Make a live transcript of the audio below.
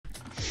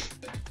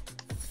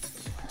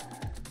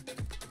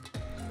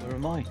Where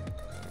am I?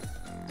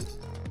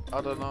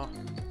 I don't know.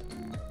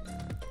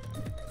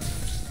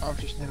 I've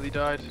just nearly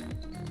died.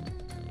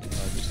 I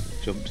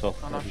just jumped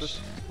off. And I've just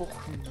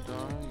fucking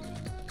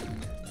died.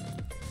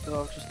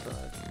 So I've just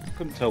died. I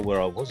couldn't tell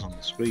where I was on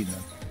the screen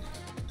then.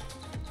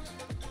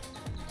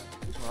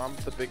 Well, I'm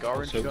the big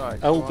orange So guy.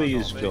 So LB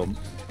is jump.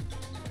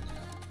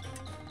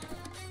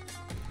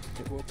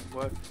 It wouldn't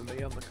work for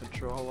me on the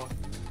controller.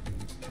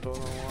 Don't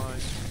know why.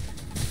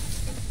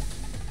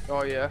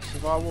 Oh yes,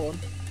 if I won.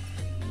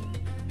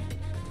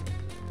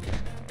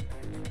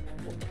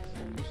 What the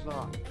fuck was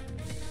that?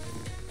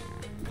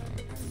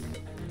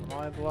 Am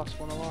I the last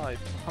one alive?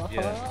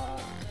 Yeah.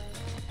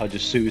 I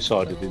just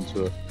suicided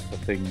into a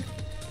thing.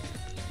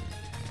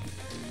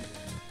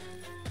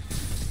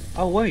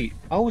 Oh wait,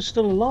 I was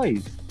still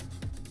alive.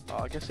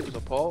 Oh, I guess it was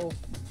a pole.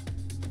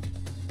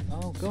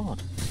 Oh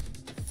god.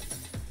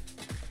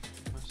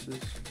 This is...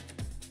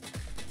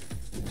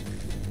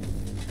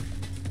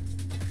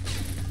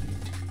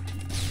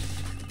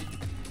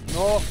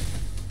 No!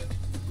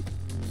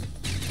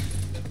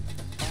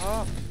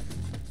 Ah!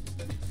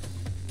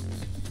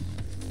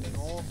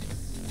 No!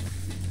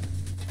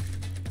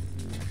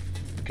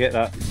 Get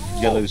that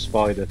yellow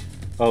spider.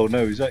 Oh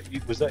no, is that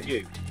you? Was that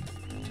you?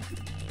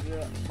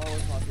 Yeah, my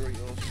was my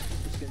Doritos.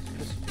 This game's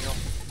pissing me off.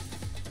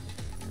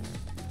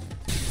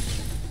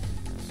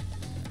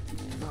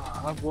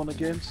 I've won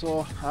again,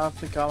 so I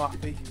think I'm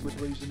happy with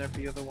losing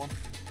every other one.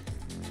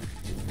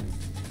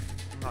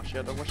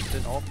 Actually, I wish I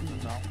didn't open them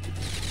now.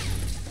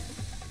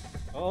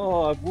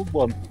 Oh, I've won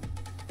one.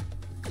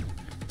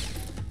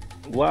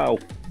 Wow.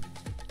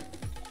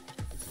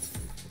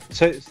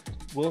 So,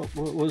 what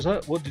was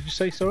that? What did you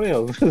say? Sorry,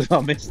 I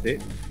missed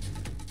it.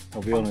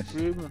 I'll be honest.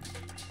 Fuming.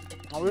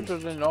 I wish I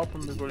didn't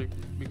open my bloody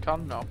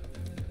can now.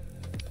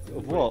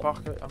 Of what?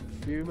 Packet. I'm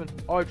fuming.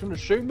 Oh, he's gonna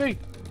shoot me!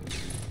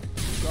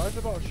 This guy's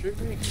about to shoot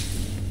me.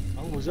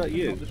 Oh, was that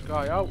you? Got this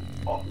guy out.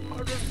 Oh, I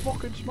just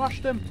fucking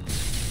smashed him!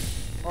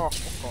 Oh,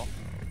 fuck off.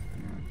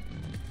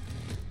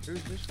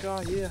 Who's this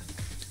guy here?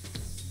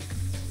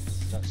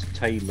 That's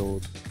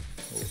Taylord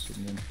or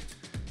something.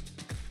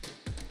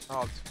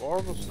 Oh, it's 4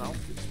 of us now.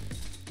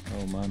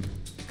 Oh man.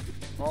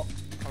 Oh,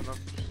 I've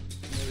just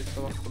nearly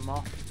fell off the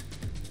map.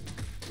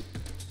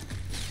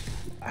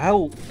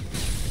 How?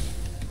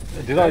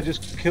 Did I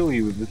just kill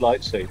you with the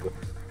lightsaber?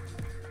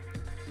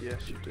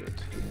 Yes, you did.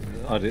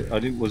 I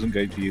wasn't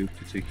going to you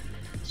particularly,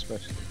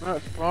 especially.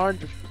 That's fine,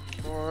 just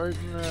alright,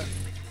 isn't it?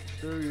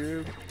 Do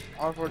you?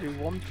 I've already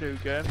won 2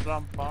 games,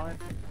 I'm fine.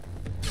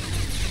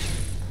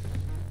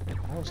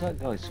 How's that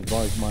guy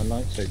survived my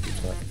lightsaber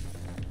attack?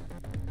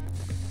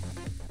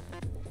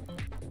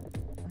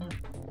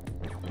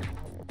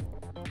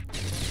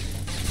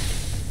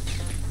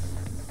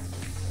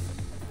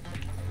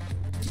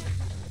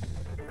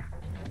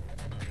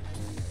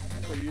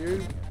 For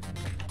you?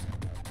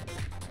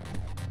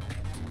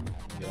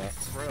 Yeah.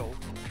 Thrill.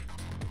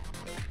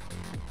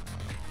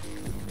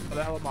 Where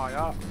the hell am I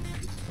at?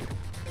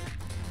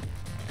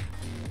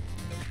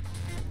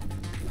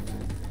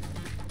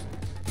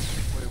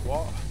 Wait,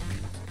 what?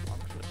 I'm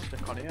just gonna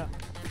stick on here.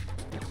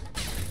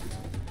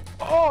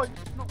 Oh, you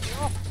just knocked me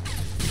off!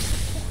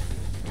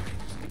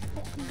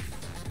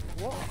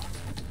 What?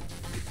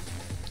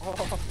 Oh, I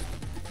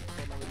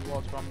don't know who it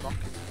was, but I'm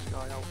knocking this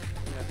guy out.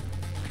 Yeah.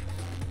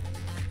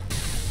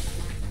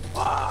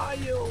 Ah,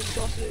 you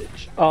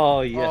sausage!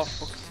 Oh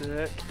yes. Oh, fuck's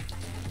sake.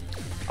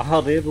 I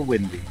hardly ever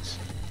win these.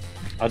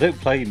 I don't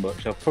play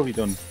much. I've probably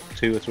done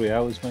 2 or 3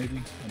 hours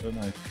maybe. I don't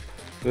know.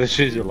 Which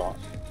is a lot.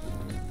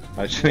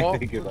 Actually, What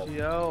think about bloody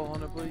it. hell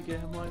on a bloody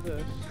game like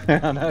this?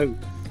 I know.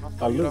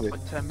 I love it.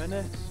 Like 10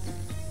 minutes.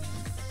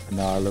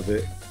 No, I love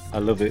it. I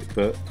love it,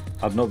 but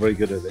I'm not very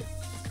good at it.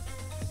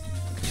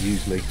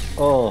 Usually.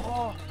 Oh,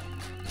 Oh!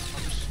 I'm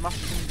just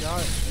smashing the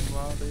guy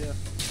right there.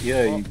 yeah,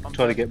 Oh, you I'm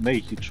try to dead. get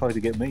me. You try to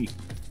get me.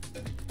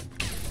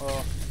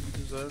 Oh, you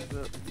deserved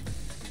it.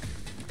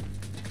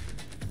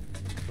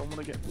 Don't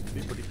want to get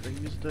my bloody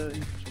fingers dirty,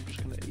 so I'm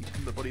just going to eat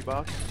from the bloody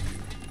bag.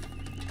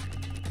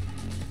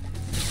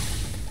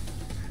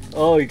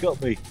 Oh, you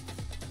got me.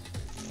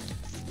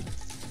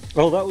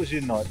 Oh, that was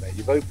your nightmare.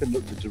 You've opened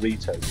up the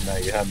Doritos and now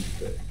your hands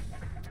are dirty.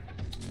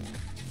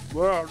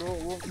 Well, I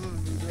don't want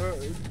them to be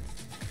dirty.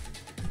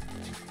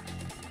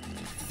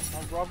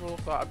 I'd rather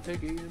look like a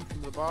pig eating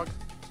from the bag.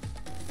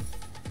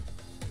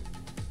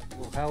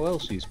 Well, how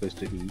else are you supposed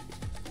to eat?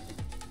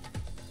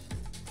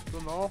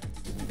 Don't know.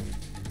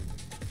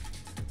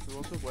 There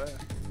was a way.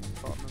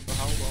 Can't remember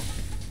how though.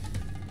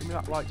 Give me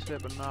that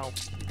lightsaber now.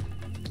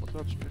 What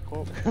did I just pick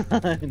up?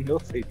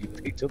 Nothing. You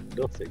picked up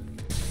nothing.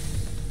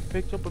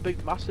 Picked up a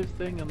big massive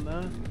thing in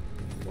there.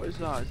 What is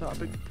that? Is that a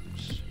big...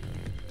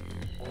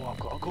 Oh, I've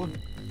got a gun.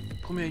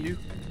 Come here, you.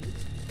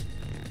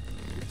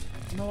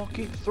 No, I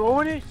keep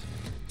throwing it.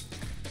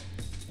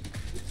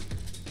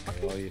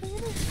 Where are you?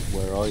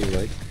 Where are you,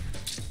 eh?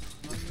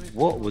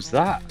 What was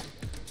that?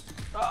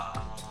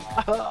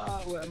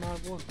 Ah, where am I?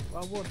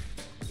 I won.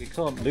 You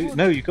can't loot.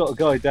 No, you got a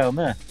guy down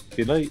there.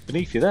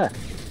 Beneath you there.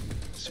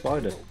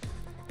 Spider.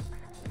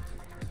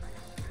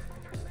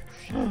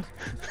 Shit.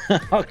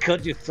 Oh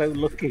god, you're so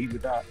lucky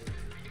with that.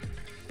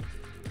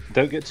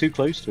 Don't get too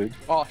close to him.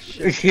 Oh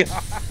shit.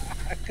 Yeah,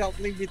 I can't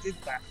believe you did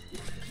that.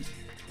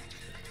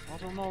 I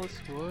don't know how this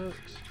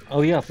works.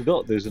 Oh yeah, I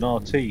forgot there's an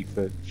RT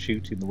for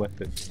shooting the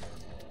weapon.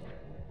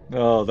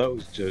 Oh, that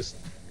was just...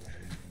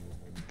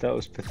 That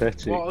was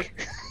pathetic. What a...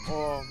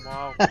 Oh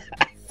wow.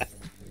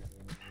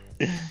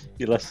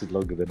 You lasted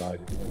longer than I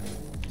did.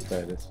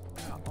 Fairness.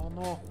 Oh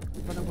no,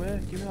 run away,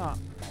 give me that.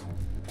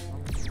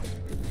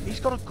 He's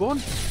got a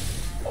gun!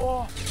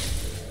 Oh!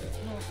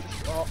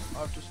 No,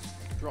 I've just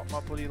dropped my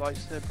bloody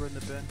lightsaber in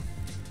the bin.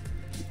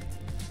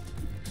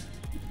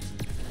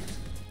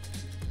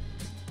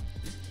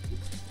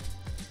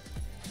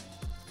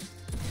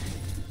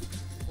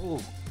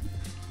 Oh,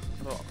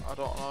 I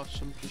don't know,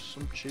 some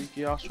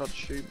cheeky ass tried to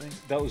shoot me.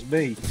 that was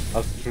me.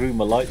 I threw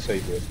my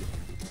lightsaber at him.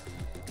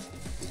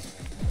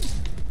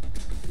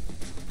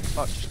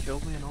 That just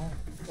killed me and all.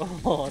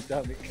 Oh,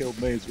 damn, it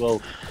killed me as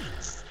well.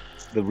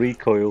 The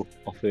recoil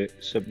off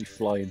it sent me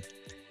flying.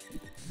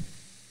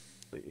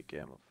 Complete your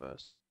game up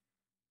first.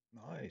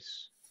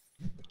 Nice.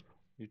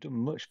 You've done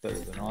much better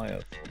than I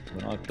have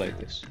when I played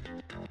this.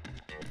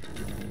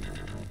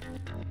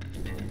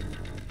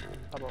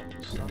 I don't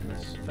understand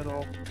this at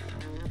all.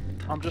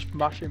 I'm just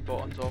mashing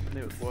buttons hoping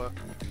it would work.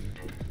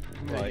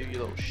 Right. You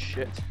little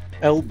shit.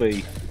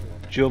 LB,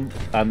 jump,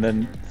 and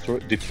then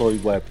deploy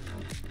web.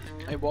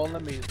 It won't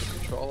let me use the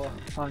controller.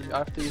 I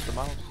have to use the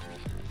mouse.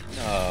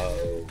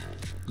 No.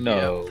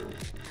 No. Yeah.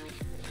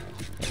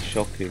 That's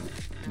shocking.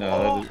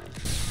 No.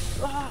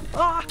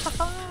 Oh.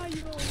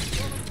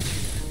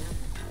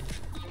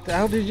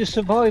 How did you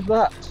survive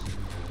that?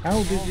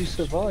 How did you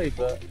survive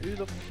that? Who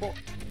the fuck?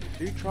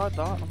 Who tried that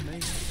on me?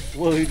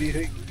 Well, who do you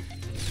think?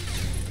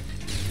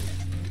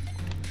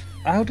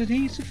 How did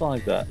he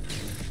survive that?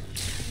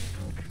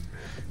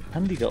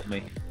 Andy got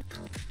me.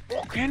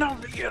 Fucking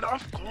on the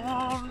off, come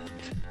on!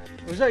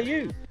 Was that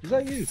you? Was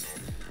that you?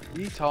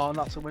 Yeeton,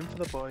 that's a win for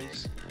the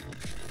boys.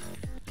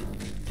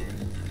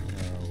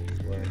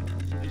 No way.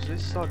 Who's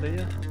this sod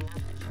here?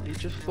 He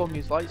just flung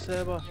his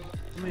lightsaber.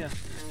 Come here.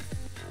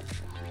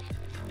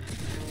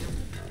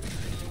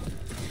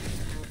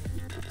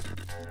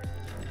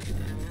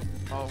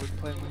 Oh, we're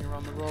playing when you're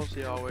on the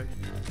rosy, are we?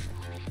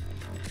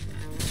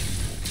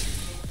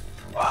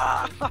 You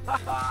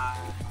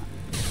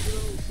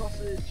little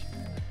sausage!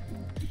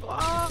 You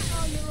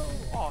little...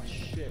 Oh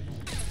shit!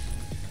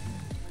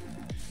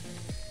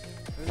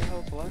 Who the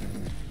hell's left?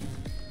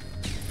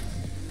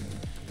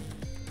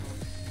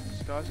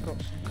 This guy's got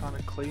some kind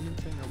of cleaning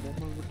thing a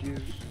woman would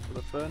use for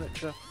the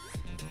furniture.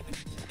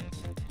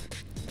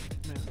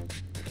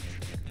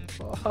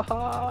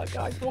 Yeah.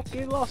 Guy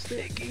fucking lost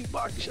it! Keep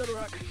back,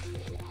 Shadrach!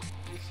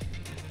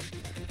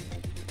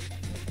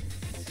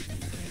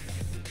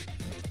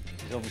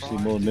 He's obviously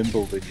more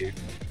nimble than you.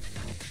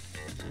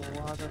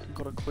 Well, I haven't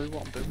got a clue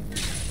what I'm doing.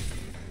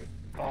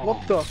 Oh.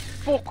 What the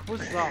fuck was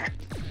that?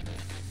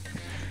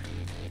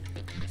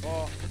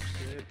 Oh,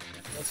 shit.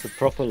 That's a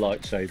proper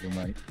lightsaber,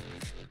 mate.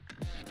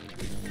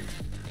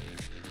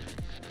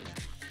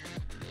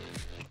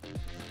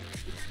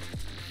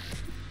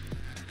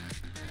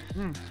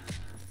 Hmm.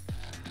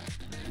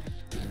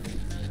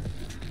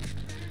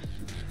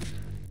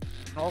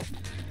 Oh.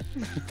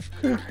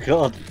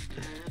 God.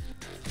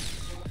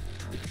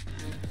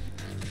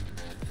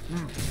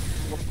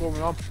 What's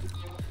going on?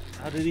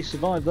 How did he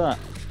survive that?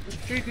 This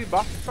cheeky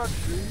bastard tried to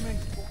shoot me.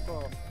 Fuck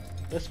off.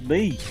 That's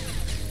me.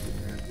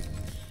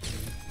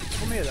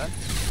 Come here then.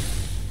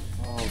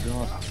 Oh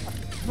God.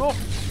 No,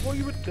 well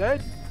you were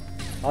dead.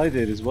 I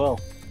did as well,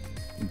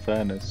 in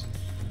fairness.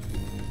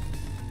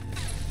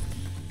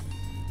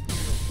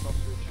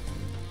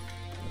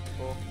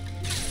 Oh.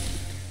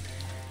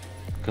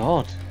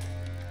 God.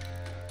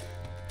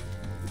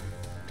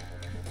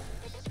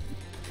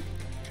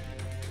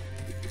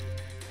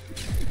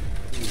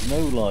 There's no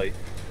like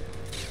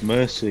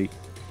mercy,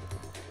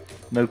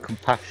 no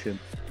compassion.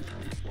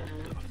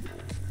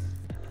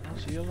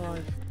 How's he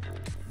alive?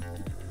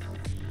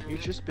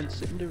 He's just been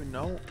sitting doing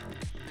no.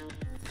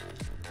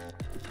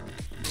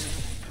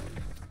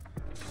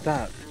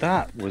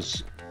 That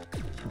was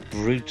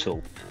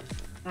brutal.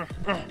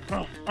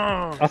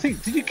 I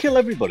think, did you kill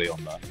everybody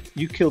on that?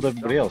 You killed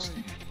everybody else,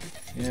 didn't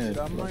you? Yeah.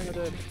 Damn right I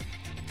did.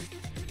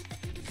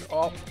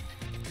 Oh,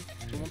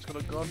 someone's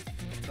got a gun.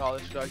 Oh,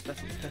 this guy's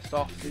definitely pissed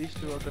off. These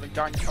two are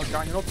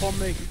ganging up on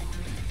me.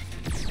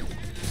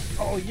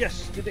 Oh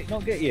yes, did it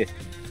not get you?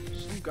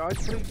 Some guys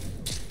pretty...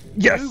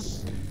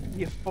 Yes!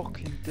 You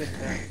fucking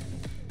dickhead.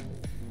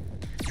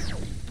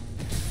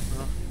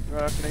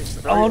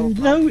 Oh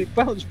no, it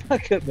bounced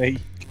back at me.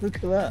 Look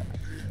at that.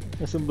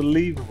 That's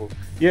unbelievable.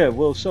 Yeah,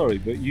 well, sorry,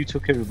 but you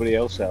took everybody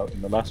else out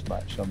in the last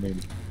match. I mean,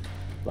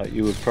 like,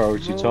 you were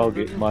priority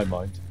target in my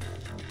mind.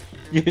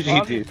 Yes,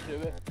 you did.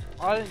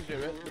 I didn't do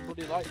it. The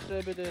bloody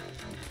lightsaber did.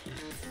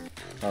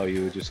 Oh,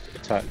 you were just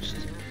attached.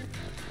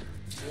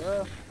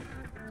 Yeah.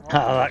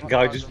 Ah, that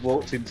guy just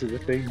walked into the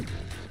thing.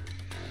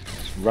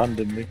 Just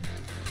randomly.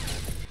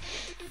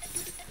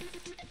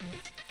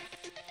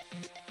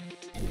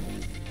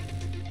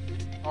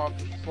 Oh, I've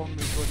just flung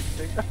me bloody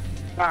thing.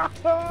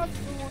 Someone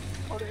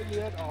put it in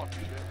the head. Oh,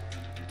 shit.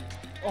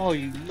 Oh,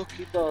 you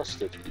lucky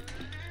bastard.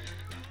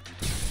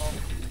 Oh, I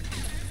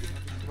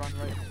just ran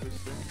right into this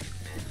thing.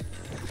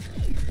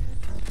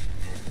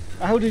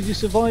 How did you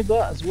survive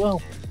that as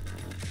well?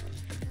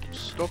 I'm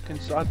stuck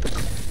inside the...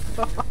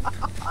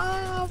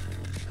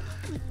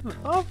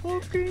 I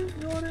fucking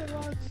got it,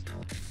 lads.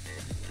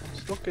 I'm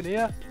stuck in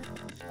here.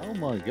 Oh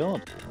my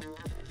god.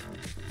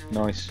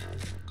 Nice.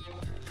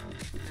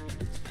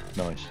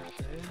 Nice.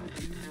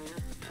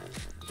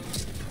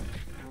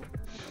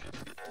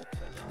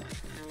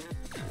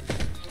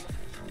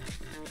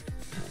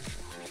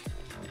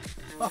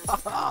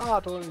 I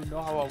don't even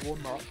know how I won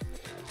that.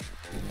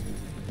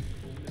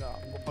 Yeah,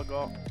 what I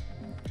got?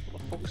 What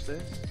the fuck's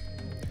this?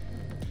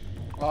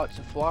 Oh, it's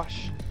a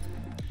flash.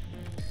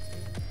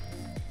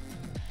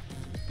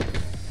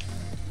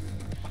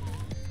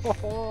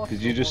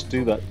 Did you just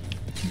do that?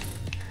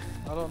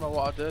 I don't know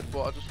what I did,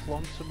 but I just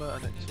flung some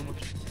and it someone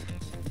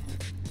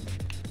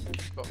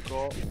just got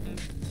caught.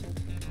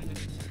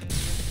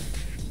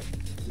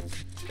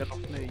 Get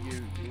off me,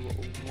 you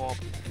little lob.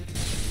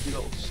 You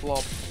little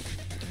slob.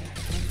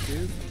 Thank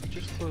you. You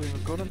just threw a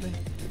gun at me.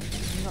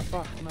 Give me that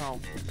back now.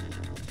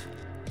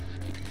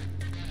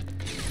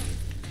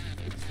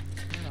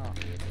 No.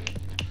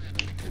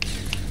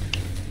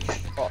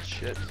 Oh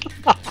shit.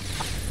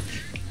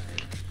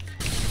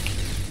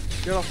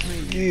 Get off me.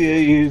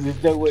 Yeah,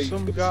 there's no way.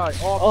 Some guy.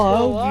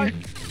 Oh,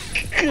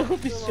 How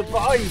have you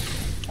survived?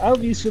 How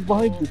have you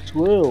survived the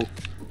twirl?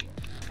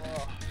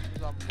 Oh,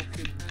 I'm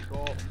fucking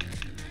caught.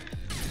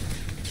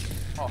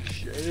 Oh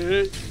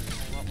shit.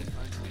 Oh, that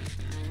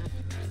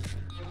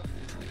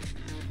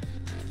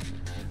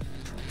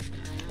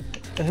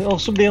was nice. Oh,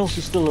 somebody else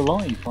is still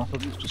alive. I thought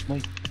it was just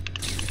me.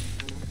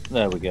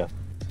 There we go.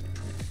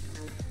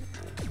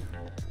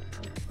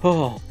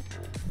 Oh,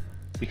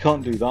 you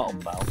can't do that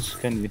on mouse,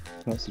 can you?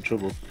 That's the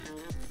trouble.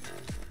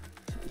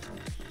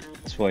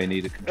 That's why you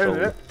need a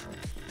controller.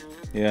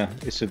 Yeah,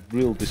 it's a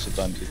real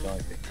disadvantage, I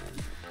think,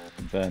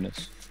 in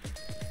fairness.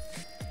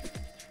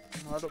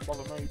 No, don't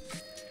bother me.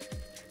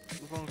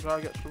 As long as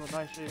I get something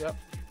nice here, yep.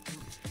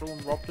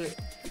 Someone robbed it.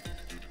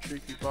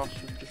 Cheeky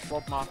bastard, just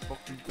robbed my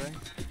fucking thing.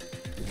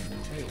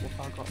 Hey, what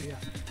have I got here?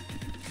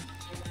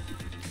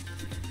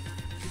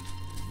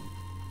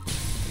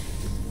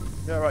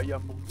 Yeah, right, yeah,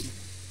 monkey.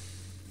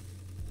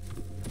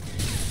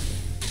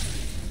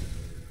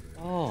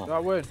 Oh. Did I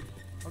win?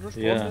 I just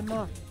won, didn't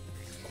I?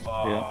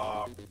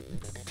 Yeah.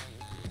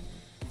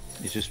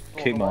 You just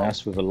kicked my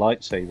ass with a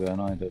lightsaber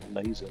and I had a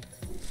laser.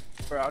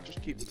 Right, I'll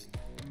just keep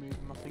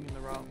moving my thing in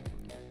the round.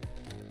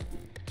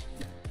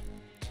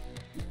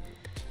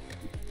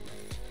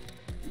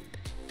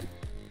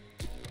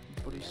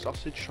 Bloody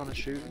sausage trying to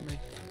shoot at me.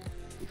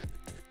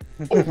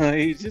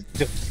 You just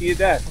jumped to your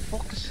death. For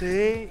fuck's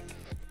sake!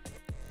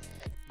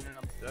 Yeah,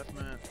 I'm dead,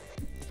 man.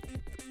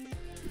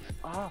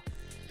 Ah!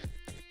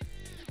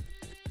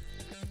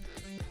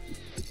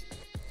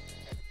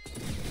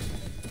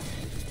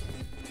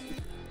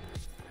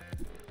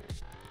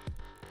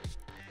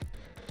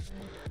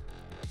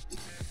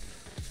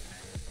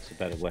 It's a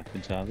better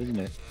weapon to have, isn't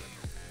it?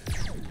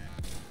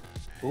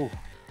 Oh.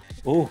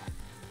 Oh.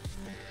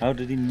 How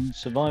did he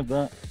survive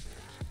that?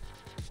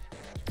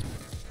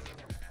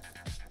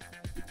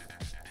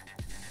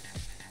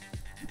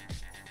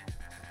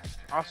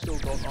 I still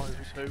don't know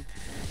who's who.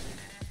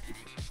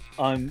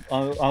 I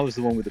was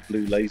the one with the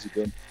blue laser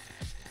gun.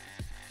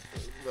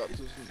 That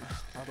doesn't...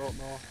 I don't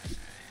know.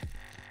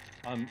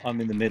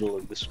 I'm in the middle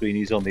of the screen,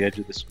 he's on the edge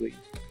of the screen.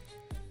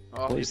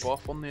 Oh, you're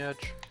both on the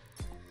edge.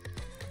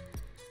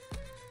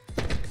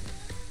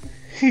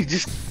 He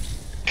just...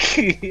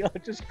 I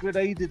just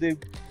grenaded him,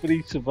 but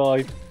he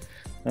survived.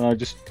 And I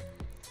just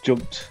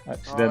jumped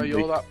accidentally. Oh,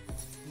 you're that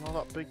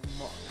big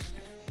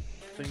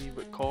thingy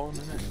with corn,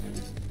 innit?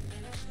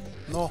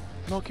 No,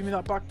 no, give me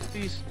that back,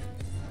 please.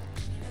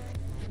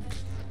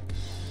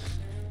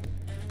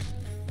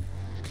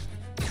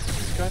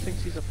 This guy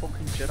thinks he's a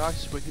fucking Jedi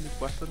swinging his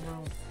weapon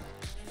around.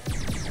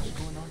 What's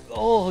going on?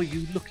 Oh,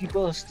 you lucky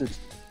bastard.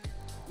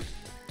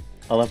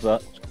 I'll have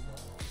that.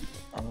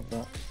 I'll have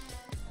that.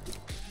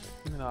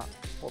 Give me that.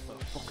 What the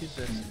fuck is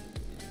this?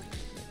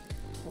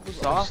 What was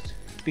that?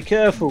 Be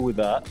careful with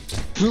that.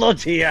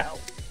 Bloody hell!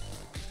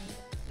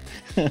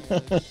 Oh,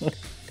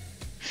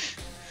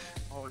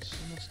 is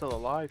someone still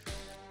alive?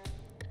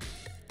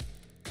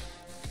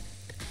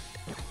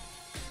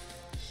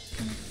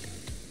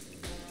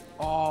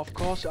 Oh, of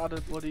course it had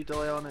a bloody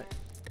delay on it.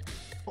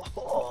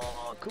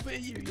 Oh, come here,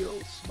 you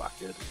little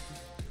smackhead.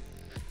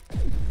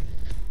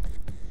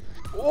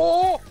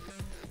 Oh!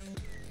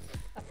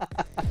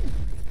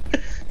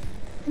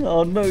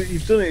 Oh no,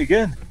 you've done it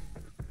again.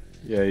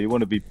 Yeah, you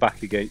want to be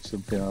back against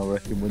something, I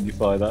reckon, when you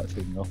fire that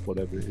thing off,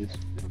 whatever it is.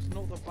 There's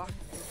not the back,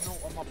 there's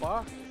not on my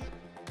back.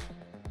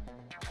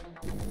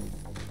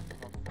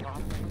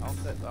 Oh, I'll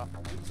take that.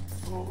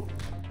 Oh.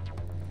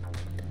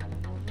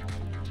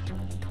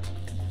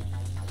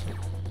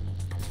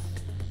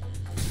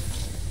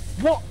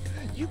 What?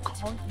 You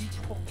can't, you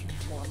fucking...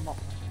 Well, I'm not.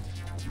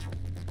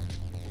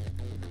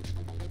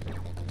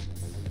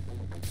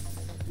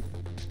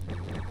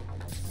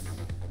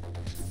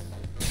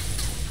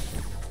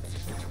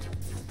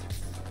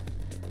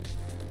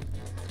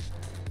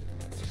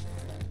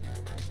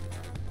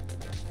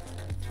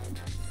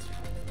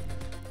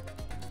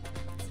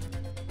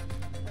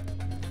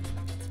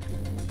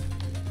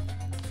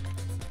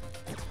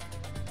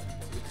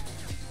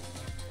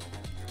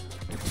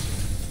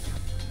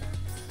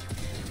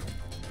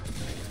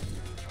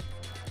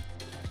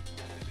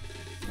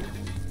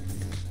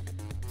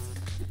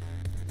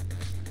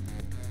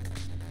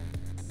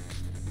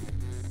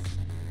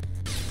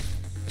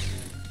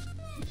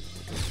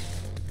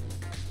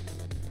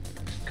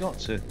 got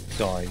to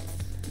die.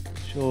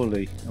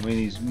 Surely. I mean,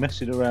 he's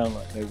messing around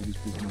like nobody's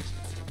business.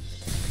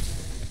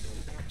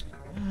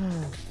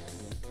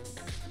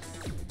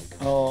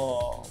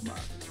 Oh, man.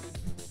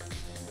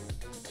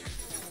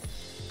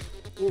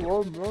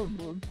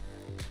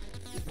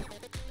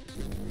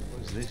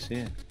 What's this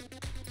here?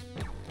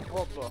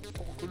 What the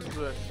fuck is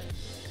this?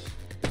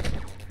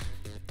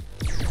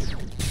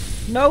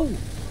 No!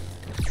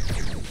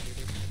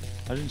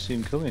 I didn't see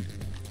him coming.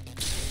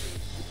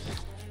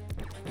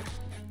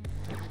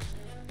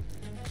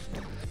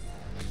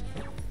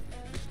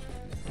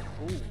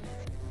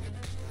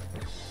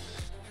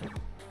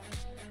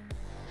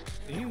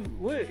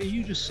 Are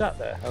you just sat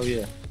there? Oh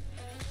yeah.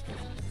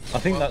 I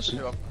think that's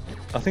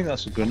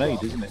a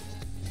grenade, isn't it?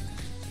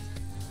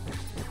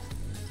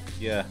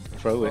 Yeah,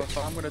 throw it. If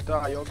I'm gonna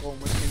die, you're going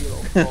with me, you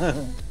little fuck.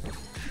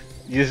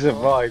 You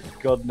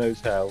survived, God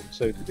knows how.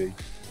 So did he.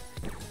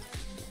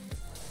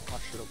 I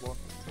should have won.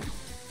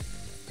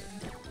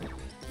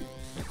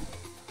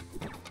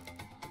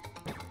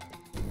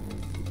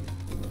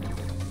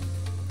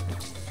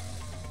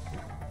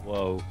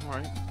 Whoa.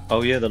 Alright.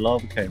 Oh yeah, the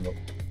lava came up.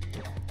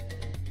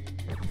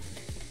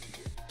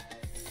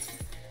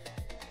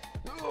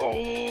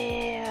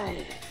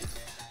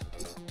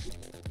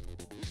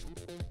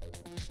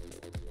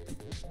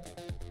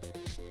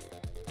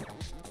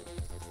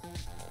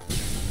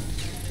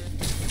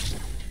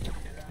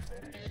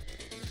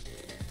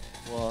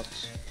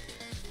 What?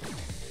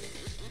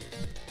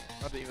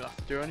 I didn't even have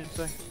to do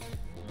anything.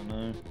 I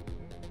know.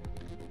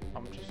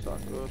 I'm just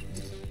that good.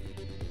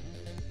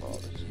 Oh,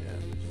 this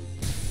game.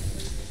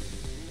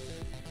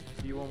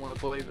 You won't want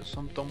to believe it,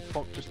 some dumb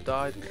fuck just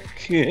died.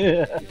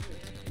 Yeah.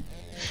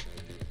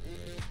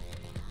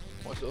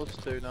 What's it us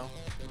two now?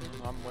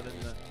 I'm winning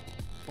the...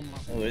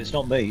 Oh, it's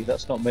not me.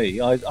 That's not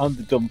me. I'm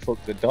the dumb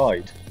fuck that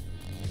died.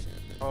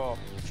 Oh.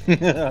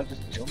 I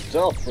just jumped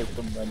off for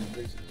some random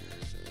reason.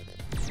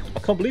 I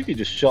can't believe you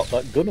just shot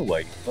that gun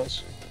away.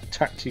 That's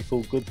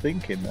tactical good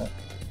thinking, that.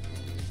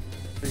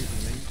 Even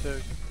me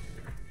too.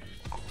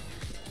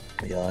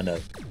 Yeah, I know.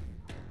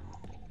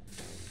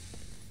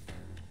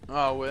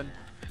 I win.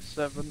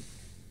 7.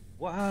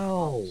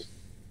 Wow.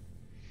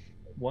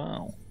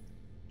 Wow.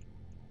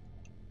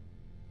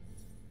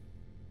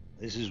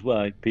 This is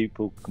why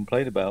people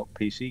complain about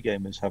PC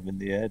gamers having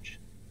the edge.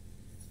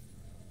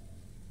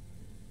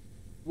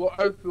 What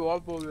else do I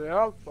believe?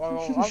 I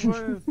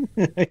mean...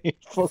 Your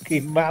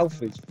fucking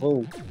mouth is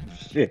full.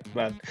 Shit,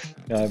 man.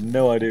 I have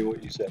no idea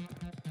what you said.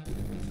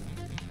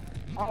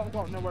 I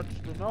don't know what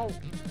to know.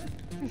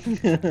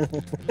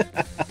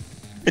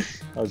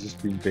 I was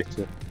just being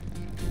bitter.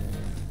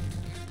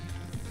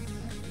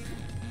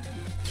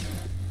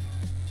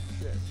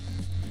 Shit.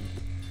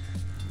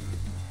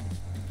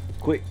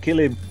 Quick, kill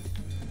him.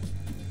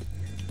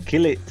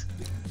 Kill it.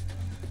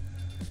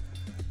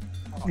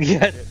 Oh,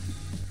 Yeah. shit.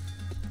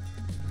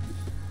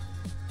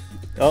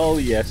 Oh,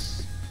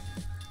 yes.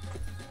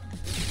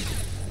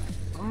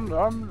 I'm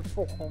the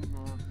fucking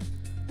man.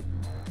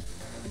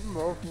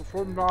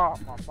 From that,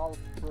 my mouth's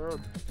red.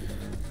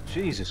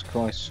 Jesus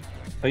Christ.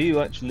 Are you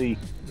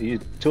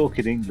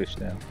talking English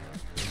now?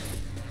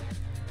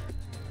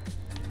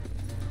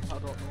 I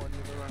don't know any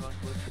other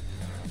language.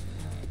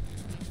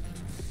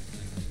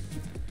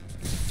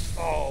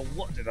 Oh,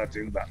 what did I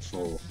do that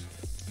for?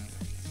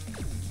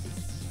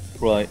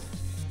 Right.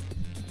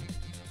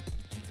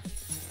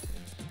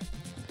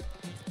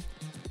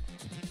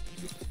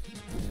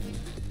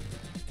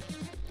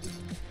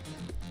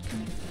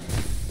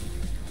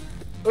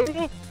 Who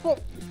the fuck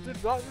did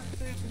that just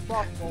see the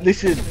basketball?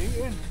 Listen.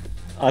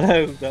 I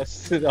know, I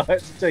had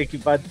to take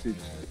advantage.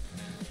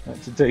 I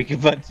had to take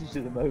advantage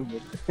of the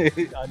moment.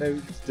 I know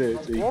it's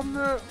dirty. One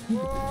there.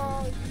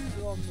 Oh,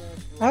 you won there.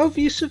 How have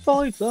you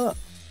survived that?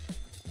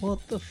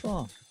 What the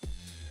fuck?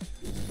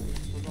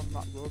 Because I'm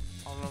that good.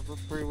 I'll never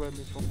freeway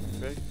me fucking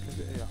big. Is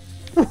it here?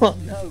 Oh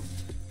no.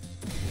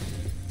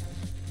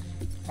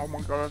 Oh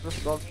my god, I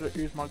just dodged it.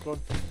 Use my gun.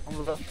 I'm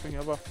the best thing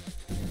ever.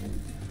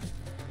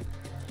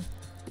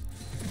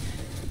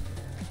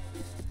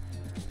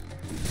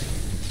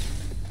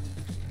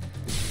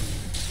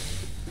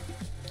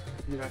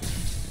 Yeah.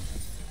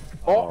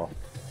 Oh!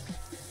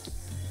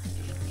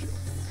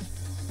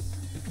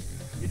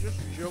 You just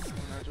jump and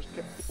I just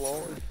kept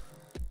floating.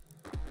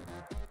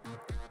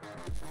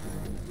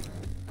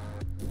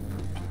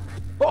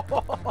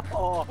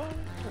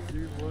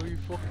 You really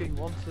fucking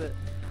want it.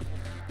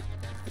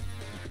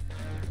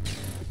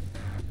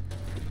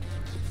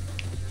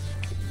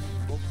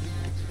 Fucking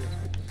wants it.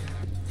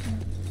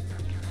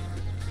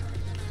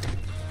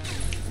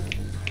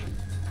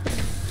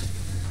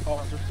 Oh, I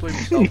just blew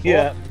myself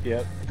Yeah, up.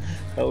 yeah.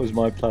 That was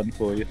my plan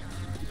for you.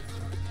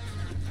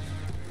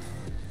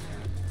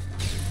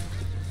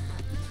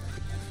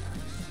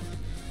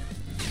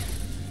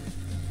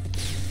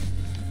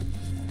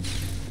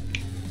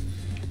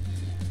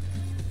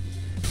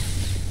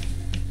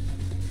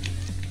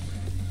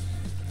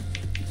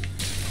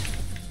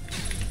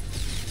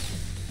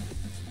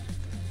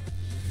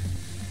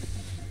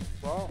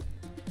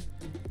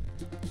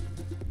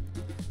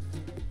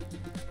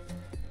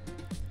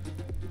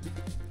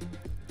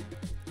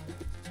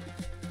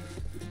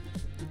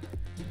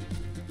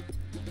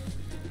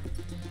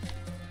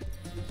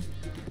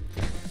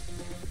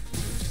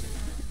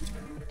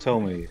 Tell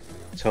me,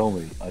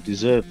 I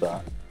deserve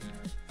that.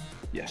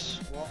 Yes.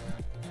 What?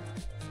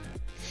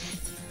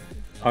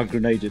 I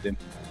grenaded him.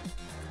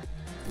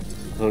 I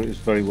thought it was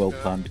very well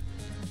planned.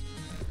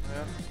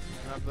 Yeah,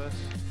 have this.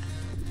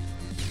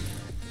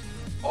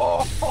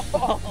 Oh!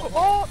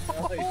 Oh!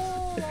 Nice.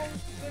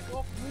 Stick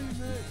off me,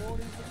 mate. Don't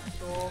even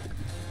talk.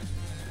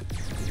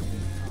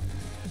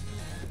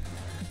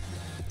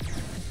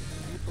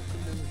 You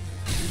fucking do it.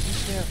 You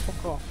just say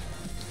fuck off.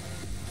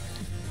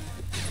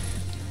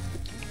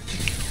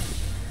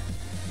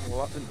 Well,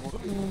 that didn't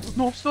work.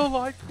 No, I'm still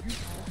alive. You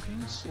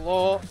fucking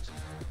slut.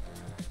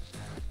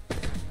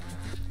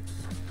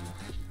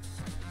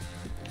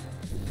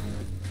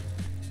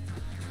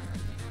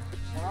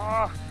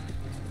 Ah!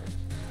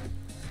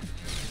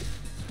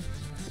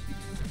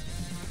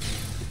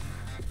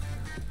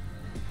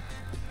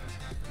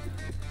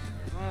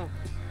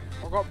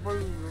 I got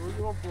bruises.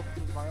 You got bruises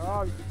in my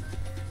eye.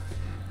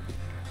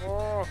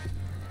 Oh!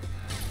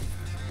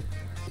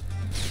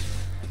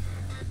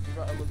 You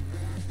better look.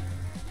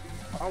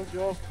 How's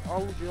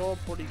your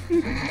buddy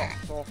not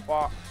so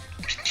fat?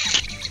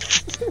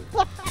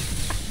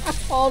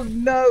 Oh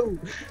no!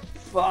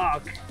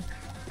 Fuck!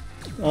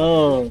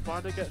 Oh.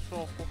 Spider gets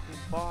so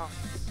fucking fat.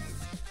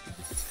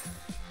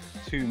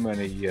 Too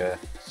many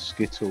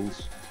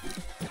Skittles.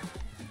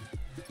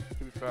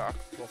 To be fair, I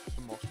could go for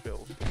some more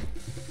Skittles.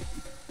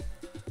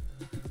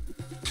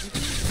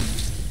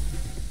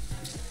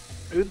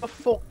 Who the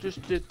fuck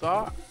just did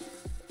that?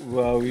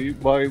 Well,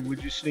 why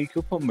would you sneak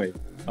up on me?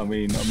 I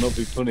mean, I'm not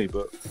being funny,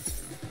 but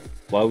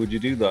why would you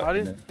do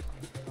that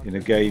in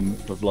a game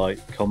of like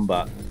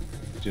combat?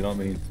 Do you know what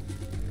I mean?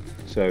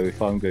 So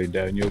if I'm going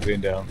down, you're going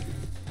down.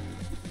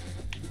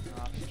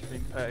 Nah, it's just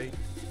being petty.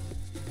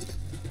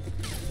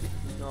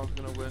 No, I was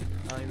gonna win,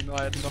 even though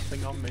I had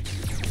nothing on me.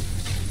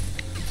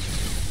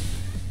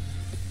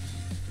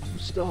 I'm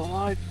still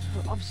alive.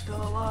 I'm still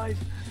alive.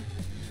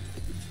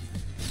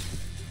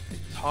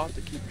 It's hard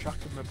to keep track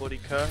of my bloody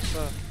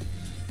cursor.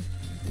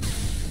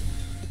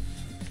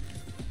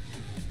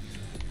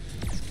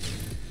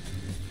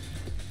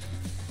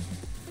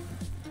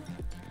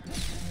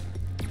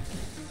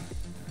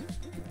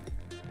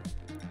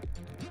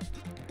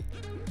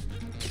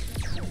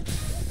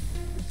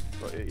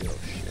 But you know,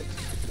 shit.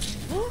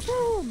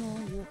 Oh no,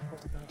 you're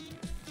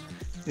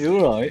fucked. You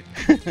alright?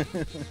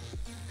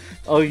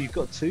 Oh, you've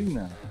got two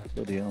now.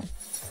 Bloody hell.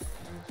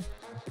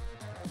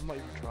 I'm not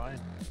even trying.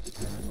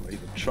 Not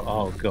even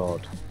oh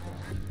god.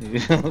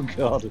 Oh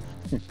god.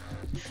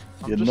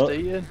 I'm just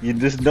eating. You're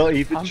just not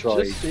even trying.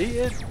 I'm just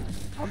eating.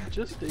 I'm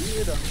just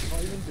eating. I'm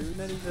not even doing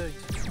anything.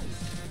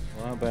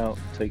 How about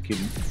taking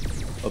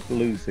a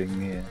blue thing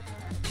here?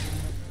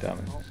 Damn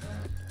it. Oh.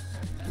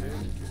 Thank you.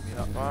 Give me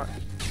that back.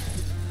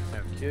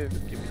 Thank you.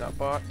 Give me that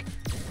back.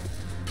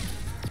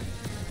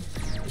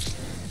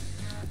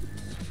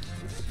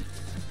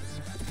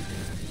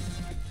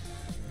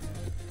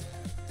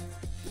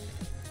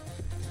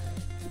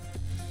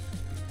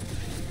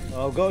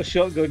 Oh, I've got a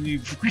shotgun, you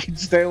fucking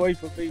stay away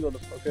from me,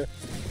 motherfucker.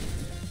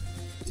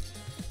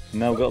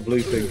 Now I've got a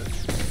blue thing.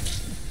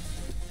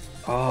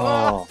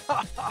 Oh.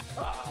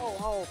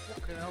 Oh,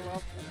 fucking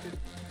hell,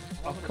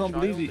 I can't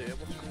believe it.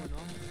 What's going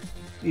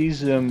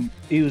on?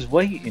 He was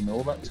waiting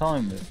all that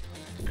time, the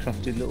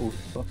crafty little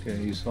fucker.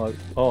 He's like,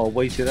 oh, I'll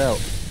wait it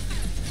out.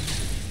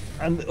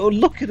 And oh,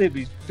 look at him,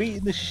 he's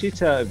beating the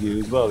shit out of you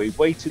as well. He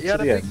waited to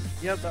the end.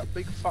 He had that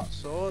big fat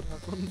sword, I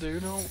couldn't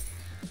do no.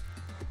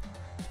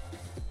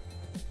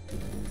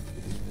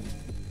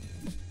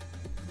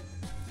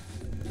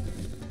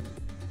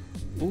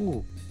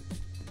 Ooh.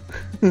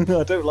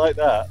 I don't like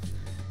that.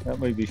 That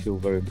made me feel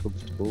very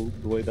uncomfortable,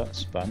 the way that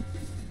span.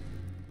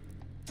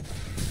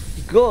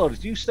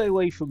 God, you stay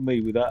away from me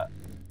with that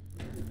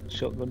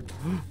shotgun.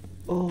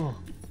 Oh.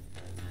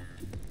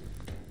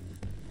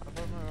 I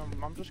don't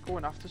know, I'm just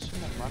going after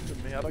someone mad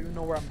at me, I don't even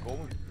know where I'm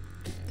going.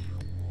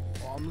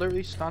 Oh, I'm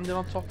literally standing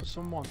on top of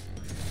someone.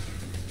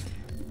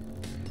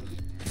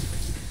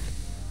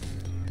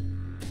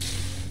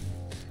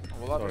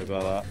 Oh, well, Sorry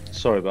about that.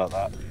 Sorry about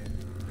that.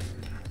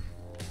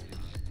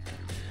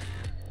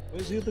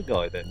 Where's the other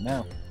guy then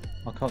now?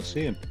 I can't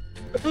see him.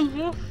 He's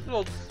just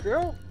stood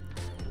still.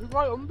 He's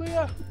right under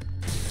you.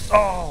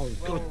 Oh,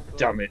 god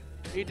damn it.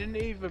 He didn't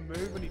even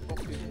move and he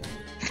fucking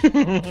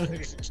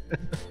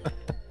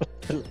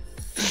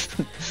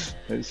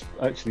It's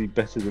actually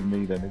better than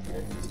me then, isn't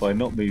it? By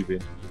not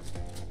moving.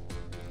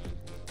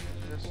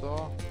 Yes, sir.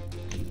 What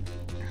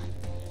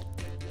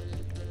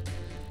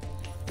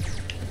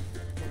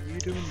are you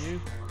doing,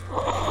 you?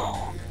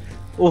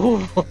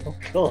 Oh,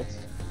 god.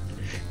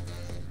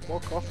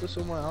 Walk off to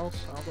somewhere else.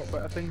 I've got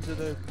better things to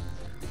do.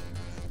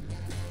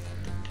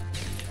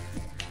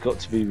 Got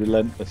to be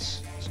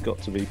relentless. It's got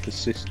to be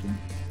persistent.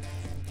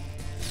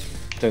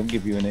 Don't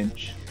give you an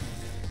inch.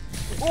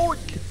 Oh, you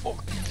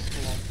fucking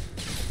slum.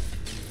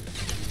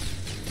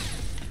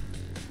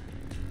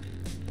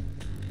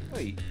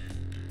 Wait.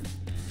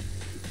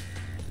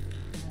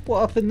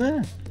 What happened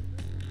there?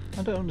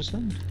 I don't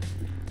understand.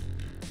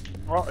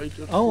 Right,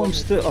 Oh, I'm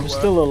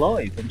still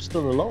alive. I'm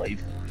still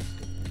alive.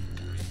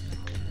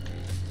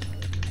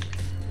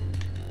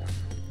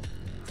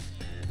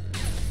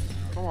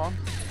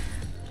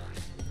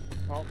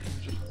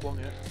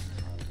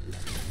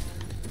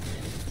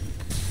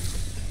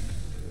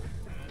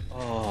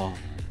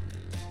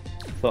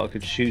 thought I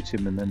could shoot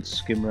him and then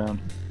skim round.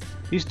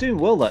 He's doing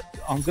well. That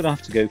I'm gonna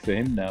have to go for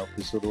him now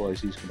because otherwise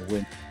he's gonna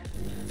win.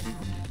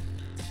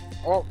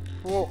 Oh,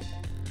 fuck.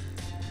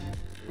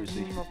 Who is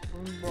he?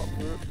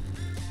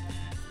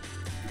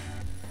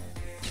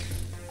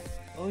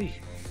 Oi.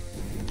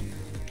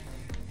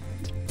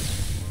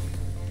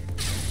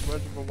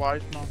 Words of a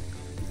wise man.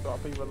 You've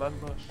got to be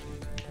relentless.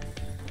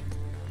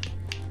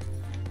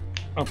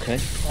 Okay.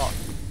 Oh.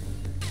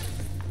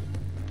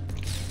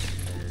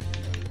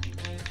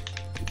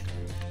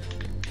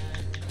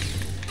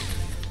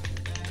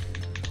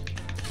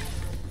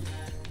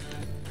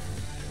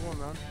 Come on,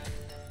 man.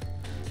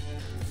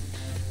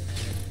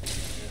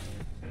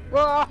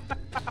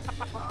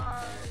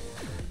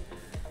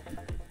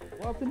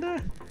 What happened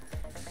there?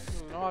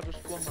 No, I just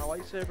flung my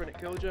lightsaber and it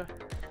killed you.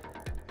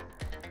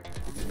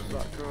 What's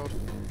that good?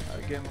 A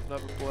game I've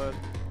never played.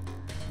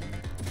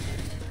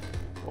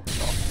 Fuck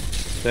off.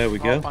 There we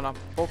go. And I'm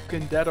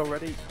fucking dead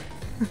already.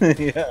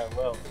 Yeah,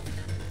 well.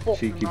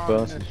 Fucking Cheeky man,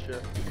 bastard. this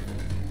shit.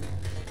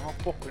 I'm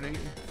fucking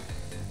eating.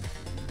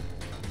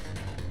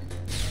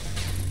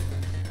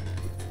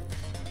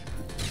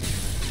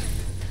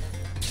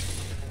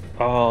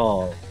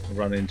 Oh, I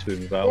ran into him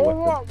without a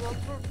weapon.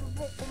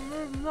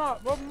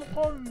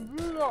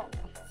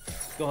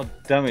 God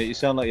damn it, you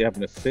sound like you're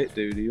having a fit,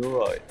 dude. Are you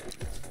alright?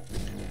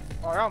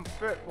 I am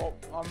fit, but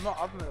I'm not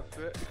having a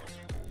fit.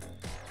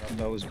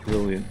 That was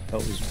brilliant. That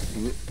was...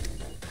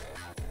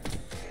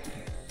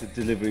 The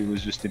delivery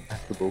was just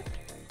impeccable.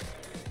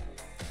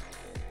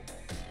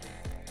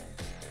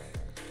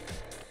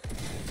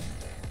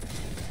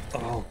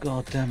 Oh,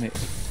 god damn it.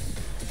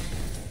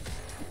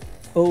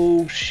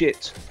 Oh,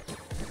 shit.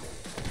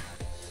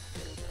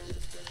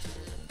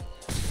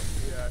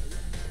 Yeah.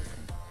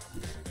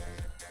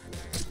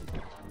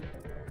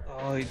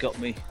 Oh, he got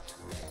me.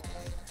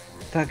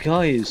 That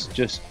guy is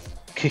just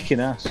kicking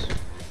ass.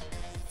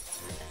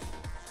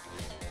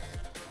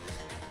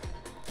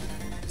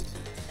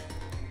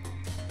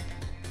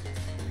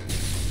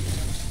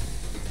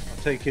 I'm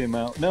taking him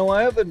out. No,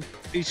 I haven't.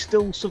 He's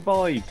still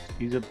survived.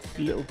 He's a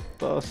little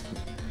bastard.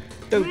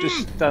 Don't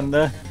just stand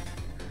there.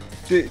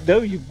 No,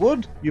 you've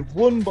won. You've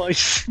won by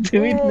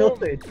doing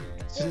nothing.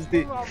 This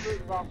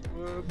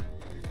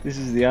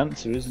is the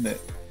answer, isn't it?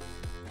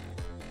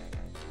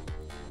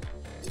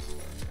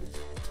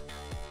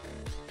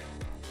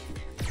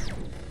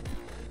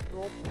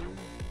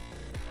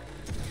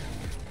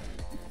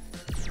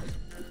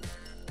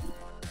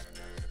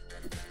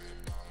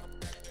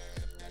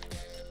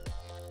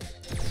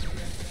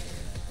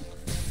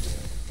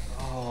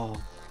 Oh.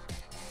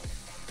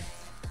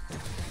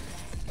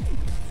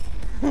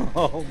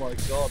 Oh my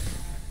god.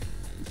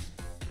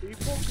 He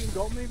fucking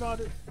got me, man.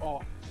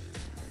 Oh.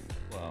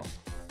 Wow.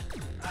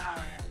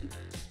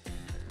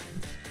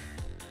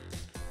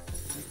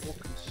 He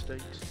fucking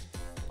stinks.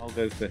 I'll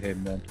go for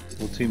him then.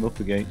 We'll team up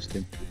against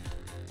him.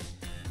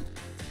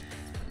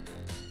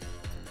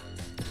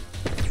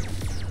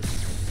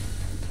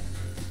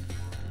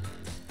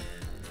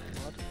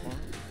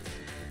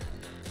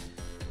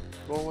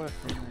 Go away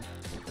from me.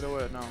 Get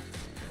away now. I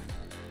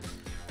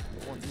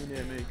want you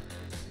near me.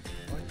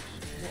 What?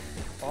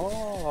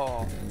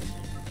 Oh!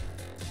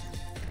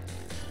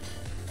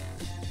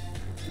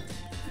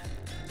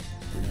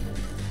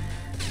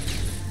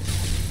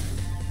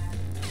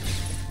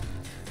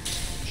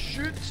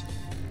 Shoot!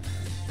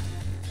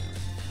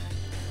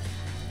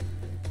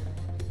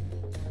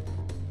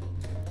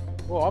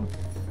 Oh, I'm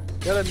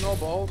getting no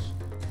balls.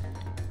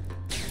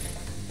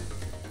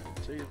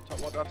 See,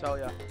 what did I tell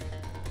ya?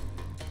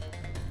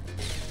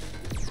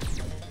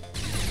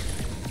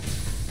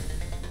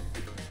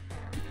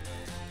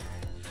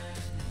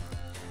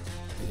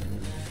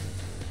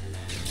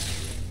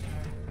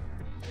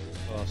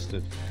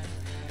 Bastard.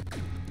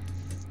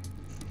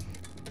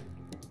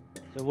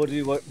 So what do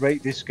you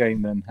rate this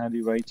game then? How do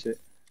you rate it?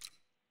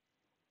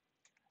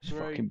 It's 3.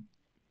 fucking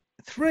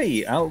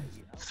 3 out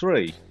of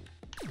 3.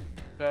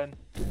 10.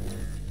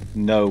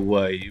 No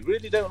way. You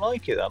really don't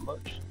like it that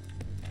much?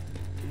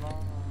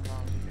 No,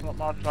 it's not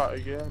my type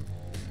of game.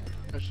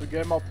 It's a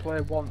game I'll play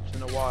once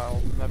in a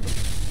while, never,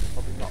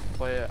 probably not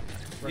play it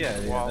for a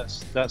while.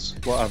 That's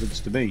what happens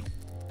to me.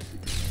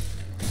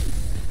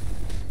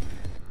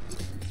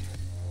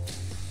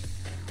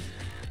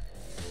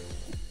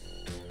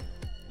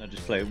 I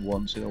just play it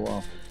once in a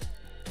while.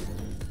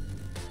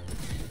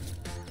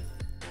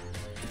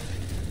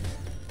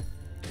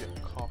 You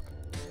cock.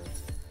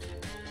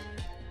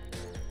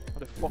 Where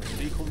the fuck did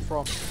he come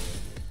from?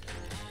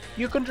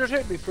 You can just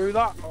hit me through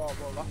that? Oh, well,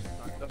 that's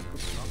nice. That's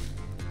good enough.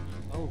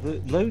 Oh,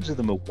 loads of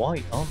them are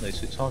white, aren't they?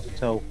 So it's hard to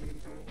tell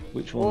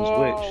which one's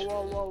which.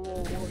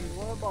 Whoa.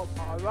 What about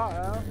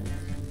that, eh?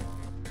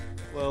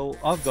 Well,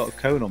 I've got a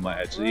cone on my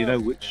head, so you know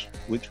which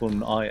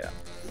one I am.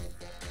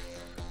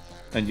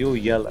 And you're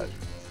yellow.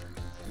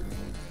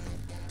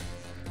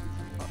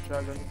 Actually, I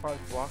identify as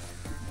black.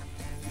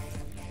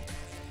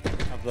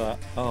 Have that.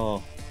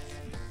 Oh,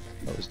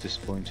 that was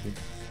disappointing.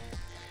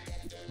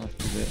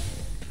 After it.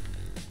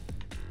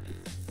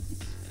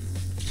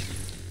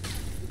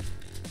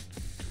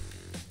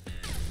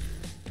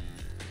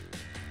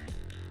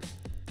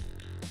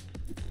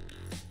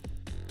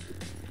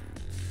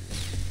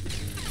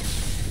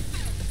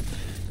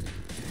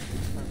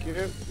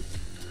 you.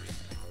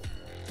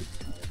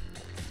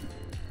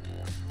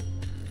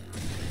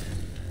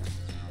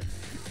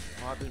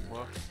 Oh, that didn't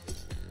work.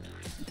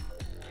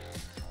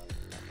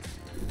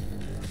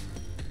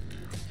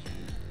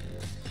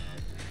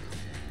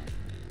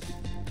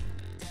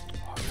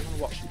 Oh, I really want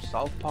to watch some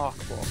South Park,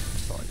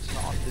 but it's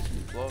not on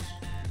Disney Plus.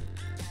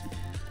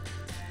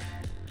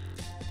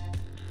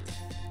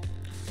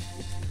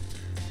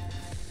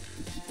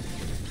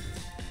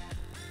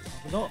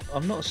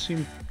 I'm not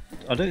seem.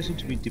 I don't seem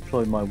to be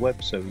deploying my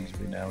web so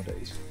easily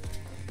nowadays.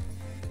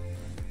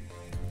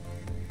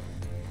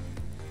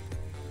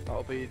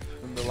 That'll be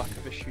from the lack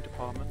of issue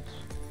departments.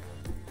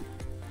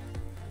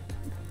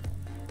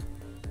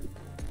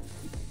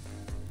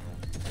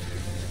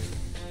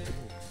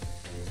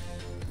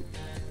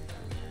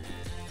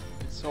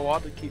 It's so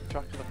hard to keep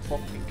track of the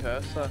fucking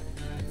cursor,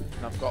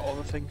 and I've got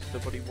other things to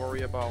bloody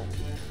worry about.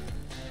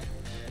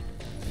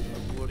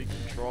 A bloody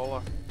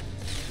controller.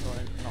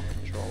 Not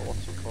controller,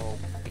 what's it called?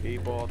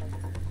 Keyboard.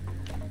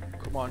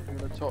 Come on, I'm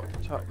gonna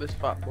attack this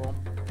fat bomb.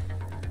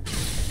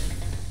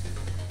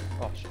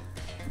 Oh shit.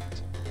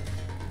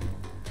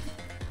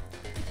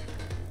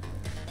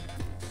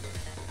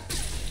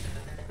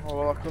 Oh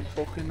well, I couldn't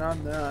fucking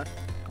land there.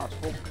 That's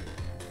fuck.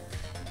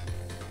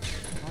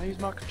 Can I use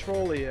my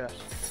controller yet?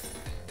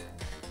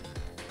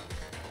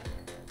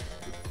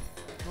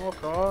 Oh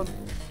god.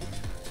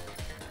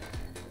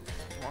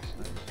 What's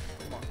this?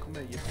 Come on, come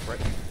here, you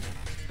prick.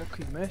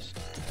 Fucking missed.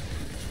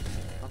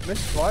 I've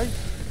missed twice.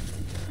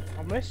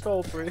 I missed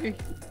all three.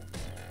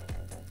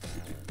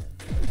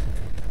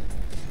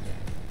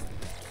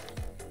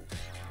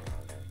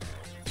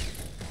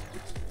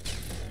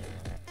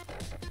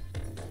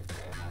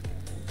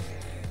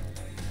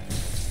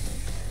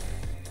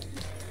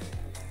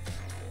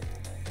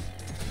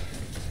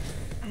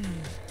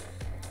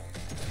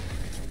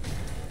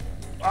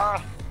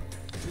 Ah!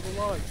 You're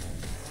alive.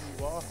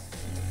 You are.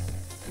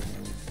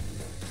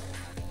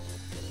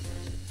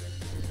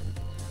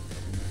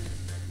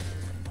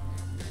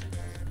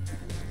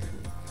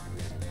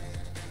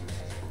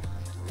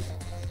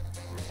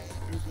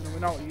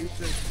 Win out of you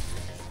two.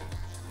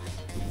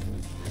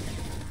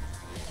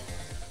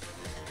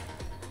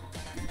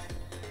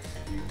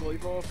 Do you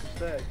believe all can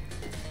stay?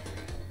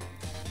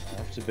 I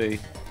have to be.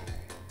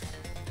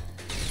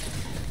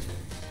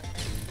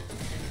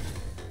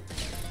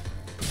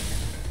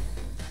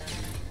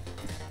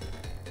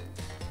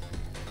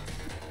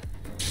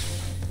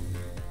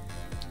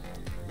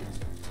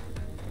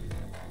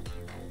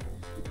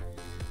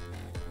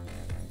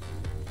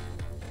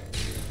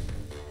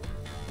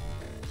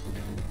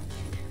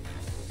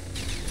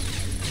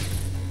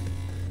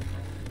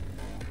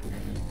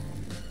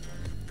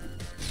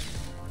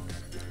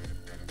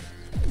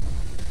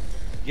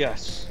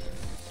 Yes.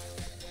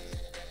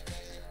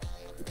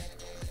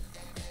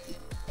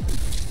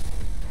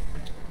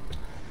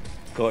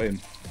 Got him.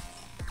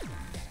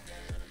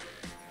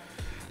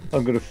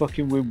 I'm gonna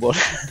fucking win one.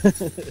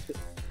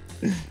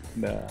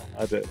 Nah,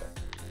 I don't know.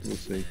 We'll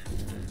see.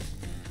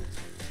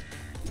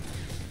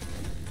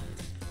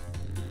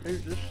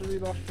 Who's this silly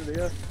bastard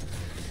here?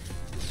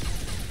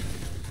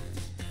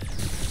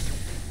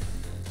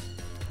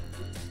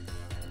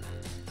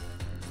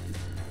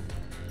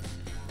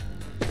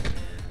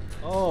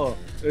 Oh,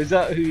 is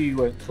that who you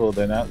went for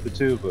then? Out of the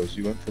two of us,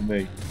 you went for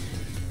me.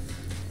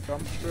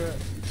 Jump straight.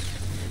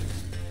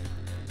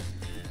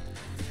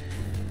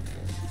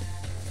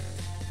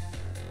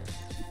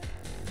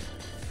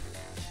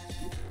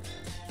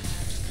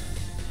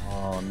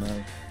 Oh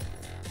no.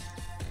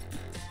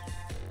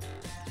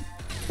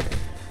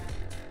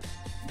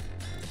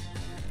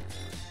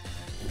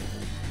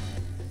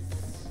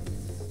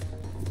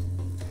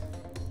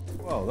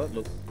 Wow, that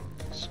looks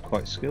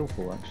quite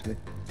skillful actually.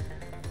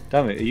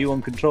 Damn it, are you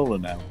on controller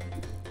now?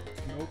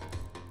 Nope.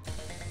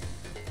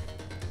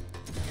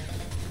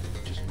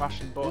 Just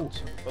mashing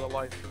buttons for the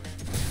life.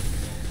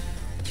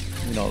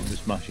 You're not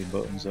just mashing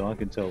buttons though, I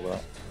can tell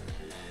that.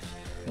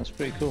 That's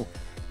pretty cool.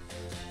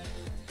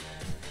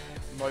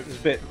 There's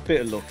a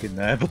bit of luck in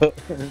there, but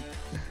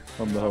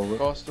on the whole, of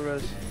course there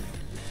is.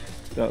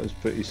 That was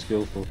pretty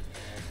skillful.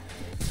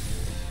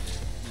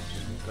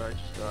 Some guy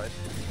just died.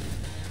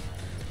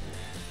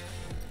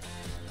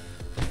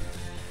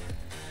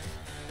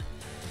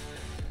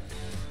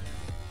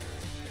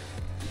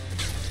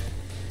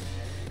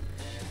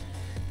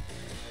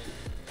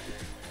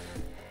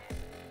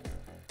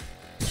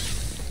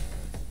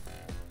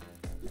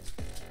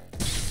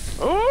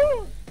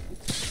 Oh!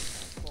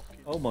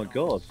 Oh my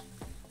god.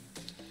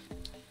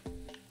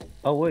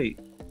 Oh wait,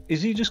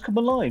 is he just come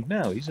alive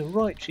now? He's a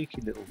right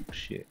cheeky little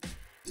shit.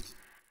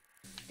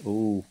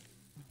 Oh,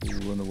 he'll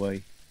run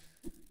away.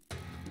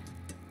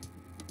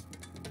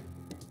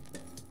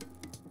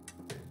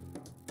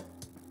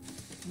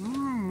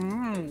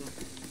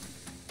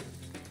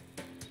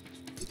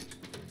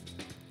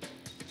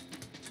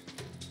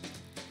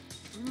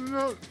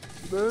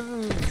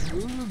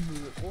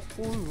 What's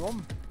going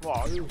on?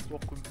 Wow, you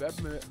fucking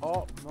dead, mate.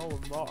 Oh, no,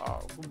 I'm not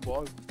out. Come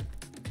boy.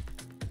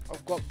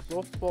 I've got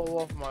dust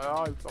all over my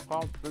eyes. I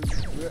can't see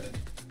shit.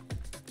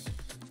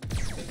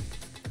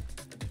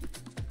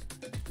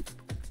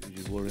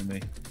 worry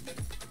me.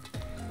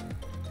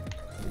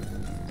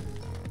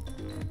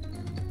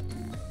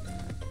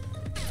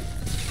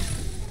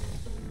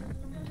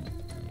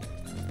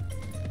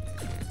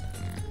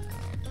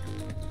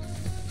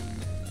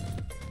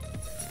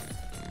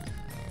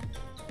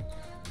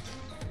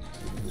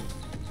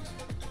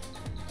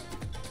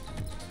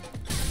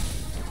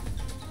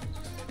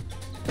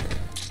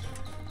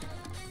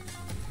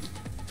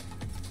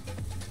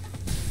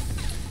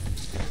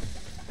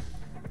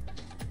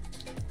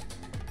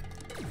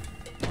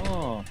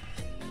 Oh,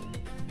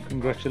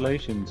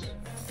 congratulations.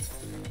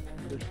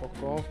 Good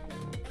fuck off.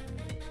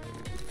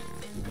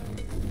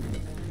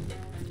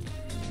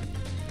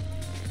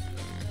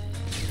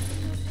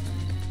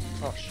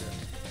 Oh shit.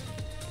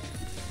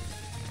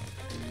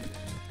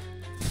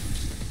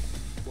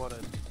 What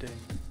a ding.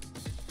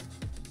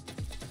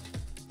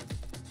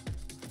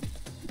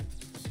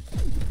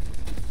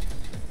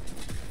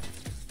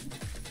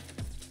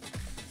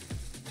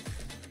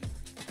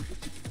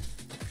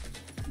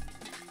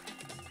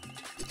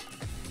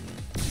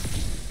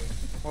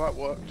 Well, that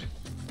worked.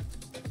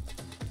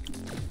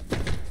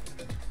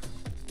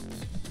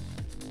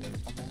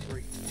 I'm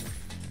hungry.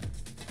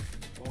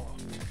 Oh.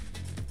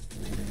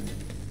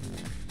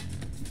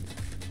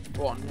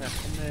 Go on, yeah,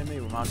 come near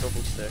me with my double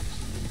sticks.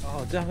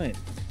 Oh, damn it.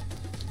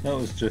 That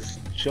was just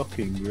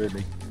shocking,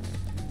 really.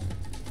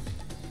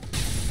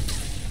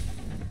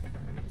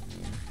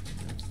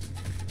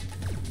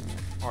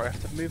 Oh, I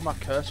have to move my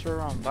cursor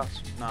around.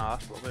 That's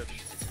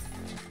rubbish.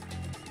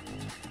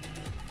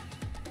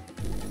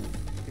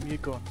 Give me a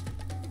gun.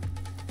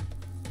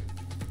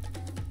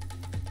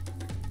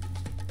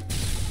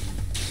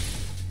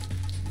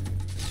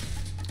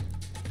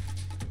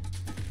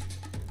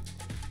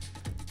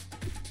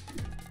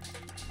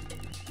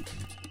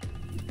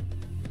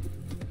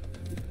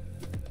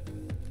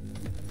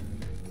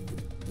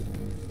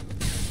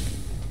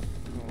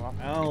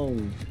 Ow!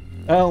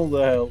 How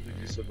the hell did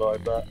you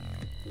survive that?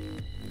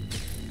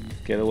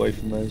 Get away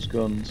from those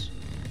guns.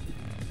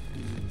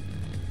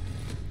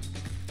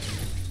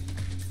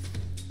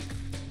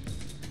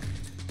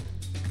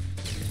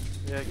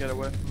 Yeah, get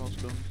away from those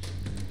guns.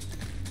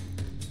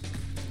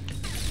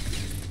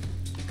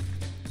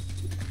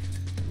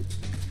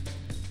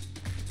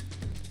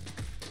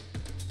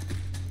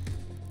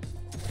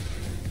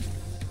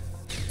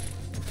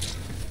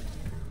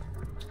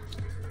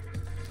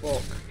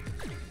 Fuck.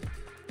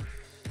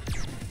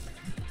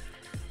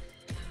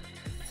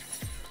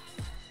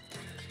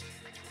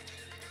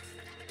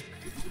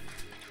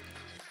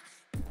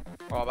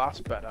 Oh,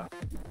 that's better.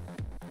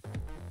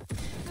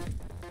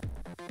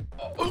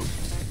 Oh.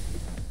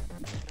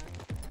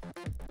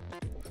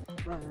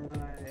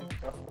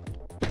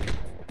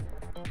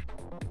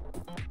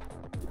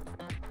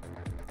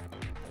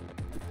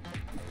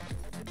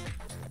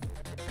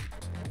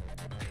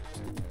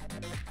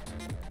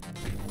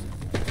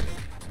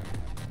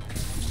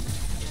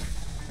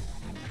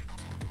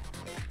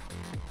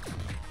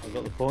 I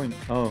got the point.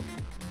 Oh.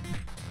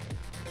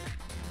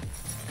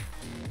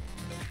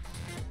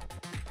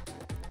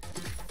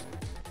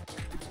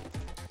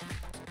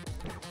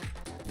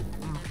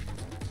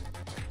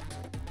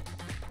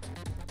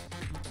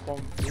 Kom,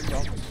 doe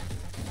dat.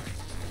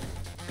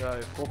 Ja,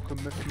 je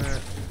fucking met me.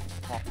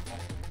 Oh, oh.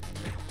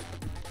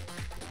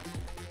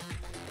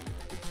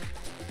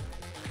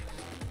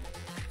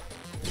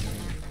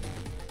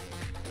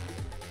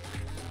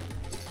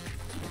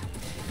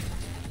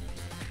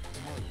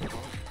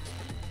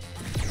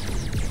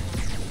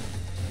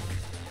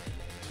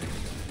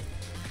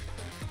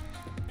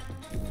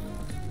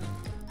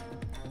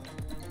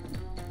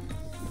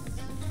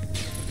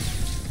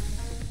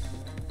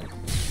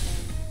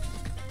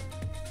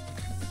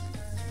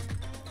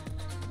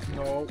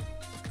 No.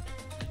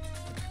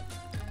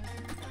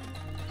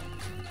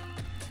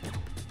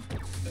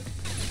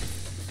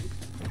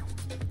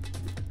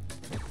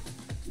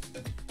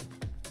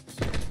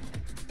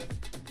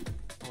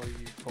 Are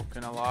you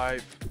fucking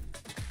alive?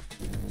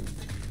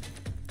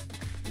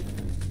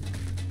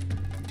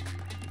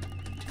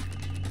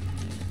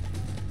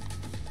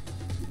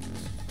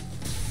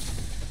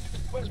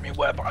 Where's me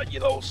web, you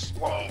little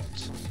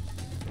slut?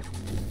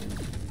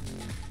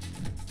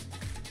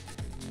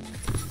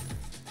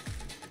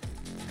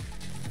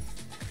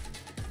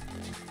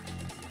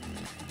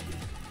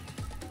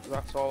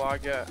 That's all I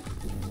get.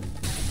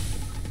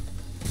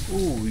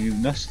 Ooh, you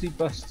nasty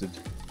bastard.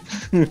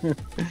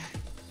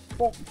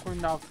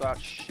 Fucking have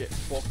that shit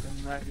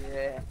fucking there.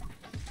 Yeah.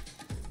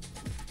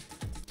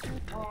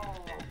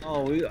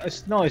 Oh,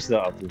 it's nice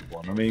that I've won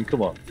one. I mean,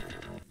 come on.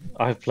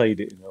 I've played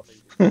it enough.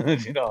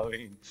 Do you know what I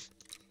mean?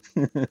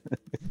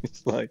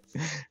 It's like,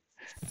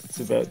 it's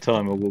about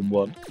time I won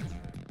one.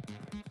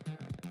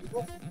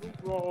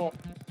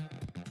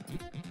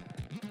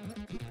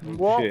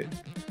 What? Shit.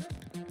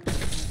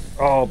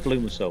 Oh, I blew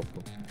myself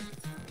up.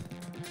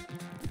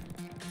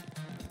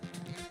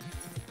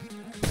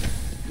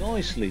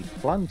 Nicely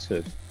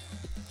planted.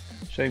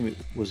 Shame it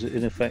was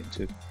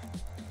ineffective.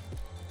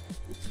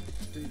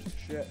 Piece of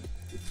shit.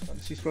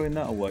 Fancy throwing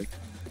that away.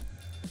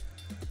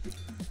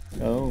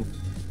 Oh.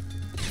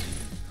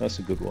 That's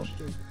a good one.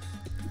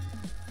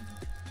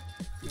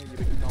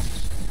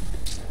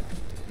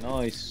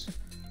 Nice.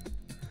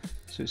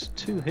 So it's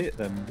 2 hit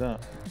then with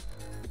that.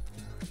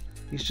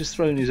 He's just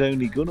thrown his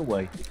only gun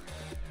away.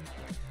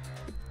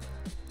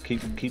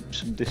 Keep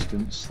some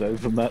distance though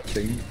from that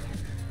thing.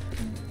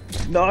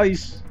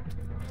 Nice!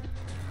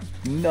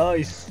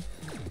 Nice!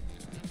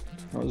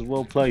 That was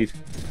well played.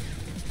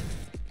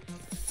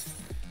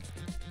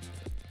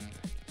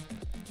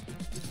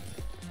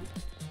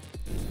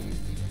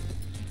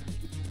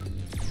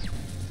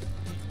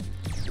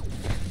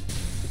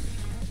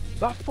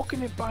 That fucking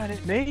hit buying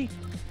at me.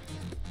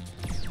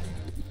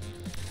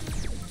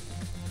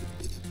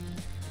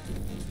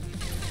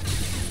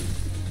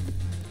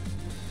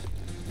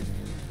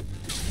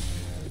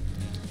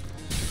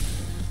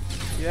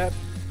 Yep.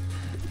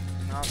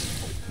 Nah, push.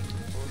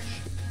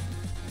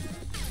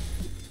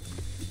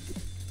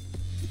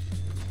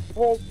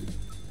 Whoa!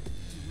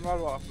 Not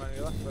a lot of money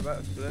left, I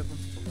better save them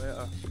for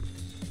later.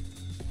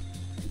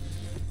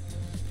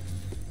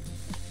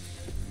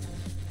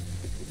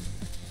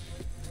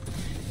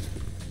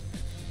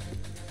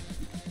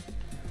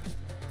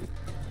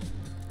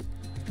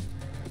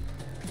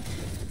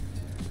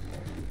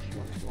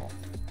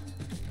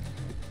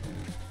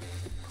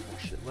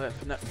 Watch it later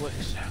for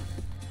Netflix.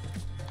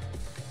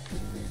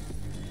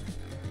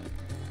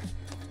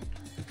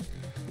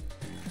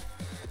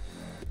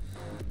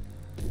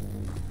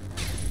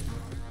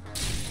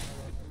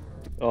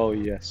 Oh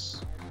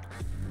yes.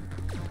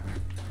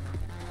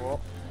 What?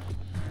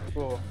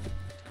 Oh.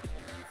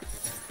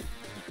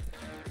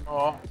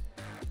 Oh.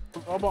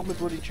 How about my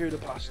bloody tuna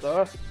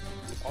pasta?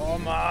 Oh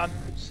man,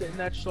 sitting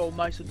there so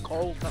nice and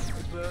cold. That's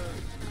the bird.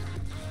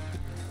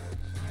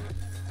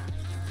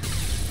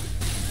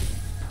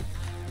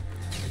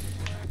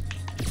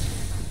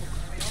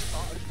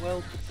 As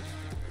well.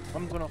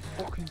 I'm gonna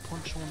fucking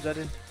punch someone's head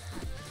in.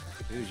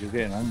 Dude, you're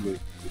getting angry.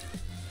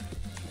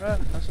 Yeah,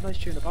 that's a nice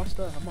tuna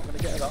pasta. I'm not gonna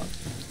get that.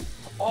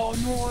 Oh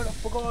no, I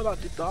forgot I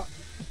did that.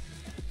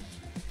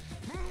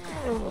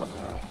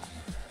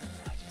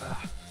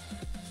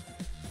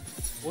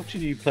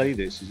 Watching you play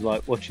this is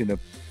like watching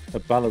a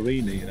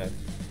ballerina, you know.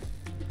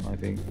 I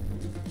think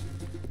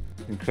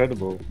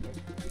incredible,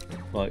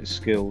 like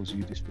skills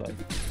you display.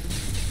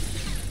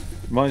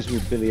 Reminds me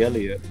of Billy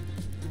Elliot.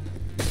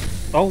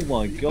 Oh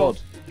my god!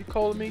 You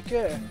calling me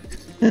gay?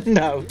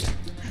 No.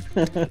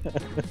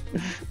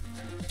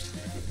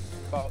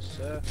 About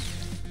sir.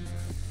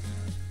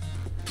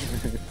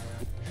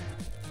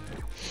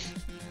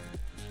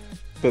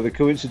 But the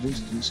coincidence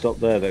didn't stop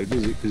there though,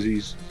 does it? Because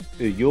he's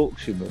a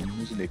Yorkshireman,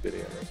 isn't he, Billy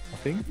Elliot? I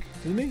think,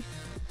 isn't he?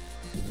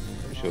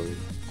 I'm sure. I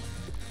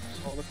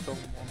saw the film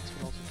once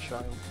when I was a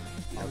child.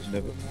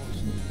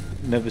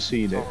 I've never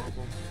seen it.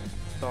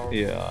 Horrible.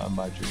 Yeah, I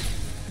imagine.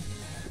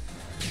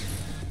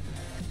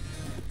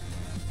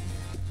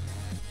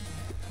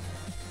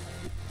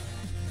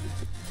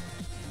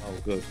 Oh,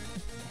 good.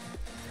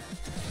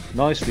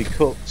 Nicely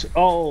cooked.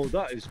 Oh,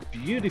 that is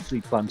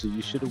beautifully planted.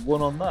 You should have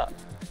won on that.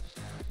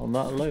 On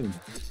that alone.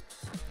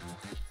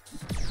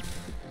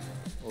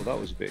 Oh, that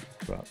was a bit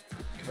crap.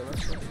 I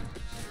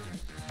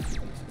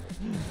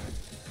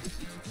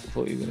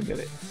thought you were going to get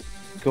it.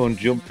 Go and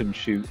jump and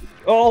shoot.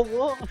 Oh,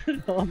 what?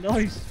 Oh,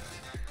 nice.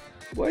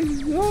 Wait,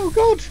 oh,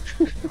 God.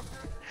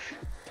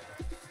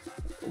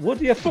 What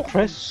do you have to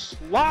press?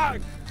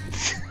 Lag!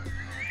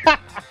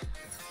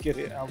 Get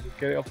it, Albert.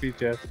 Get it off your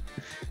chest.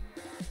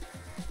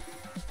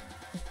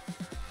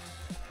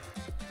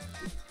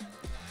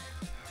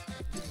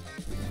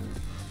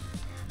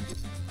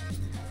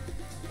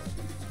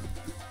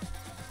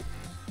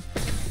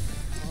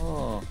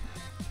 Oh.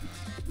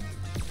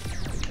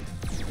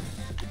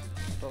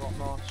 I don't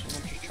know,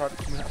 someone just tried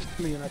coming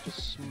after me and I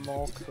just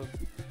smoked them.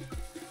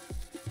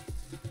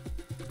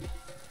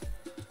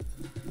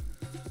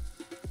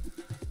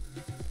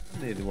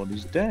 I'm the one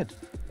who's dead.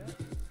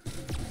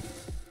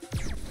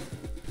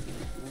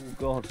 Oh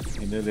god,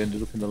 he nearly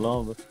ended up in the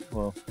lava.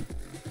 Well,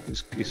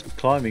 it's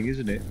climbing,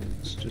 isn't it?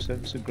 It's just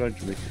ever so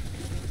gradually.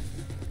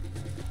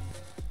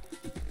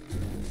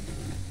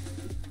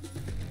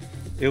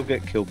 He'll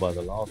get killed by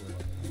the lava.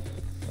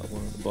 That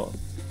one at the bottom.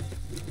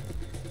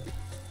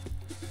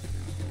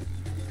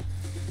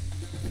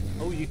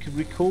 Oh, you can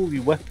recall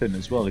your weapon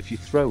as well. If you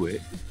throw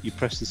it, you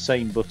press the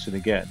same button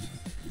again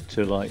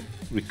to like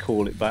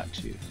recall it back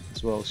to you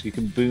as well. So you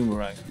can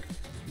boomerang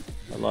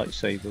a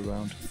lightsaber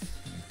around.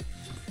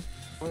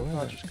 Where have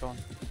I just gone?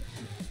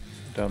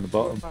 Down the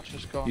bottom. Where have I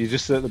just gone? You're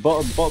just at the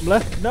bottom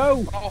left.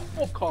 No! Oh,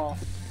 fuck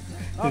off!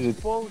 That's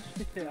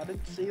bullshit. I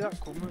didn't see that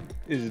coming.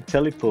 It's a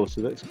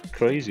teleporter. That's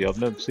crazy. I've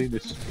never seen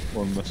this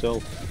one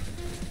myself.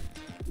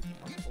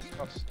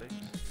 That stinks.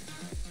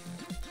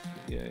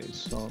 Yeah, it's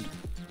sound.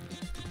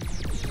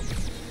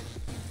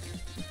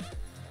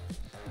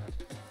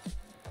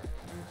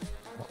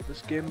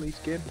 This game leaves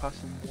Game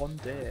Pass in one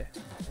day.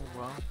 Oh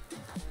wow.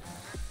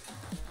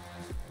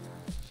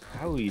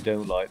 How you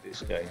don't like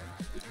this game?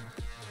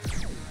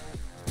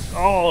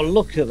 Oh,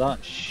 look at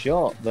that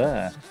shot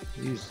there.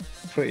 He's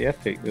pretty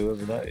epic,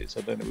 whoever that is.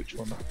 I don't know which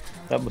one.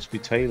 That must be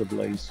Taylor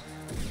Blaze.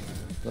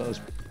 That was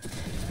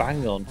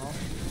bang on.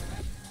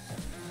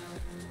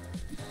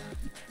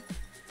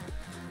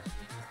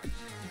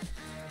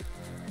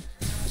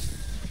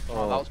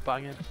 Oh, that was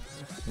banging.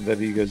 And then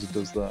he goes and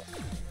does that.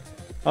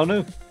 Oh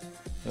no,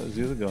 that was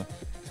the other guy.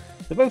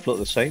 They both look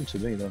the same to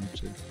me, them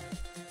two.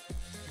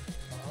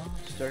 Oh,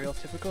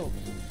 stereotypical.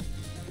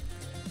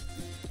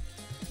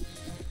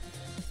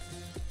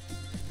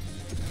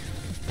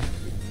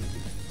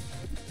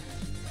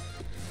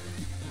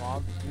 Come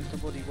on, use the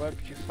bloody web,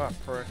 you fat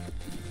prick.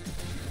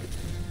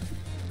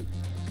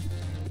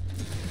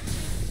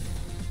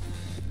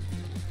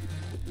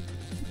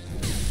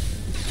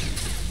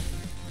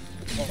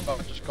 Oh,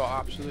 I just got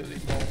absolutely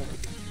mauled.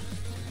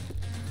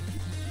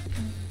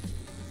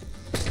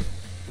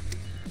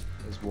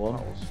 There's one.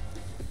 That was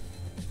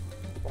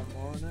one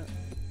more in it.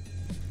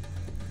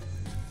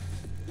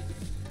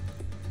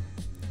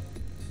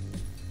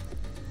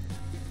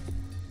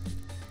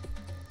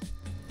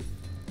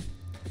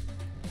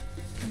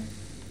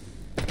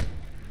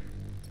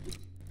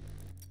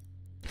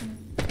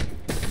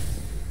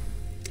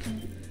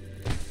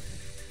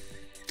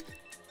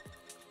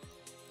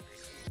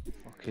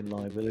 Fucking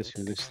liability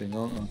with this thing,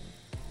 aren't I?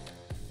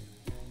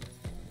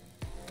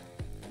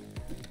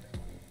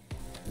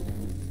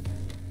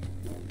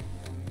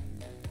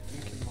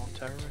 Thinking more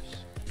terrorists.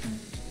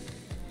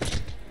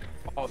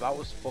 Oh, that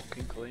was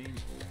fucking clean.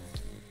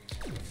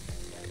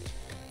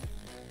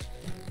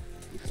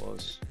 It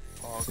was.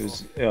 Oh, It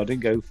was. Yeah, I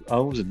didn't go.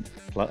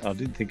 I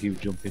didn't think he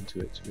would jump into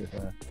it. To be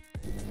fair.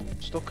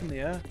 stuck in the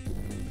air.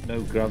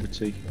 No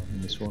gravity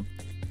in this one.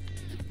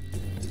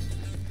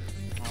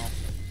 Oh,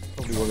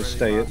 Probably want to really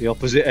stay bad. at the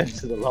opposite end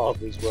of the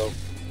lava as well.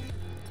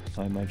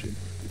 I imagine.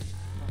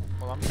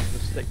 Well, I'm just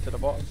gonna stick to the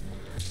bottom.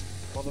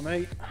 Bother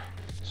me.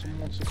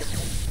 Someone wants to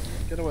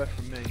get away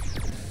from me.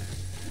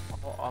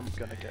 Oh, I'm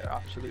gonna get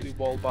absolutely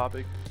wall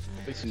barbing.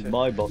 This is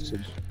my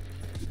bottom.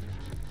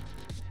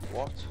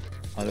 What?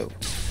 I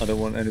don't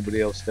want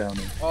anybody else down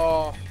here.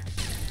 Oh.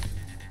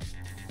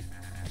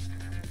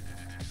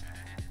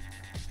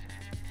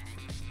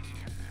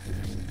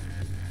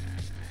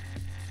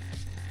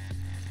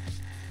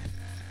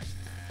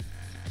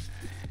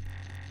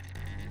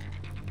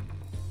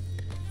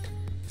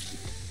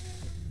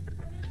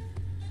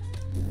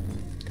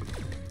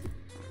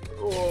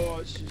 Oh,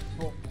 it's just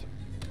fucked.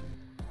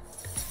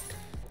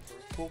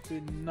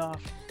 Fucking naff.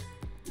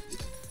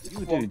 You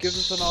were Come on, doing give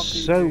us an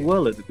RPG. so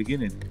well at the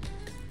beginning.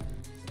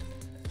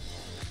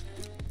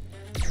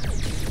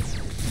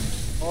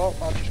 Oh,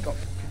 I just got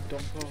fucking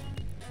dumped on.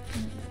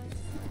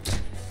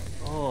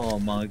 Oh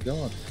my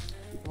god.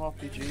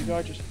 RPG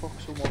guy just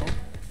fucked someone up.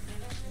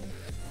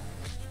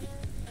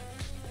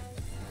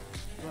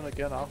 Then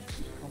again, I'm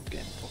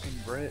getting fucking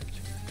raped.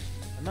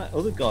 And that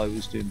other guy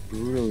was doing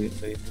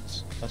brilliantly.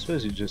 I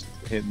suppose it just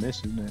hit and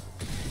miss, isn't it?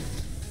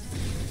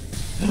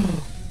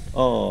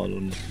 Oh,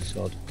 lucky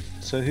sod.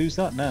 So who's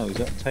that now? Is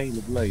that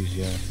Taylor Blaze?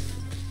 Yeah.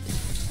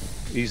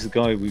 He's the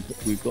guy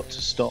we've got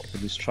to stop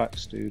with his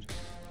tracks, dude.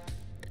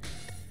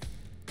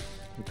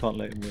 We can't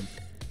let him win.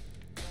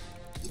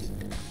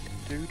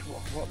 Dude,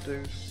 what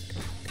dude?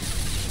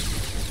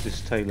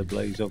 This Taylor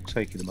Blaze, I'm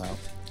taking him out.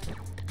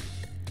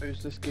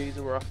 Who's this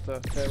geezer we're after?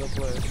 Taylor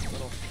Blaze.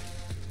 Oh,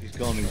 He's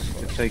gone,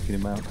 they're taking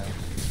him out now.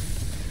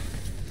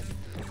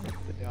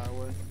 yeah, I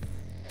win.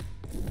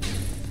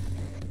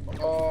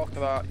 Oh, look at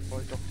that. Your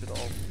boy ducked it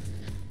all.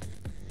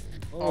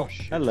 Oh,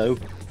 shit. Hello.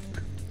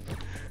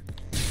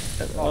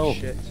 Oh,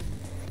 shit.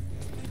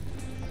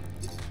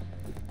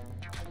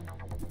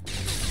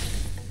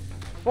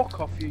 Fuck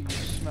off you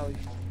smelly.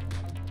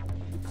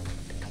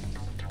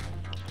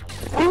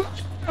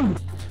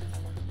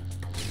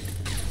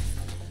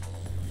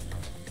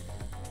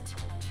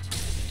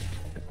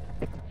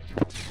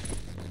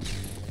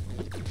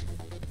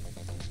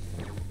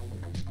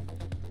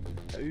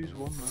 Who's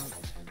won that?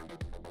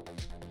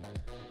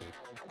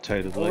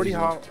 Taylor Blaze. Already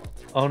have.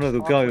 Oh no,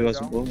 the guy who halfway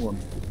hasn't down. won one.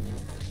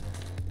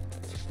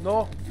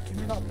 No, give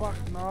me that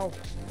back now.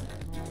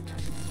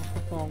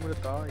 No, I'm gonna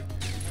die.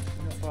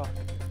 Give me that back.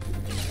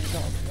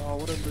 Oh,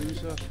 what a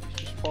loser. He's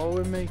just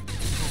following me.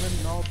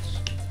 He's nods.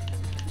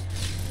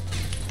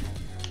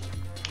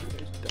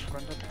 His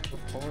granddad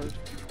followed.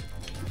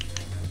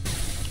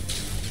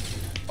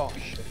 Oh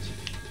shit.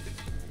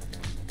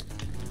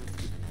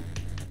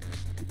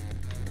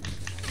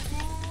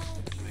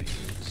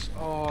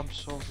 Oh, I'm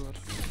so good.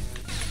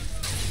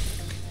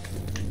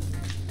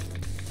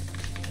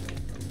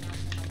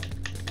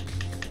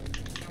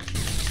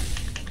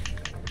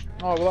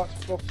 Oh, well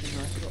that's fucking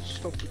nice. I got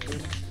stuck between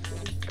them.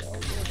 Oh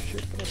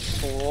shit, but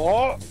that's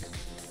what?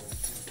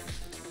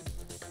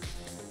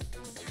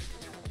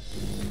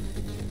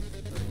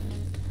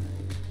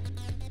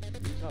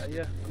 Is that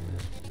here?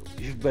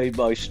 You've made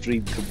my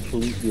stream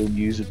completely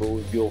unusable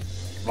with your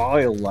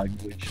vile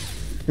language.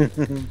 I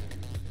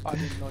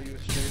didn't know you were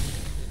streaming.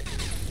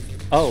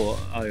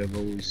 Oh, I am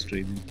always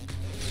streaming.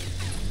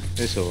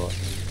 It's alright.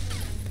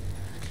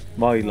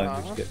 My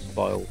language gets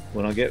vile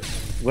when I get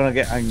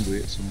angry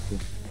at something.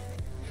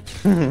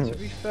 To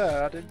be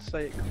fair, I didn't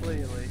say it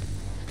clearly.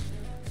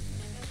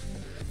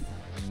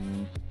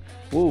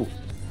 Whoa!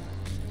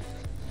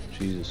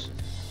 Jesus.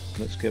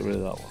 Let's get rid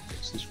of that one.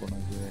 It's this one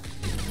over here.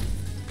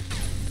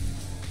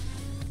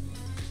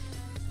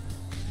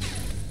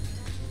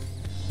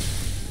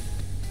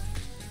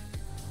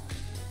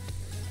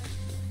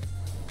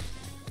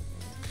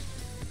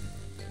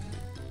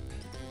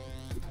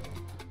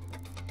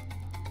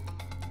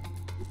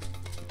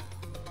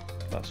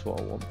 That's what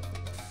I want.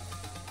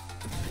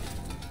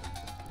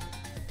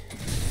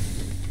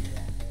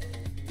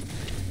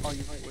 Oh,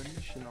 you might win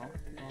this, you know.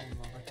 Oh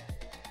my.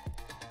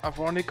 I've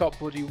only got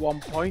bloody 1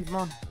 point,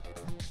 man.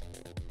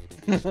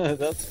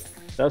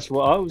 that's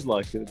what I was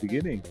like at the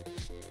beginning.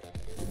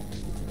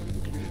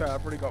 To be fair,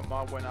 I've already got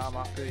my win, I'm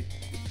happy.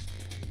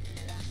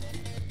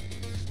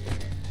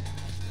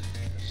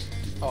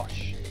 Oh,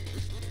 shit.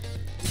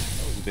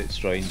 That was a bit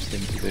strange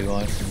thing to do,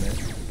 I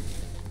admit.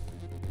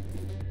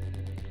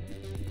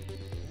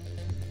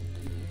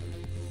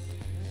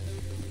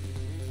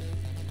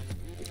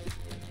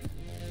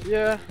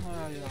 Yeah,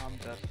 yeah, I'm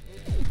dead.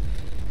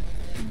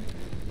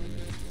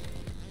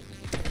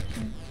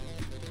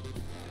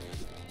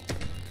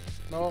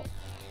 No.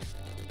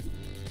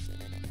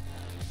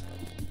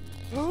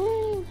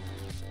 Oh.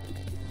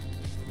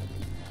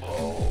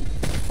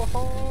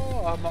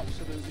 Oh, I'm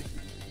absolutely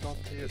not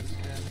here at this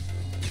game.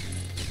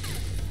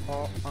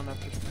 Oh, and I've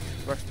just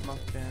wrecked my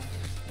game.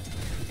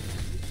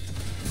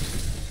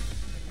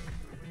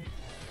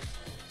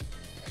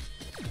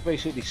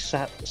 Basically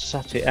sat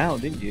it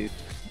out, didn't you?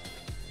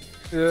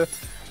 Yeah,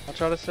 I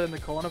tried to stay in the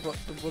corner, but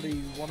the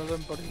bloody one of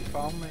them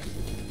found me.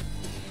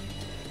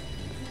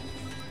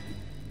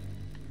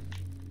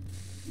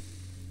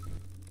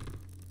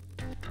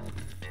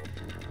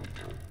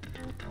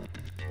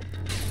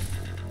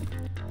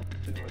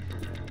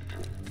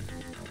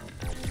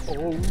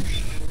 Oh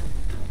shit.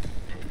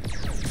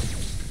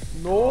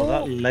 No! Oh,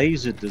 that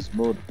laser does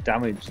more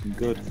damage than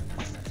good.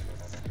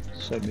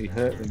 Suddenly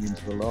hurtling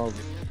into the lava.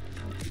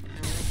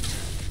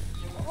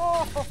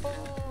 Oh!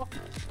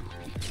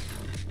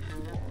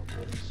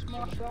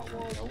 Smash that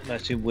was. Don't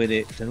let him win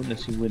it. Don't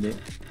let him win it.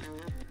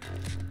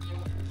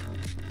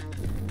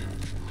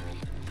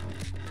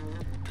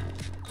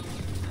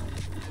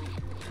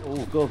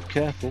 Oh god,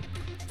 careful.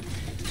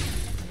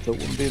 Don't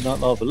want to be in that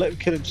lava. Let him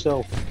kill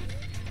himself.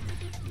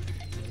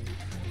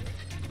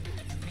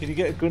 Can you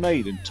get a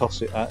grenade and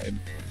toss it at him?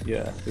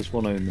 Yeah, there's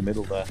one in the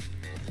middle there.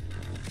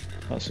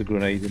 That's a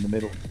grenade in the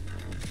middle.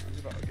 He's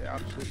about to get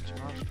absolutely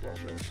smashed. Watch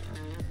this.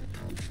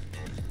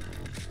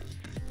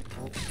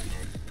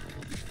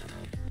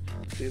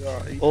 See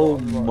that? Oh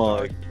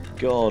my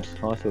god,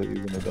 I thought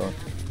you were gonna die.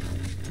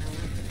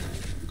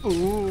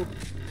 Ooh!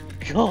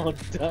 God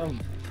damn!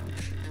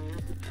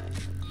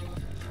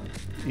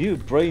 Your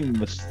brain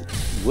must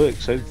work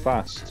so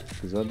fast,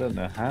 because I don't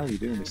know how you're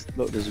doing this.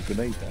 Look, there's a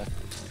grenade there.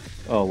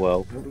 Oh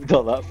well,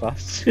 not that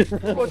fast.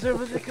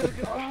 Whatever they could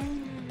have got.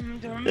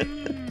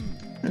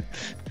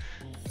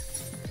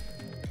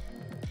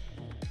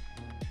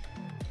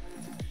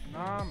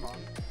 Nah, man.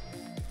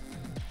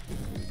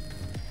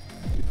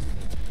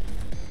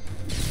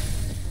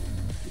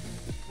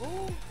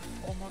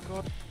 Oh my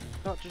god,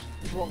 that just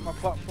broke my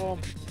platform.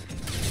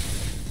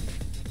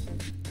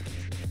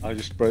 I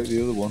just broke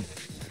the other one.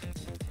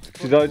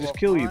 Did I just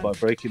kill you by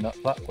breaking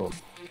that platform?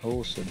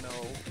 Awesome. No.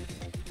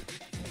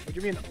 What do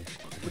you mean?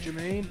 What do you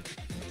mean?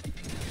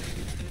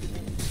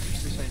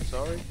 You're saying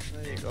sorry?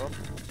 There you go.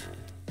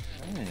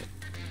 Right.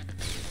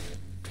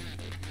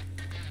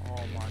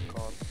 Oh my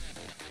god.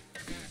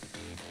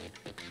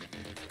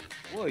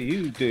 What are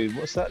you doing?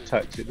 What's that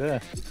tactic there?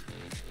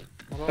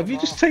 I don't Have you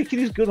know. just taken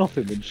his gun off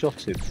him and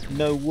shot him?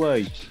 No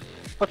way.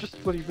 I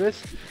just bloody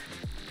missed.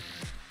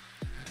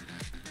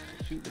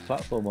 Shoot the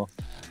platform off.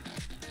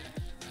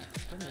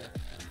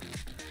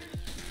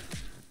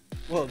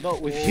 Well,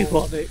 not with you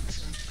on it.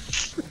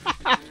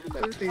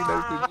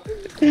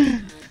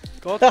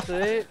 God's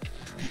sake.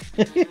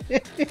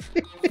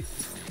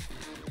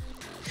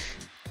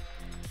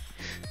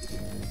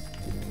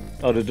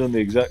 I'd have done the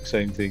exact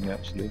same thing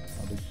actually.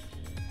 I'd have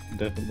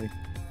definitely.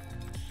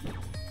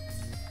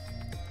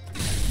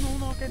 No,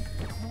 not again.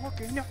 Not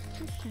again. No.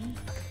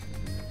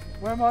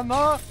 Where am I?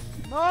 No!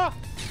 No!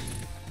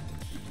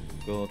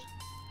 God.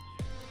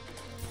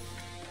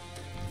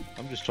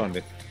 I'm just trying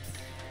to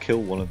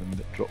kill one of them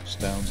that drops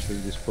down through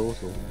this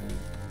portal.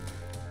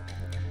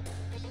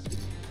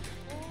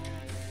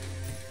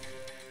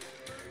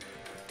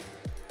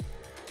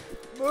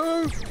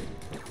 Move!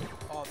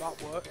 Oh,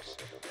 that works.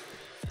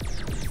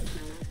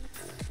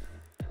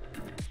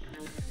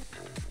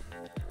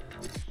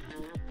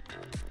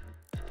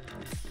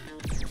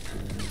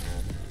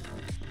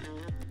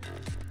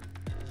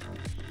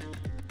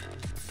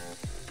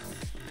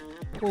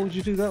 What would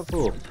you do that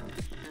for?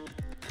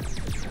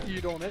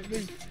 You don't hit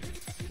me.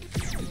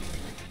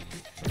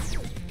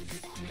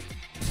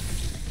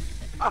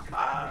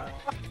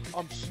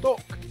 I'm stuck.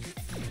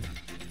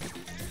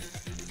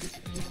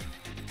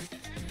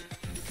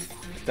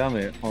 Damn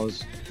it! I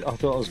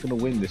thought I was going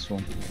to win this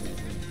one.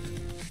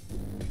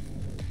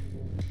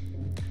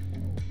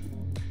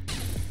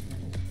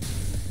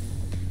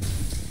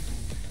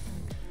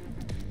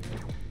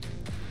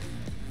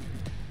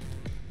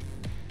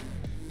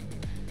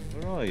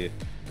 are you?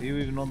 Are you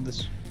even on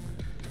this?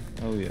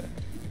 Oh yeah.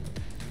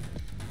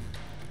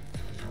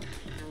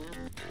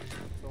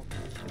 Don't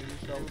kill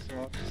yourself so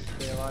I can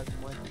stay alive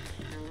and win.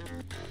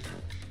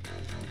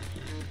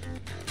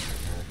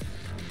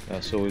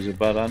 That's always a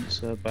bad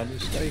answer, bad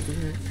mistake,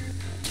 isn't it?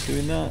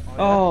 Doing that.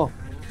 Oh,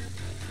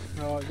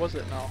 yeah. No, it was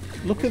it now.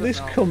 Look at this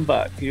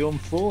comeback. You're on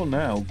 4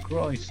 now.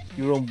 Christ,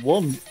 you were on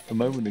 1 a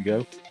moment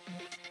ago.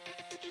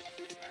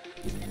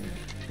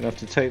 Gonna have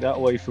to take that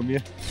away from you.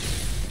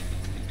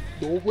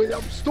 No way,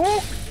 I'm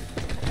stuck!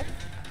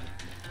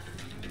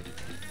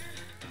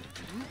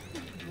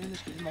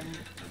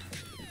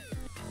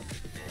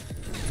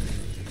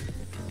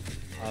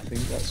 I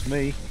think that's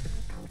me.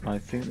 I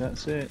think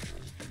that's it.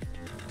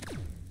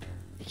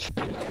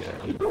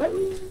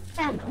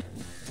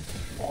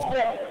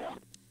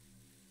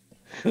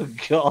 Oh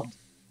God!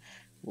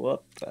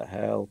 What the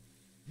hell?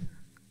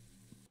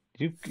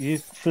 You,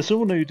 for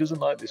someone who doesn't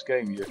like this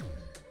game, you're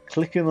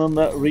clicking on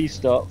that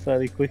restart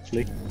fairly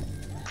quickly.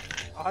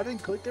 I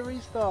didn't click the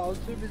restart. I was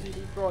too busy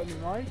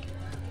defrosting my mic.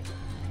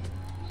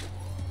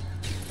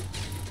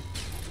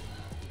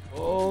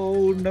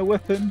 Oh, no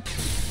weapon!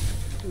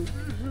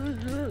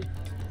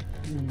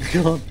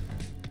 God!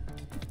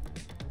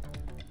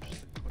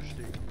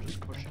 Just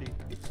cushy.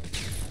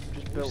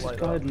 Just built This like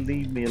guy that.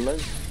 leave me alone.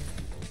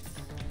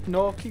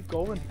 No, keep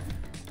going.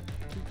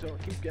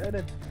 Keep getting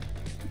him.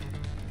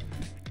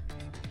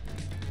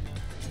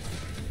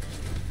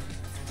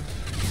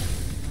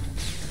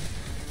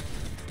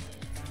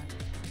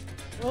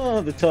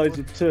 Oh, the tides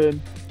have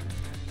turned.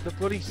 The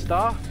bloody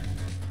star.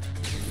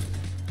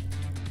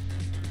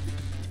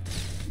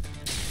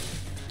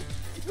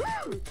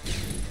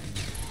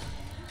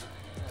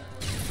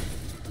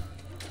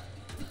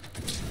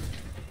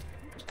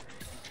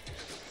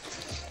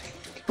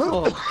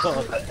 Oh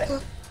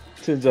God!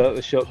 Turns out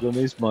the shotgun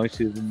is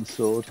mightier than the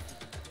sword.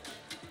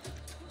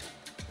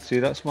 See,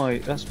 that's my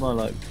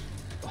like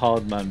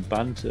hard man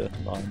banter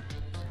line.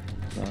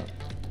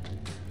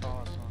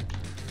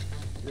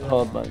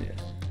 Hard man, yeah.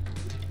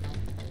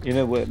 You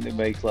know when they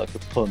make like a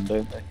pun,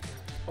 don't they?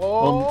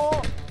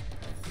 Oh!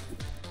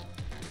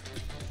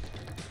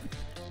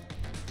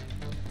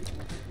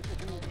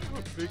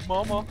 Big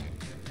mama.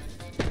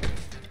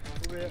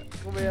 Come here,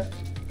 come here.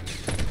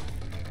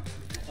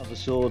 Have a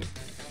sword.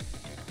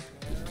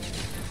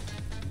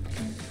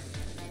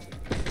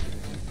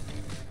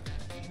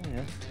 Oh,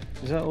 yeah.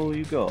 Is that all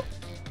you got?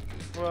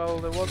 Well,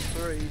 there was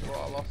 3, but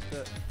I lost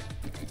it.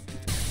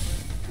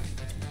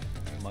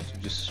 I might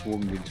have just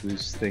swung into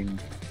his thing.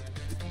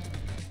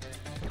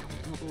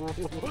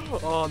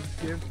 Oh, this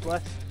game's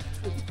blessed.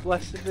 It's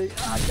blessing me.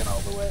 Ah, get out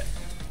of the way.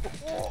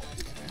 Oh.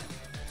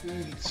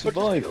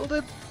 Survive. Killed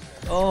him.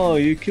 Oh,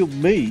 you killed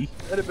me?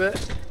 In a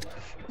bit.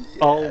 Yeah.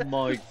 Oh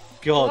my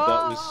God,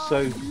 that was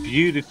so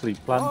beautifully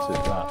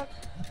planted.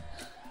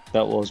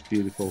 That was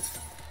beautiful.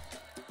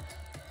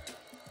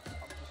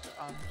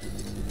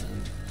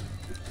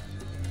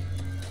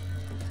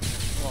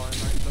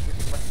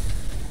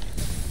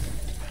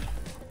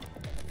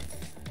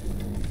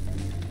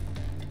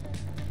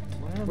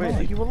 Wait,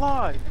 are you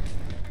alive?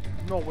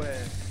 No way.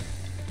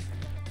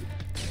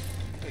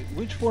 Wait,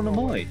 which one am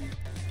I?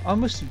 I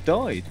must have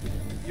died.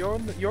 You're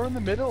in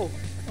the middle.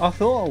 I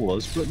thought I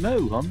was, but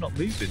no, I'm not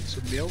moving.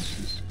 Somebody else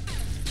has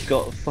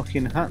got a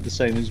fucking hat the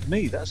same as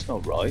me. That's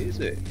not right, is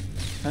it?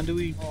 How do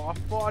we... Oh, I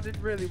thought I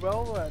did really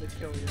well there to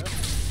kill you.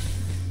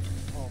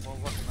 Oh, well,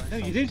 that's nice. No,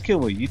 you did kill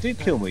me. You did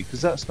kill me,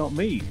 because that's not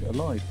me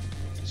alive.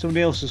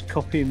 Somebody else is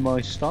copying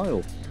my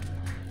style.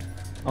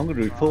 I'm going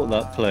to report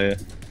that player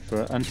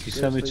for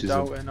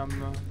anti-Semitism.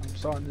 I'm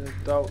starting to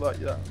doubt that.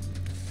 Yeah,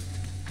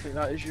 I think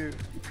that is you.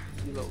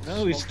 You little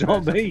no, it's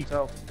not me.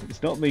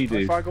 It's not me,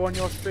 dude. If I go on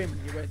your stream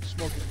and you're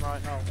smoking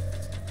right now,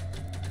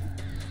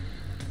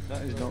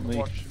 that is not me.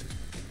 Watch,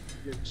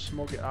 you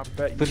smug it. I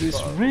bet you. But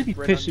it's really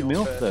pissing me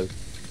off, though.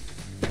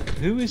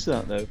 Who is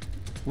that, though?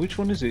 Which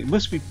one is it? It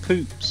must be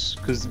Poops,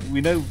 because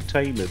we know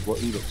Taylor what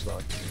he looks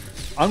like.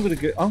 I'm gonna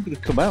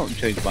come out and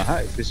change my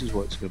hat if this is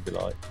what it's gonna be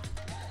like.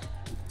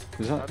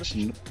 Because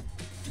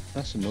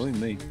that's annoying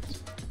me.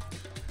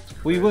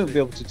 Well, you won't be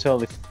able to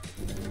tell if...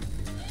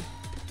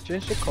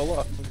 Change the colour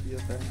of your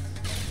thing.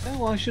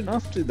 No, I shouldn't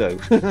have to though.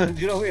 Do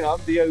you know what I mean?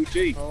 I'm the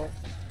OG. Oh.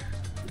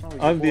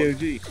 I'm the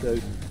OG, so...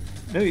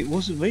 No, it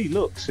wasn't me.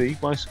 Look, see,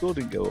 my score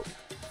didn't go up.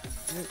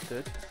 Yeah, it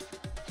did.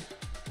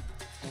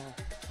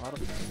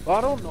 Oh,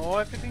 I don't know,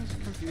 everything's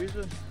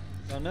confusing.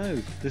 I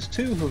know. There's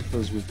 2 of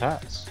us with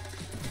hats.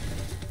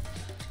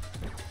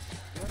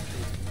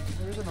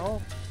 There isn't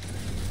all.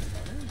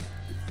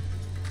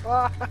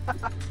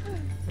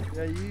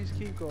 Yeah, you just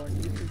keep going,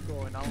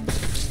 I'm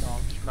just gonna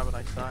have a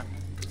nice time.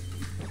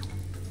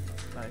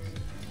 Nice.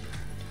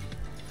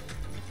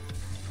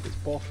 It's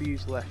both of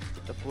yous left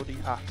with the bloody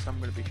hats, I'm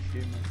gonna be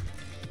fuming.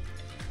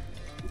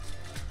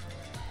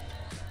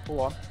 Go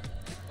on.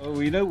 Oh,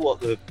 well, you know what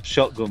the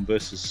shotgun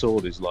versus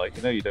sword is like.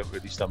 You know you don't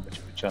really stand much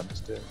of a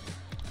chance, do you?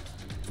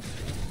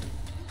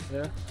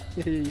 Yeah,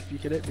 if you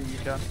can hit me, you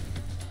can.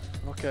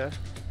 Okay,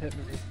 hit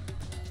me.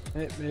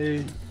 Hit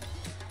me.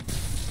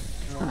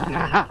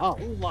 Oh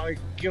my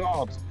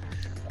god!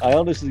 I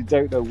honestly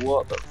don't know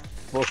what the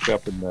fuck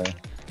happened there.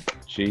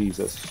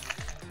 Jesus.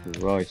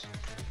 Right.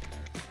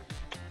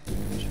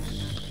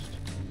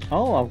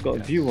 Oh, I've got a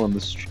view on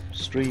the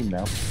stream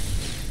now.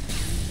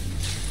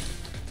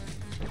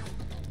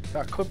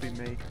 That could be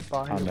me.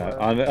 I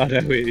know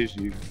it is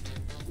you.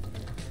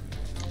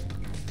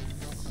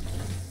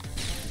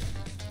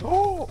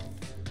 Oh!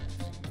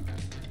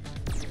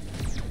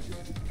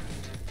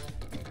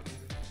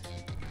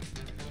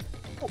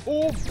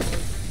 Oh!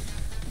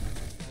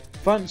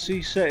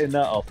 Fancy setting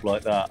that off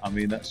like that. I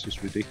mean, that's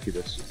just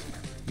ridiculous.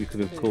 You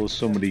could have caused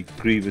somebody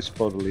grievous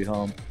bodily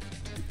harm.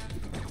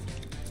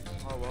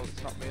 Oh well,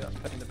 it's not me that's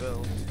paying the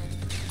bills.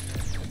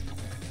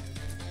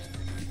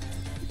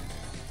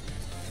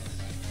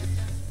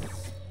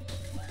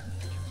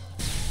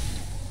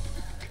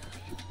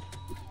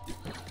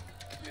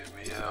 Give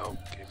me out,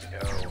 give me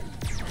out.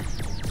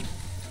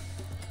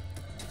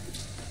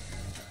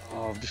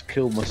 Oh, I've just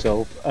killed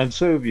myself, and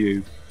so have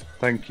you.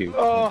 Thank you.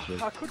 Oh,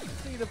 I couldn't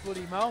see the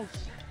bloody mouse.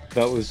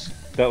 That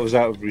was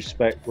out of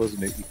respect,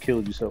 wasn't it? You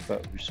killed yourself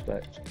out of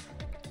respect.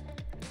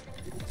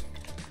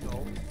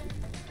 No.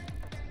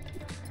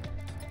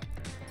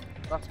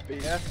 That's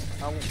BS.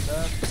 I won't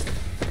there.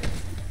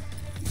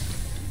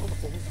 Oh.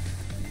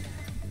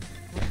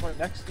 What's right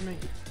next to me?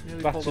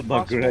 Nearly pulled Battered a my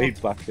passport.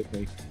 grenade back at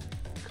me.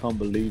 Can't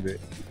believe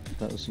it.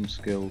 That was some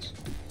skills.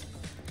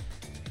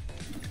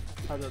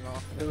 I don't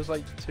know. There was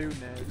like two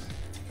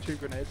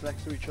grenades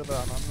next to each other,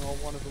 and I know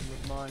one of them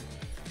was mine.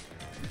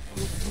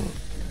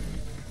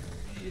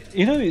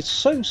 You know, it's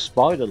so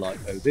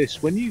spider-like though.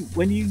 This when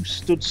you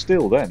stood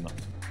still, then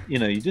you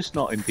know you're just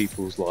not in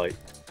people's like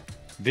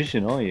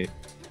vision, are you?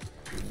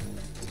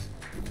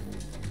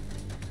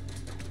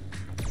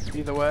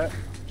 Either way,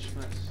 just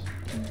miss.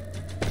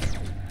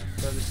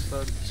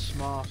 They're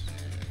smart.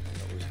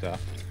 That was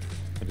daft.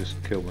 I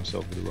just killed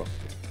myself with a rocket.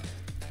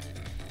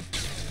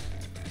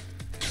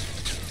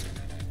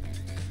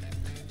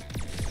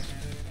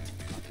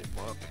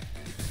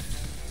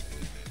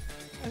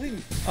 I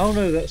think. Oh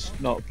no, that's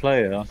not a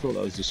player. I thought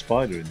that was the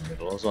spider in the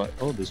middle. I was like,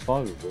 oh, there's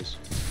 5 of us.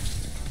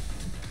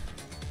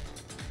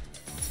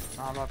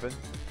 I'm having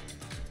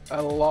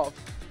a lot of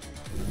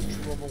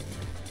trouble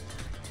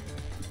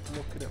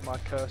looking at my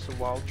cursor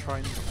while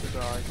trying not to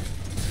die.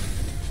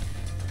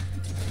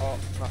 Oh,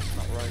 that's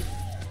not right.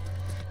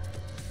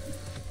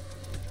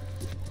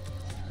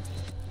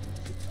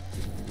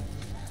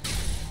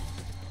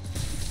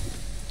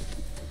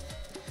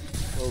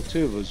 Well,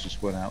 2 of us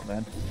just went out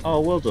then. Oh,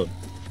 well done.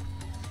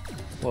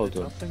 Well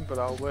done. Nothing, but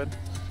I'll win.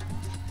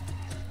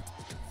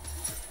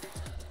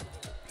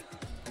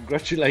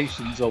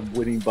 Congratulations on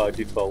winning by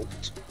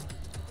default.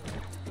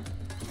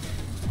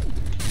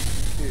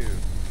 Ew.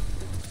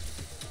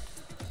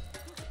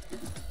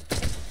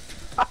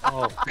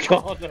 Oh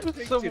god, I picked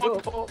it Someone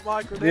up. caught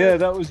my grenade. Yeah,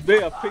 that was me.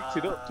 I picked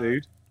it up,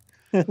 dude.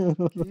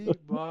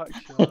 Keep back,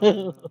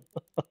 Sean.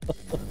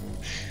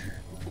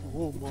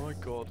 Oh my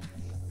god.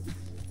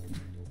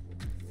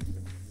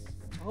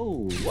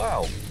 Oh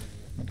wow!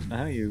 I don't know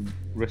how you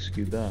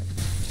rescued that.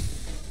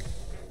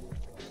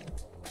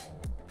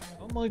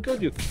 Oh my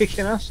god, you're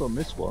kicking ass on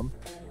this one.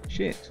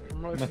 Shit.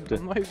 I'm have not, to-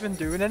 I'm not even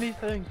doing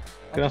anything.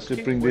 Gonna I have just to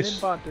keep bring winning this-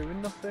 by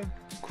doing nothing.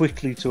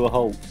 Quickly to a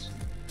halt.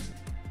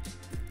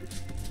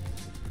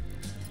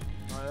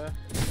 Oh yeah.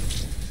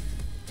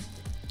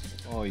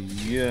 Oh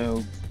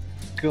yeah.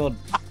 God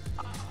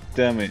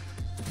damn it.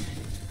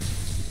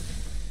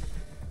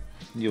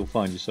 You'll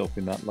find yourself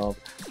in that lava.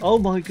 Oh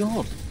my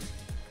god.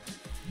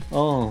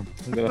 Oh,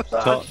 I'm gonna have to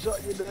I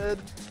shot you dead.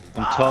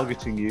 I'm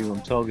targeting you,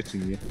 I'm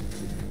targeting you.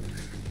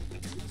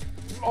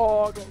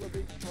 Oh, I got the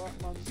big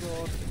trackman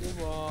sword.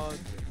 Come on.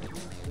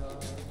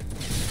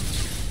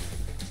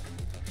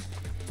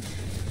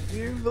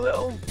 You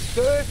little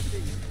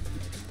thirsty.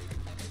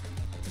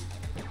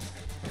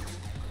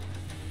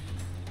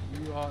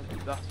 You are.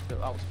 That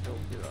was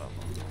filthy, that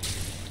man.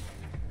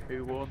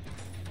 Who won?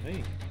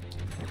 Me.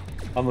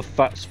 I'm a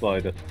fat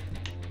spider.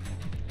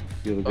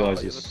 The other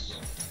guy's you're a the-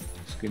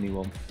 skinny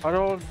one. I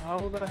don't. How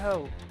the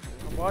hell?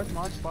 Why is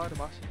my spider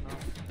massive now?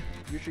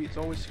 Usually it's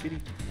always skinny.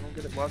 I don't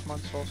get it. Why is mine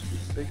so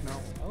big now?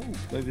 Oh,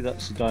 maybe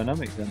that's the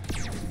dynamic then.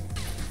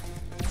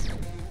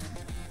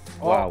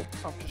 Oh, Wow.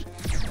 I'm just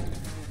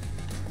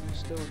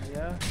still in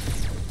the air.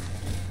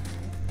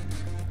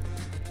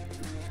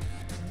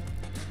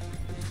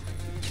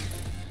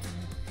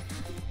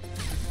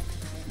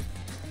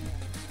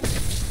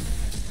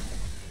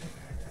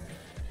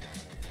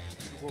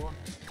 What?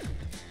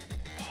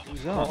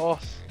 Who's that?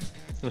 Course.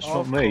 That's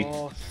Of not me.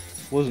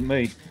 course. Wasn't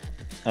me.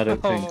 I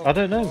don't think. Oh, I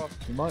don't know. God.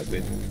 It might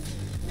be.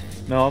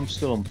 No, I'm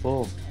still on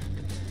 4.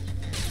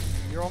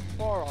 You're on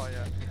 4, are you?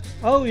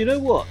 Oh, you know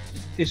what?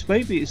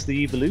 Maybe it's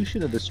the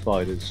evolution of the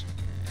spiders.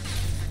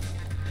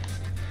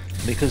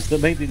 Because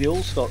maybe they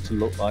all start to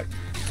look like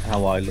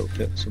how I looked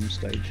at some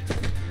stage.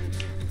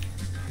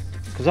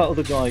 Because that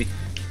other guy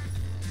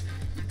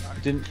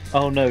didn't.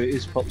 Oh no, it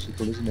is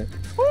Popsicle, isn't it?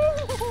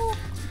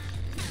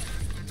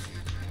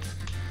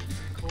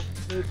 Come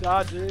to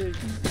daddy.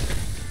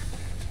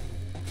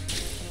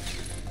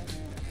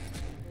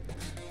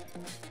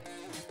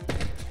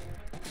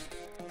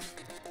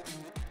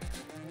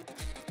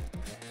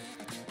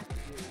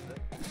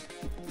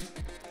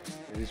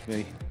 is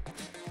me.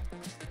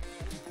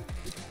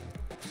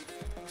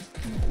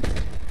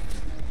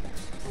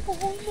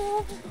 Oh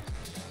no!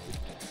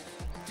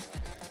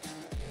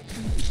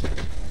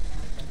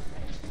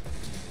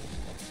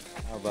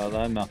 How about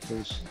that,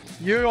 knuckles?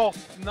 Yo!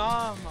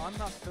 Nah, man,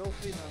 that's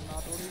filthy, man. I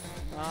don't even.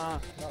 Nah,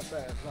 that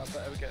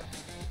better get.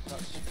 That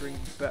screen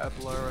better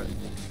blur it.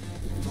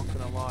 I'm not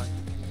gonna lie.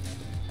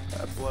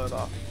 Better blur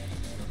that.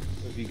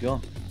 Where have you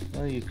gone?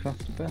 Oh, you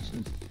crafty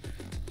bastard.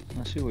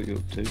 I see what you're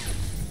up to.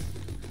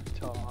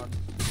 Ton.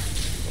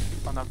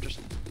 And I've just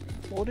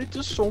flooded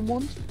to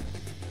someone.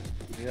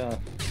 Yeah.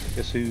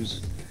 Guess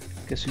whose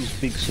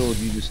big sword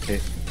you just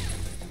hit?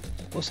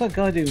 What's that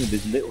guy doing with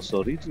his little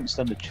sword? He didn't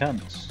stand a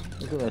chance.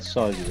 Look at that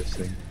size of this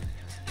thing.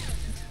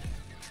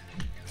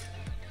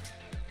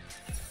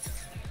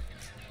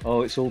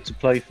 Oh, it's all to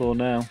play for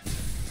now.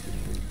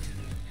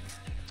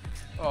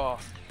 Oh,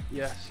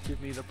 yes,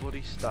 give me the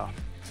bloody stuff.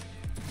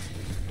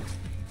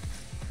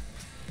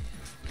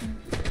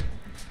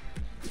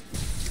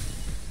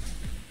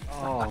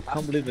 Oh, I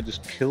can't believe I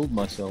just killed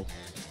myself.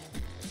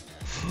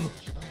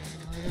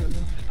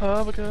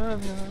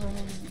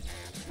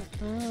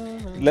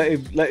 Let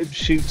him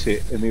shoot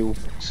it and he'll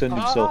send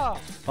himself.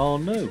 Oh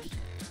no! He's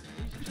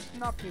just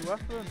snapped me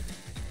weapon. I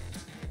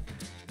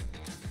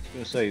was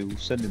going to say he'll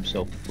send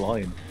himself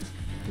flying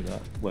with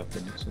that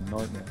weapon. It's a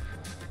nightmare.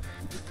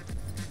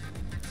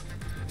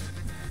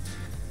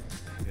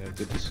 Yeah,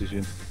 good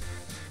decision.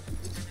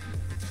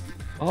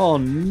 Oh,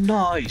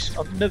 nice!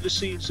 I've never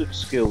seen such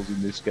skills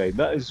in this game.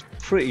 That is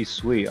pretty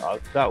sweet.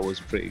 That was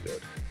pretty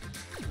good.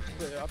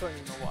 I don't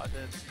even know what I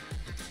did.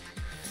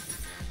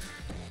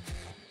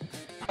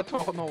 I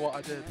don't know what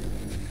I did.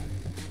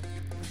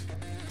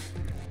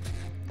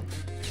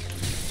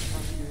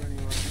 Thank you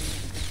anyway.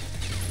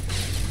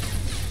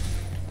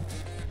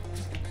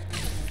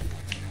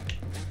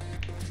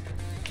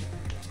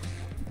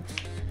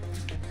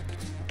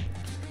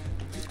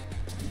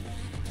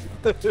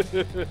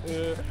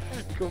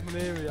 Come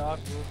near me, I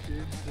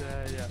fucking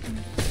dare ya.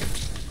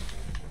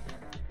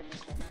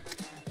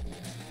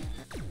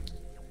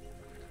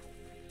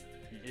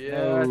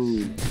 Yes.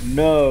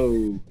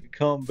 No, it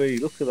can't be.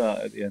 Look at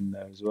that at the end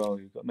there as well.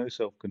 You've got no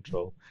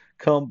self-control.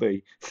 Can't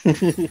be.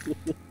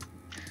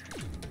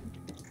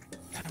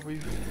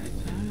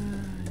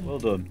 Well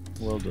done.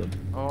 Well done.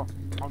 Oh,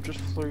 I've just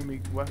threw my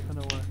weapon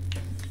away.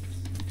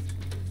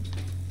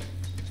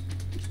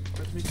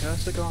 Where's my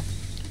cursor gone?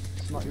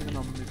 It's not even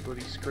on my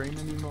bloody screen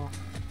anymore.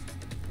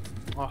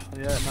 Oh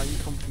yeah, now you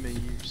come for me,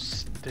 you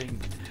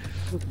stink.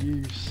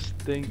 You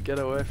stink, get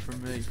away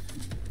from me.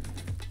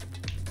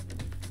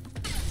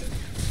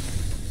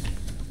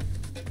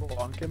 Go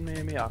on, come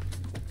near me, I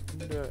can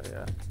do it,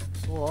 yeah.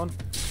 Go on.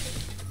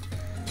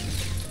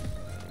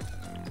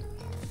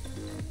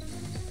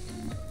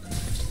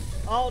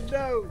 Oh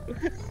no!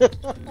 I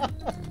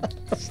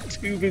was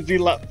too busy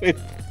laughing.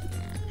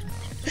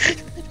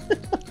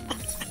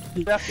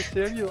 You have to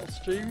turn your little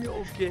stream, you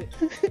little git.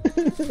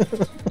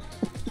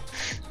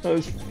 That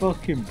was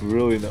fucking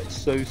brilliant. That was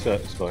so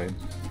satisfying.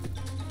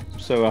 I'm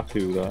so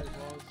happy with that.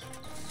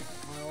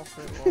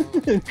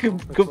 Come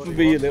for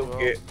me, you little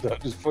git. I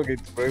just fucking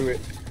threw it.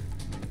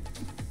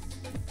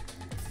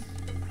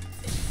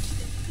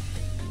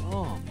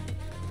 Oh,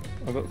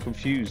 I got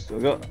confused. I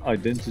got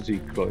identity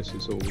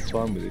crisis all the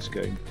time with this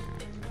game.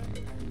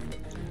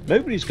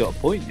 Nobody's got a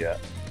point yet.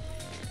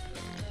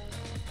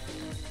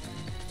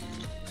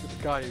 This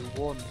guy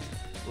who won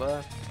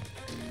left.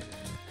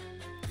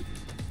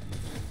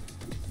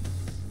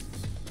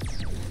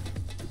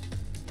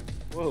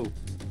 Whoa,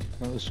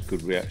 that was a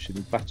good reaction.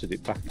 He battered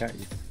it back at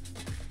you.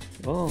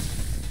 Oh,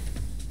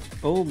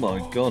 oh my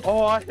god.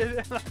 Oh, I hit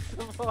it and I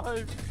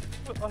survived.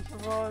 I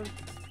survived.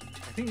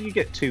 I think you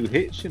get 2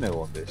 hits, you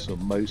know, on this,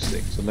 on most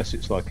things, unless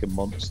it's like a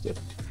monster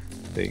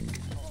thing.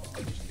 Oh,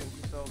 I just killed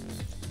myself.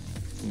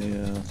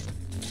 Yeah.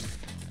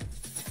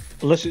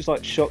 Unless it's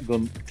like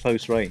shotgun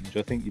close range,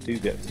 I think you do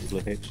get a couple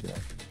of hits, you know.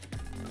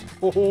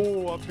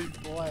 Oh, I've been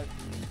blessed.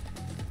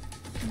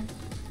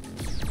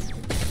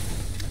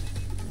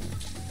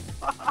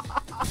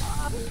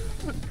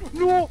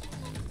 No!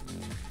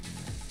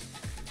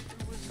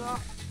 Who was that?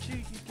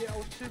 Cheeky git, I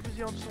was too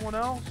busy on someone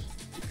else.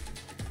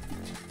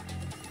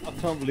 I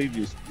can't believe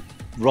you just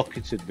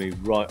rocketed me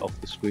right off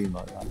the screen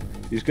like that.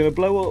 He's going to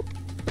blow up.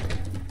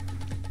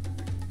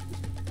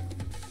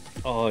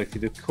 Oh, if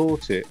you'd have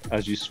caught it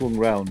as you swung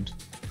round,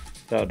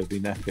 that would have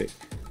been epic.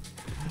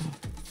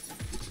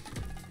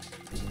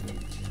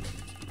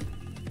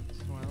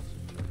 Someone else.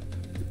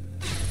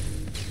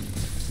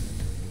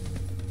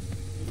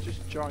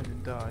 Just join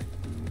and die.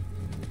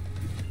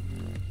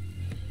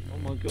 Oh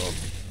my god.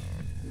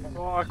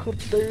 Oh, I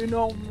couldn't do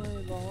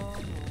nothing. Oh.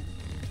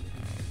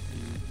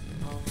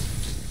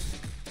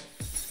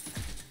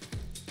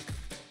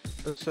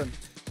 Listen,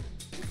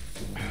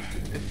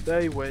 if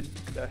they win,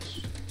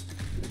 yes,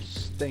 they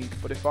stink.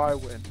 But if I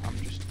win, I'm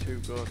just too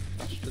good.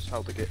 That's just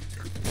how they get.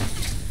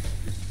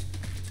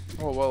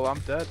 Oh well, I'm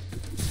dead.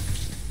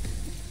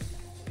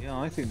 Yeah,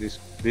 I think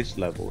this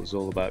level is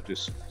all about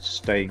just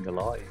staying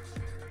alive.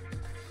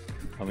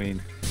 I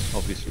mean,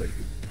 obviously.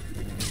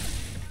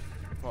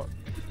 What?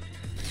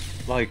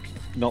 Like,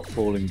 not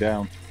falling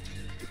down.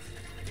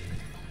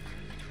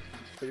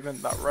 But you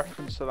meant that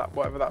reference to that,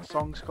 whatever that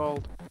song's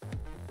called?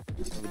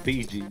 The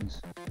Bee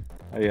Gees.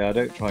 Oh, yeah, I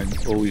don't try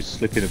and always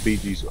slip in a Bee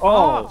Gees.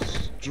 Oh,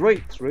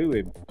 straight through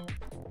him.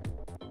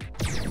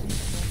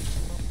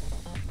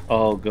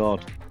 Oh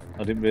god,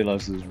 I didn't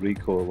realise there was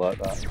recoil like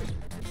that.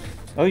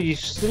 Oh, you're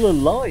still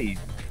alive.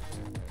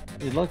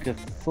 You're like a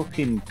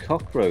fucking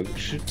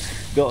cockroach.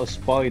 Got a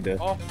spider.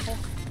 Oh fuck!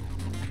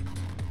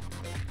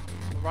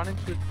 I ran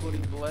into a bloody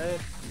blade.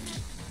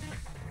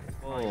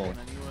 Oh.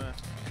 Anywhere.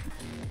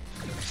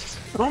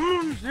 Come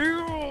on,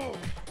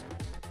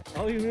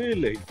 Are you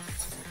really?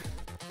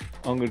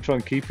 I'm going to try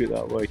and keep it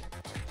that way.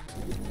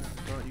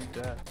 Don't you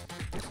dare.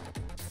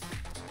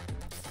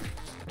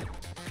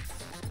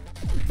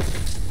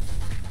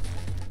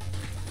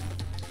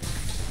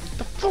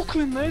 The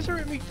fucking laser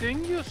at me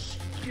thing, you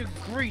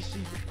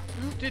greasy.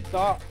 Who did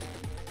that?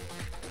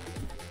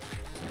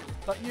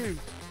 That you?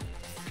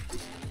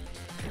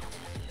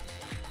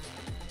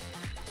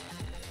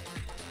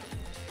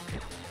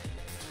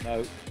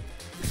 No.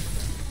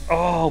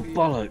 Oh,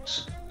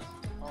 bollocks.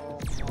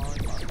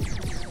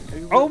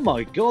 Oh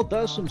my god,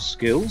 that's some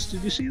skills.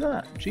 Did you see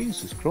that?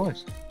 Jesus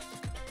Christ.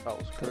 That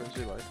was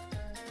crazy, like.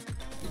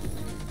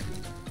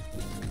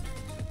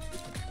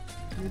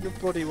 Need a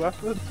bloody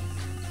weapon.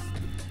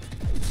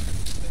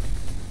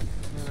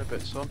 And a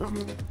bit, son.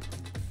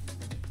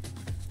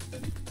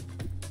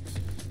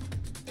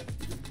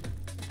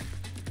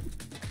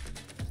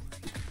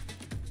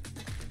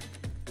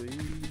 Please.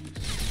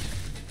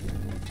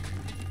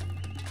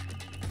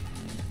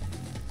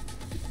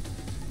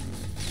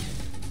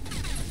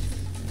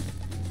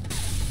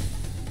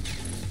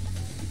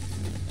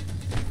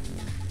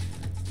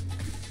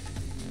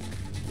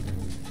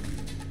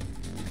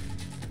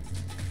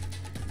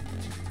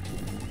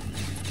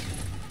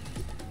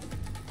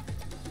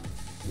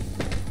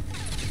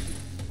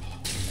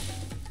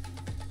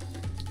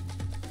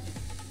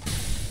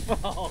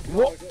 Oh,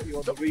 no, I got you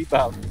on the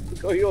rebound. I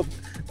got you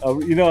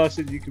on. You know, I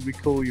said you could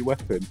recall your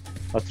weapon.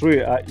 I threw it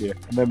at you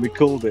and then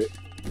recalled it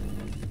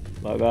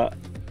like that.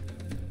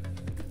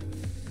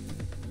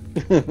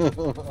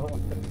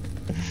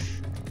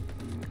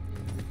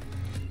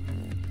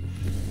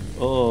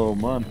 Oh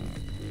man.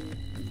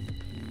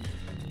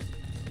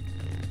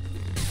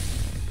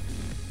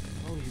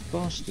 Oh, you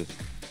bastard.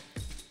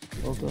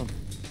 Well done.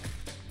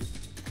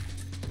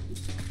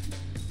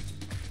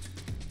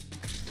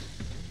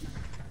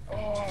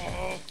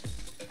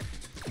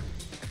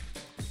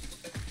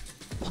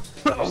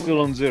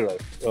 Still on 0.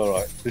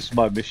 Alright, this is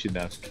my mission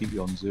now, to keep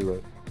you on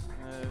 0.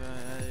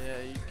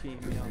 Yeah, you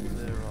keep me on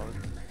 0.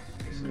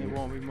 There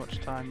won't be much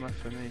time left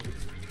for me.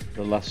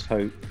 The last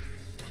hope.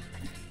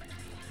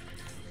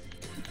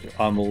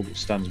 I'm all that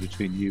stands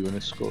between you and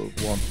a score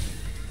of 1.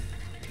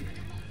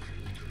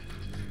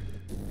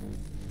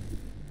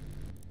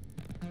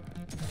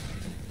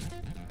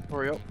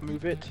 Hurry up,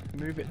 move it,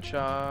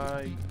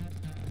 Chai.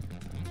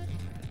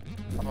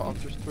 I'll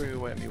just throw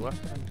away my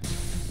weapon.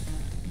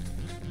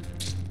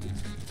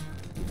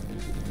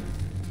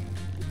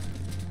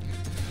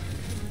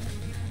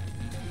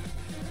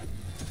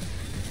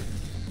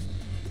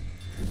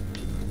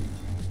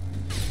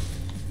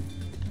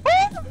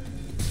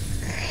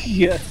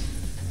 Yes.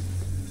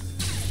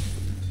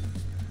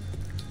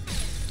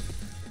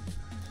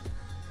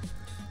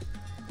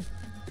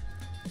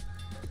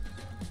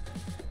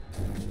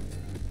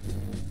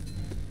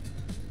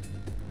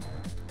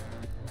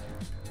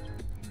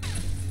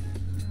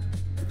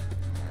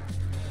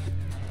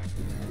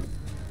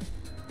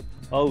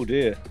 Oh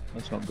dear,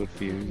 that's not good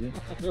for you,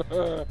 is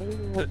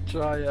it?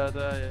 Triad,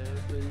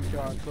 you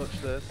can't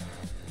touch this.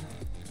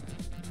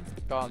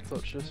 Can't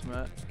touch this,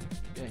 mate.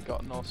 You ain't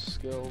got no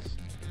skills.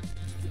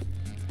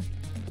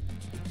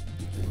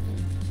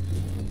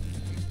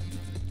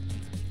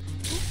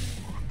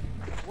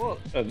 What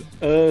on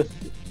earth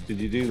did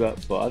you do that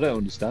for? I don't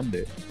understand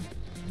it.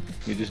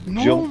 You just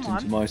jumped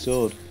into my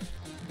sword.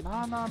 No.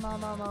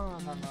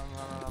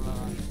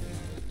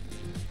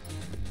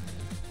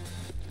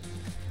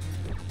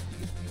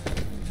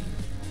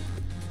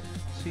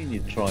 I've seen you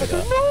try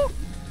that.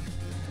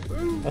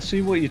 I've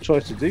seen what you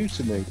tried to do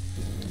to me.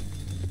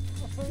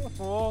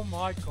 Oh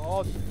my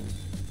god.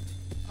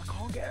 I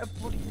can't get a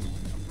bloody...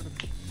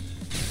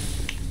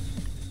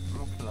 I'm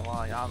not gonna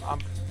lie, I'm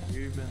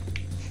fuming.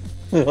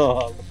 Oh,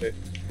 I love it.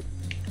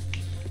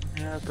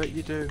 Yeah, I bet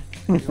you do.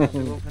 You won't be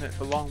loving it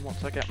for long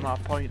once I get my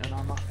point and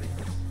I'm happy.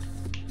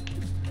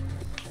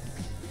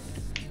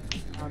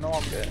 I know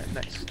I'm getting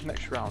it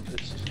next round.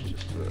 It's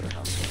just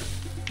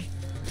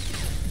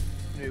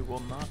who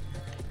won that?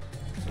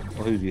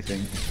 Well, who do you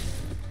think?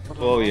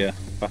 Oh yeah,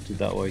 batted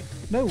that way.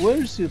 No, where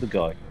is the other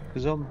guy?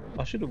 Because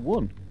I should have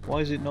won. Why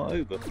is it not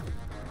over?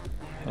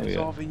 Oh It's yeah.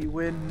 over, you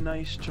win.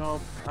 Nice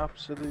job.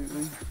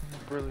 Absolutely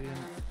brilliant.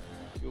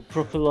 You're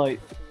proper like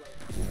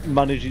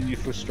managing your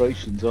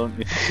frustrations, aren't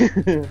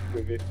you?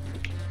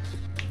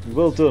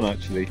 Well done,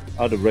 actually.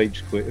 I'd have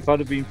rage quit if I'd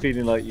have been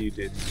feeling like you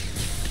did.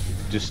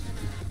 Just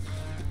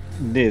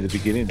near the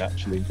beginning,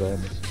 actually, in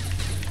fairness.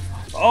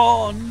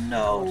 Oh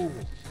no!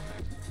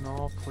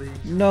 No, please.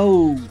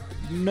 No!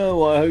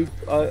 No, I hope...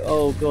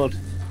 oh god.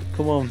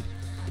 Come on.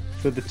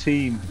 For the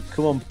team.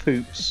 Come on,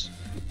 Poops.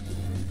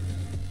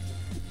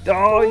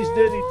 Oh, he's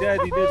nearly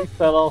dead. He nearly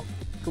fell off.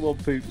 Come on,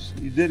 Poops.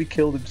 He nearly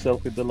killed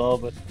himself in the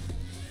lava.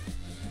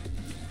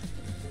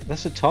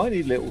 That's a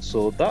tiny little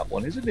sword, that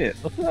one, isn't it?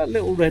 Look at that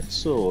little red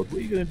sword. What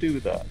are you going to do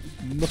with that?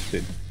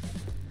 Nothing.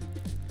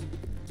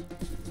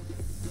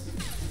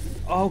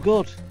 Oh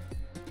god!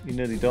 He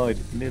nearly died.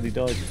 He nearly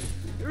died.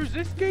 Who's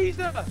this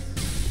geezer?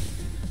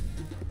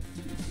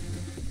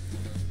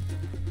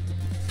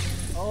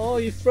 Oh,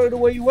 you've thrown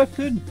away your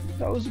weapon.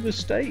 That was a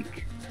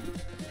mistake.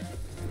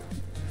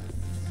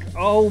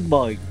 Oh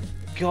my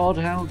god,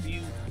 how have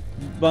you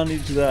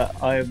managed that?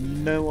 I have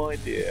no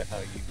idea how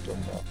you've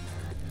done that.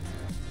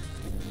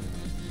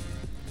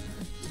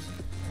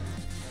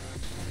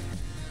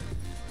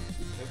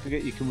 Don't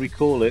forget you can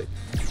recall it.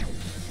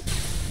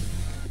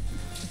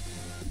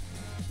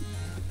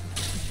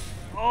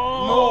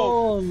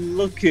 Oh,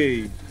 no.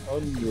 Unlucky.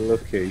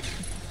 Unlucky.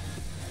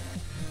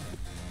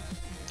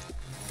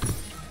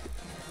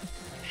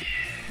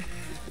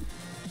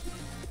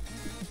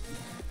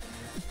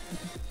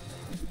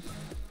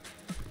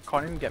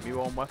 Can't even get me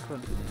one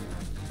weapon.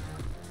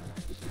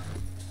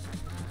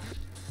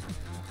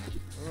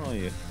 Where are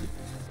you?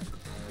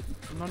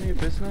 None of your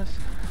business.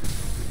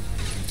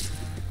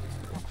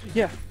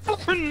 Yeah,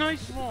 fucking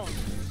nice one!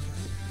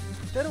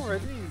 Dead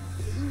already.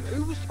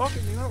 Who was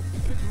talking me out?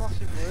 Big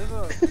massive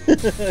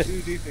laser.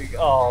 Who do you think?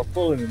 Oh,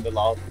 falling in the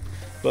lava.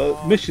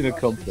 But mission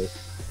accomplished.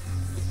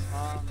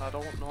 I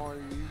don't know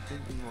who you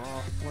thinking.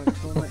 Oh, wait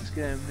till next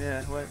game,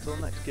 yeah. Wait till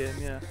next game,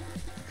 yeah.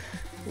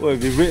 Well,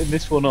 have you written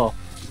this one off?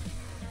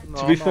 No,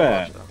 to be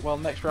fair, well,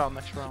 next round.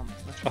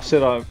 I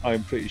said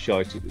I'm pretty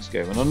shite at this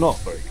game, and I'm not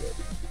very good.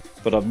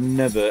 But I've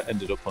never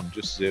ended up on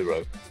just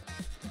 0.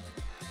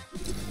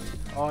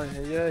 Oh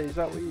yeah, is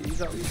that what you're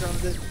trying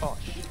to do? Oh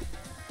shit.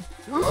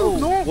 Oh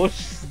no!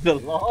 What's the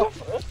lava?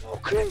 The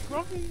fucking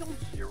grabbing on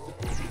 0.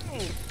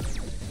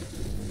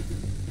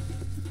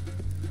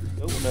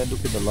 Don't want to end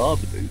up in the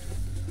lava, dude.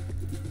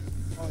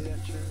 Oh yeah,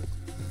 cheers.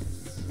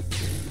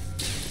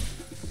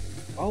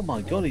 Oh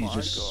my god, he's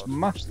just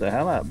smashed the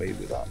hell out of me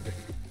with that.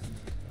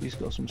 He's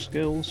got some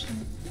skills.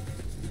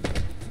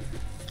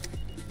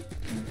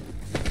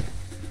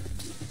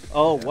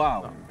 Oh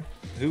wow. No.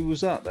 Who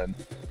was that then?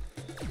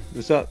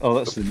 Was that? Oh,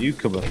 that's the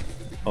newcomer.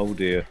 Oh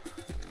dear.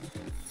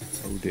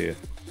 Oh dear.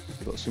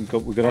 We've got some.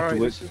 We're gonna have to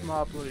work. This is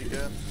my bloody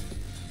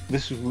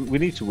game. We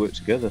need to work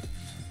together.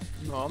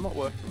 No, I'm not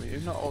working with you.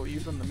 Not all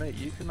you've done the mate.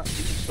 You can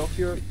stuff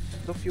your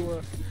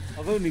work.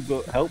 I've only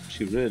helped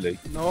you really.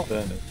 No.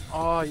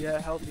 Oh yeah,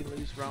 help me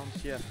lose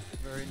rounds. Yeah,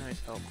 very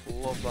nice help.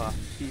 Love that.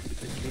 Keep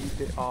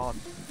it on.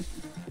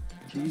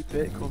 Keep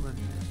it coming.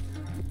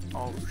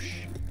 Oh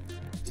shh.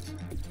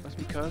 Where's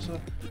my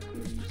cursor?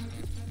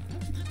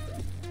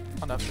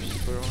 And I've just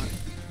thrown it.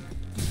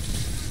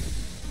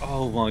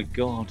 Oh my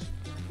god.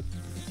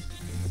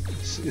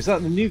 Is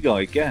that the new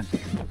guy again?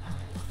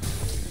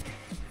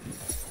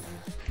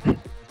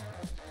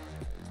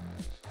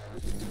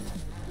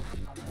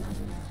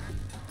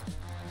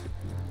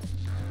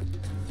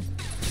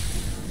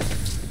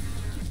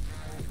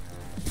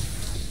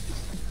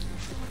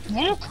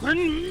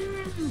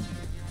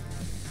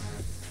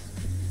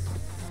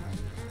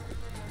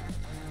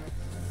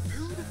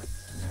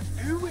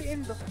 Who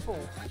in the fuck?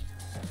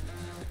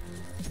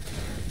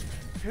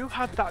 Who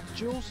had that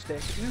dual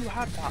stick? Who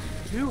had that?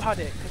 Who had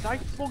it? Because I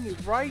flung it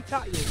right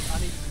at you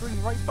and it threw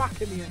right back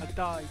at me and I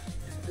died.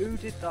 Who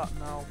did that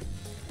now?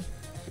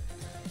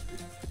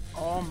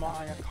 Oh my,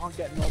 I can't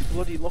get no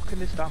bloody luck in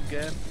this damn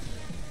game.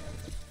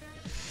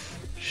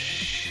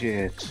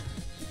 Shit.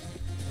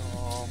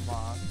 Oh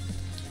man.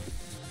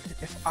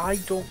 If I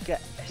don't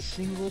get a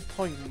single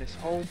point in this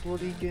whole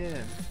bloody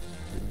game,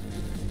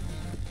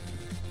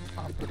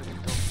 I'm gonna be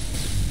done.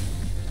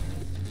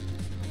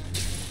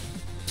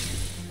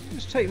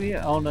 Just take me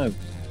out. Oh no.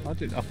 I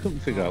couldn't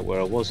figure out where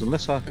I was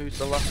unless I... Who's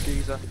the last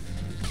geezer?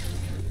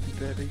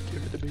 Baby,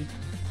 give it to me.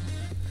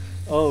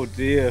 Oh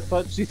dear,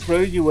 fancy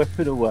throwing your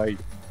weapon away.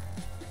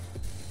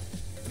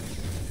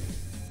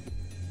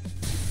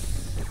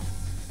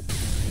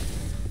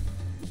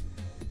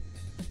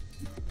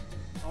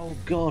 Oh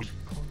god.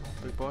 Come on,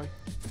 big boy.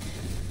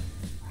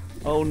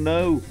 Oh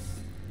no.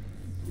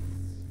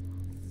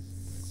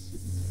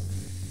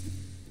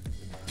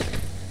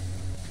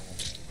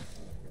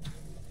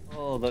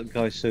 Oh, that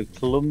guy's so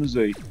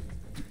clumsy.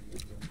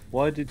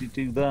 Why did he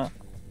do that?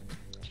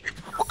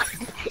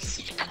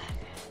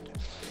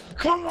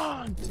 Come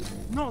on!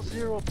 Not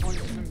 0.2.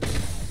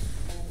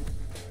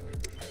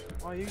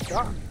 Why you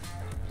that?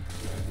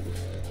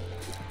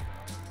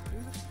 Who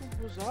the fuck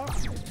was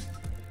that?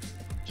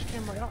 Just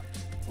came right up.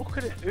 Look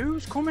at it.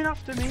 Who's coming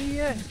after me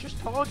here? Just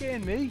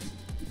targeting me.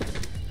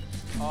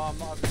 Oh, I'm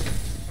not.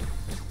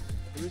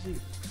 Who is he?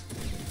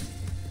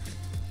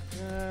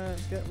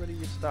 Get rid of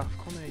your staff.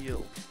 Come here,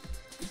 you.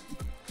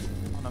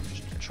 And I've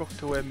just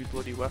chucked away my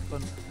bloody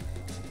weapon.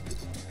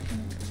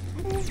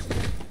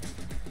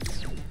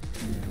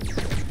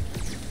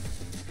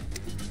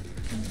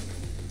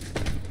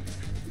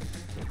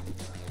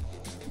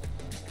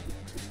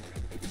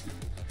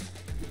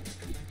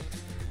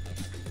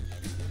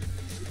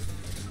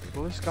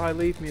 this guy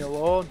leave me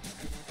alone?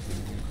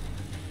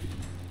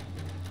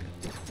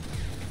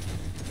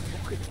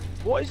 Look at,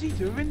 what is he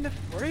doing, the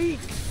freak?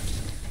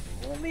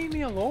 Don't leave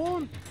me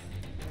alone.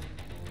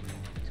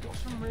 He's got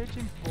some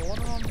raging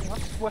boner on me, I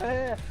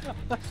swear.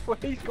 I swear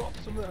he's got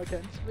something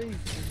against me.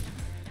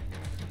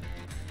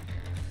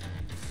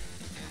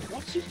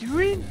 What's he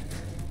doing?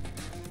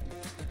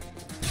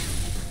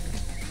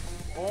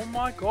 Oh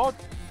my god.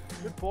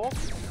 You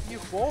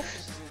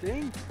both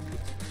stink.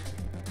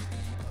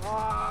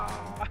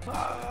 Ah,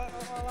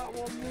 that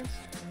one missed.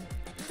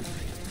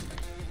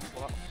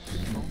 Well,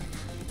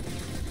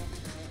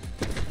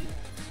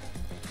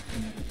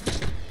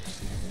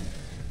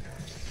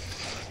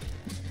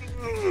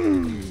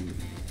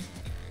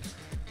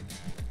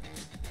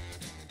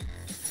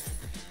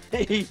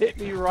 he hit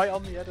me right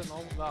on the head and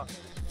all that.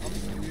 I'm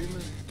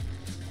fuming.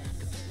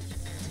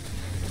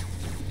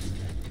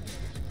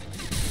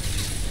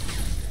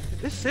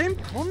 This same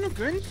cunt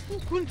again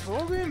couldn't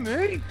target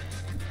me.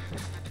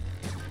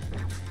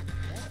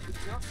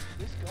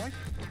 This guy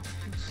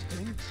fucking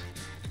stinks.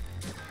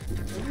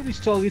 Everybody's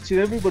targeting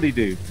everybody,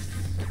 dude.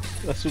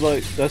 That's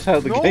like, that's how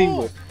the game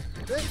works.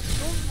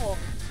 Someone,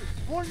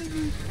 one of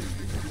you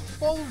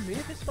follow me,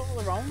 they're all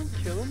around and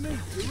killing me.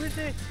 Who is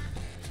it?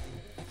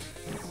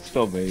 It's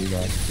not me,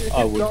 man. It's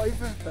I would. not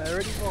even fair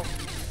anymore.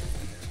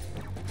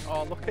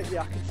 Oh, look at you,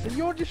 I can see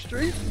you on the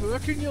street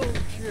working your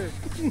shit.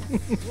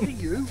 What are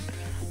you?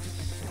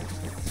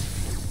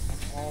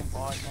 Oh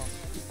my god.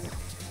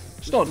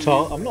 It's not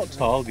I'm not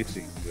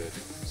targeting, really.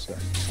 So.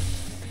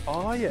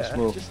 Oh yeah,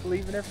 just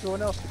leaving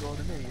everyone else to go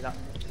to me. That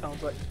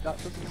sounds like, that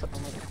doesn't sound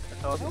like a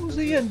target. How was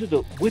he ended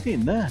up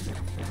winning there?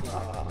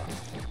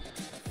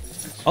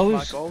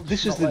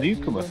 This is the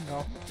newcomer.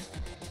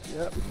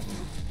 Yep.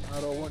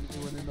 I don't want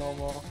you winning no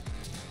more.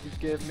 You've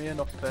gave me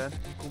enough pain.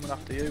 I'm coming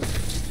after you.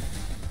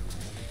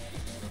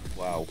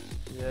 Wow.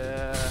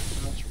 Yeah.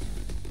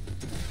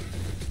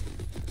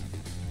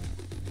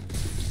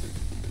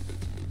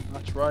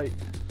 That's right.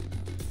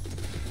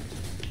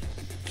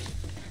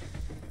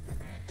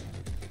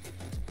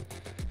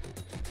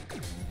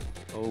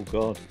 Oh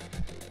god.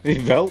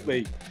 You've helped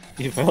me.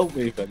 You've helped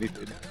me if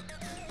anything.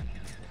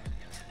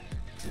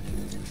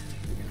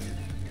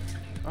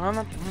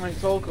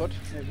 It's all good.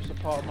 It was a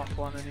part of my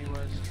plan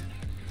anyways.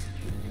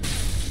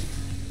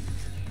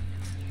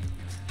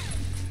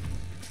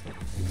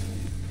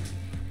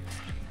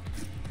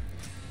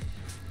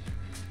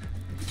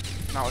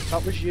 Now if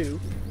that was you,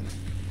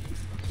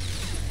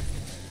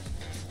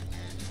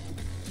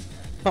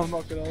 I'm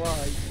not gonna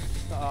lie,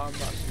 I'm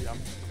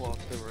close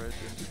to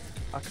raging.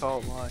 I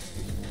can't lie.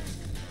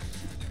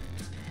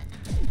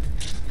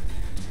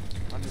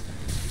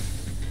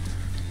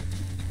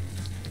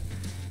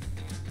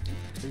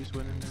 Who's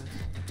winning this?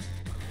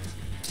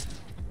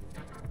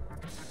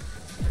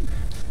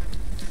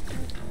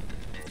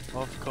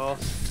 Of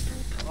course.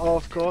 Oh,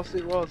 of course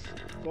it was.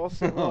 Of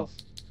course it was.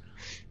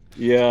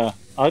 Yeah,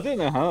 I don't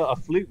know how I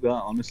fluked that.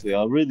 Honestly,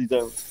 I really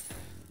don't.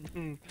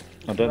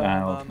 I don't know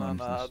how.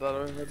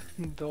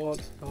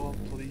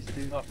 Don't, please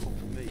do not come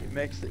for me. It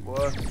makes it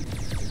worse.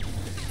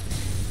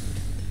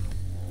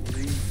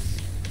 Please.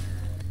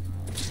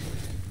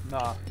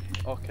 Nah.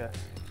 Okay.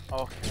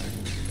 Okay.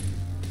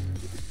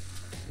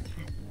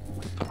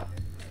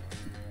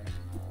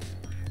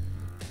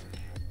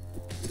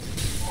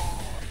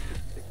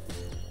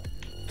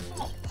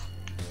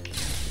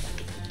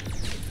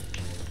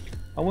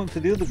 I went for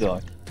the other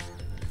guy.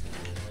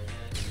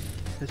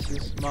 This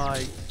is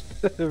my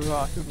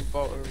right. I'm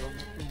about to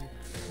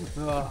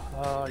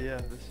run.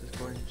 Yeah. This is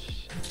going.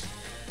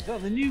 Is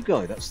that the new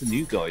guy? That's the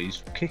new guy.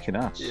 He's kicking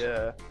ass.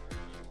 Yeah.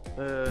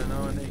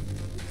 No, any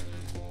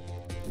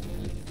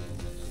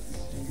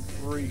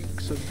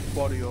freaks of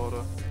body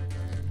order.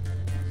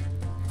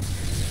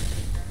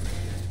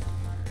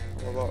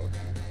 What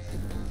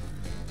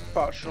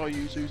about should I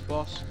use who's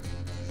boss?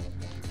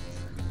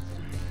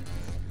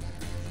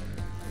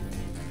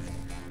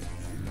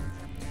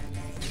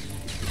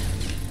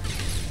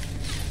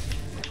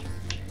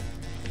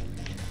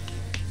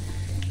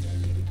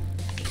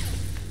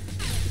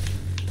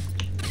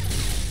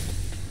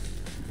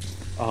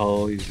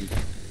 Oh, he's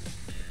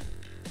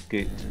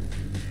good.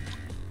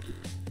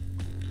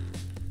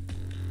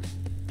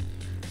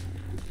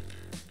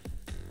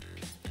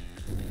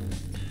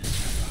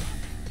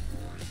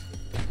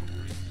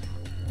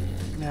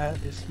 Yeah,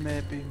 this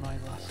may be my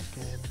last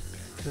game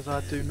because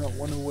I do not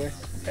want to wake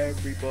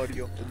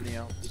everybody up in the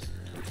house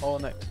or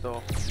next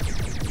door.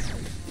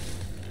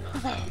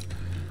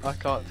 I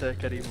can't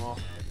take any more.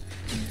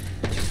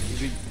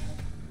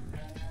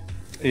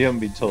 You haven't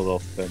been told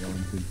off then,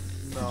 haven't you?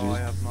 No, I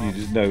have not. You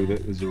just know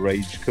that there's a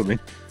rage coming.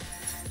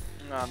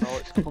 I know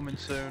it's coming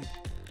soon.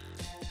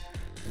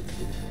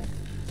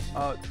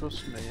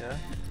 Trust me, yeah.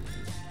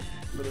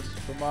 But it's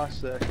for my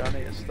sake, I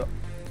need to stop.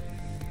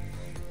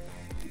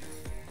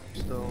 I'm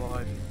still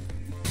alive.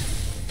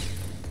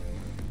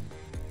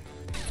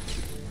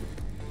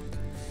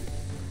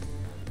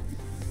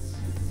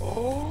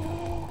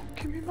 Oh,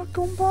 give me my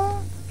gun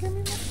back! Give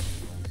me my.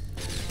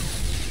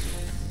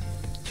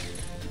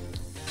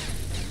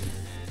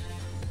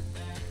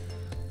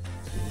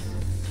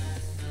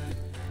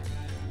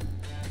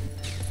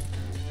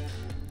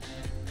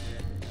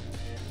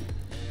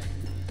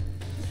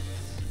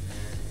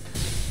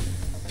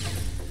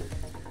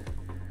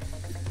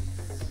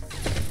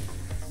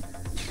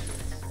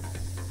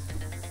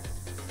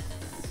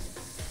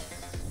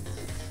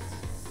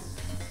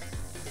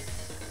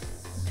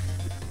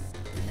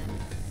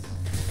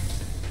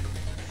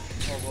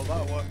 well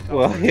that worked out.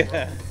 Well,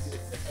 yeah.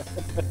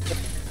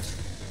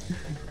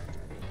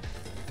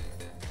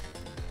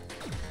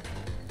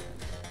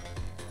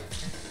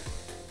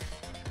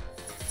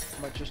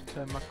 I might just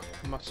turn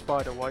my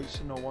spider white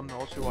so no one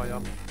knows who I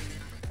am.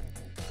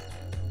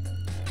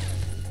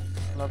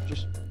 And I've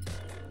just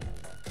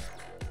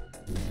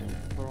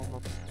thrown my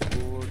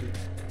body.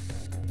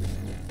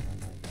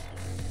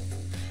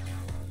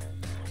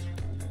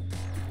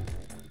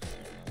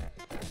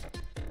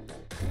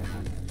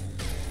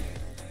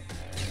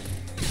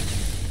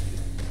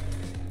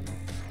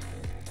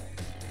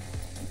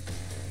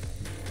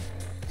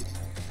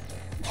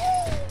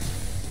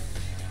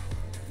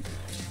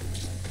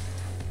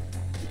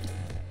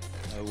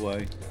 No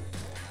way.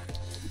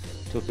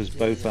 Took us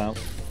both out.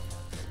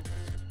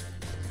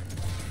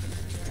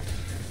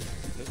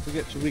 Don't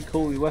forget to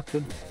recall your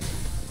weapon.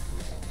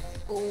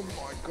 Oh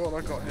my god,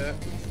 I got hit.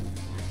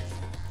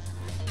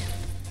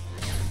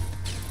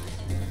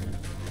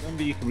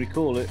 Remember, you can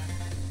recall it.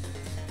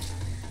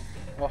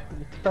 Oh,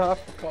 I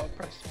forgot to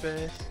press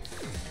space.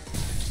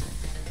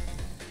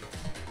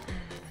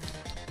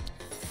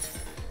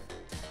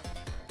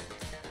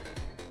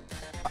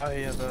 I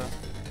have a...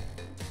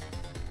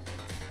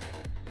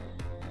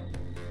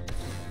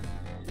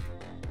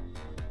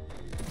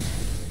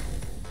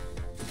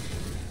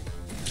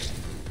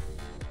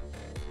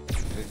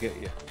 I'll get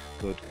you.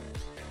 Good.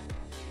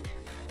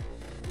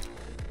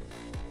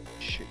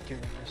 Shit, give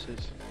me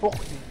misses.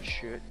 Fucking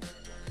shit.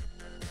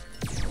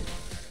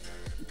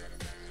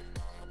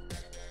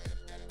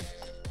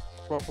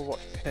 Proper watch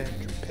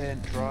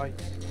paint dry.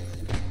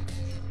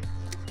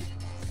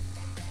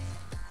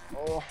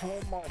 Oh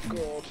my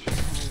god.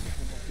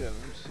 Yeah, let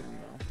me see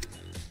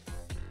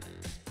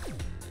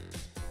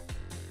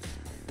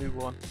now. Who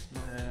won?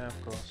 Yeah,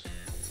 of course.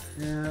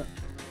 Yeah, of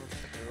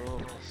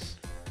course.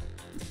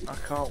 I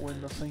can't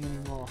win the thing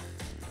anymore.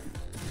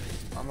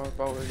 I'm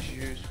about as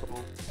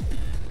useful.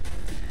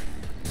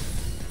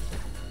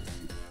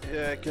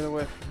 Yeah, get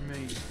away from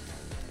me.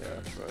 Yeah,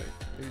 that's right.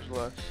 Who's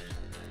left?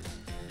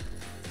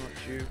 Not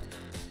you.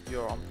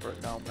 You're on for it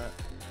now, mate.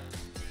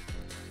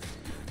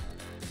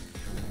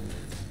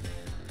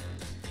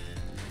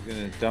 You're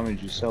going to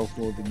damage yourself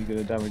more than you're going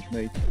to damage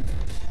me.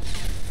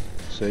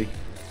 See?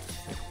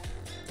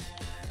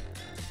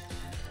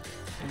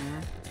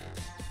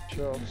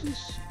 Sure. Who's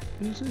this?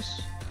 Who's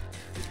this?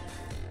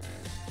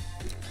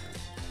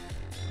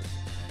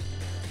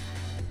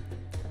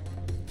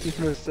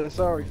 You're so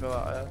sorry for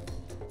that, yeah?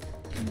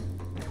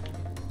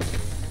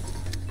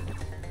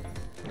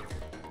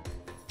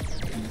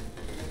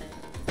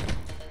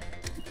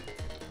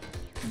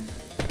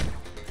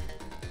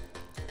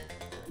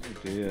 Oh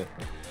dear.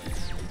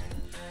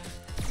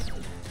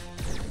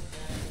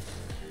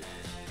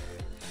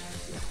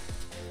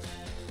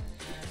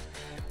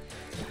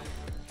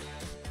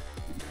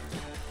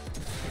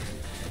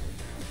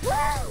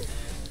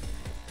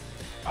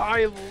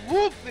 I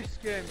love this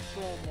game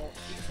so much.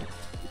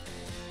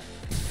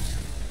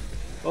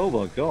 Oh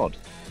my god.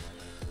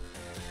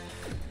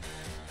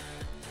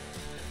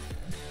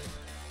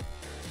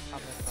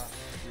 Hammer time.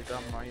 You're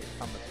damn right, it's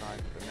hammer time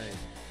for me.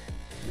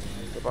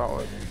 It's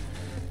about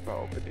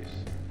this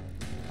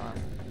time.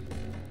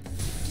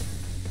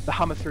 The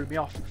hammer threw me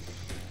off.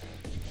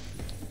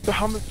 The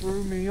hammer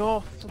threw me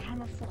off. The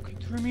hammer fucking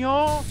threw me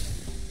off.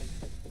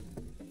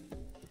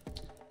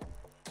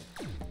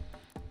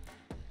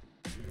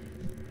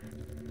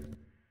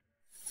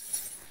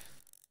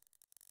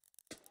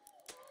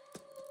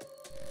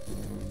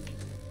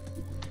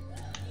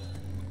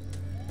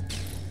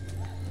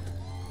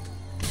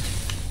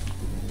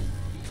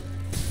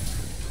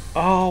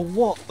 Oh,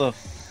 what the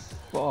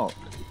fuck?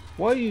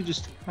 Why are you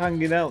just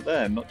hanging out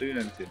there and not doing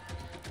anything?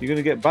 You're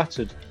gonna get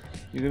battered.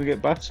 You're gonna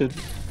get battered.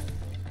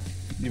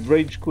 You've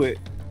rage quit.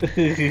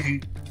 I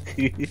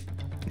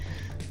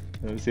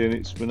don't see an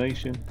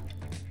explanation.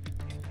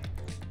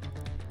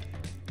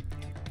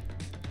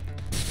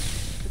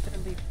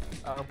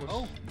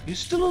 Oh, you're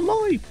still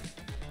alive!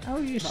 How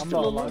are you I'm still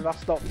not alive? alive. I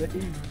stopped the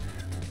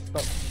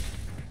Stop.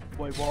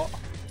 Wait, what?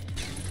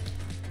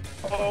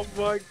 Oh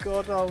my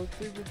god, I was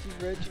too busy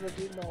rage and I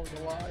didn't know I was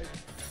alive.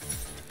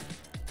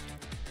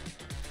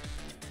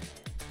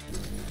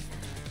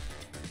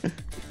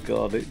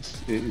 God, it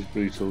is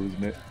brutal,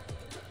 isn't it?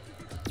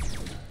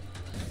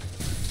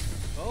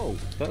 Oh,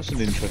 that's an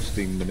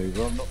interesting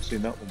manoeuvre. I've not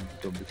seen that one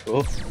done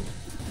before. I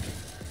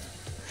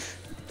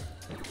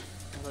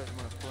don't even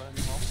want to play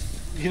anymore.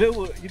 You know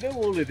what? You know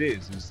all it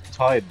is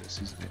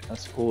tiredness, isn't it?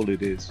 That's all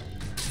it is.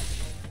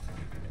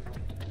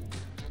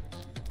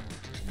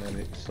 And then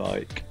it's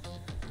like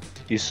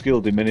your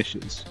skill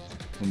diminishes,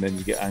 and then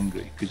you get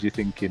angry because you're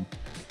thinking,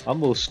 "I'm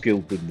more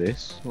skilled than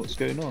this. What's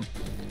going on?"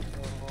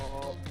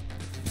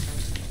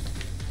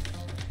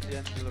 The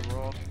end of the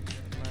road,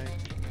 mate.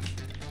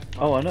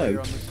 Oh, I know. On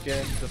this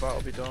game is about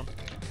to be done.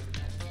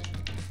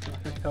 I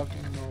have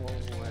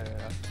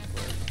nowhere.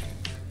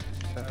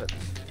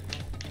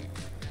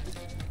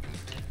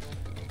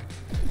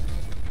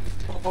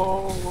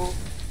 Oh,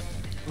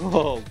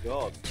 Oh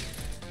God.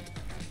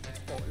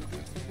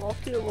 oh,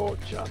 rocket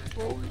launcher,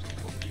 bro, it's the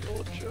rocket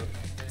launcher.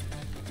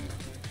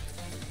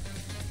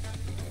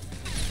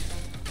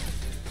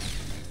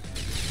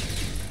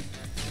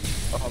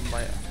 Oh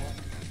my.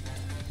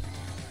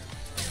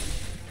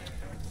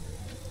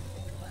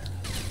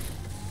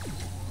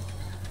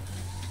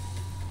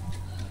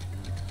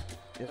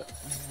 Yeah,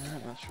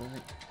 that's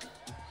right.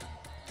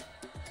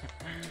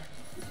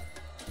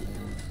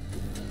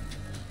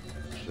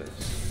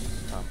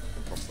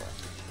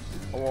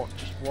 I want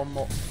just one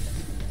more.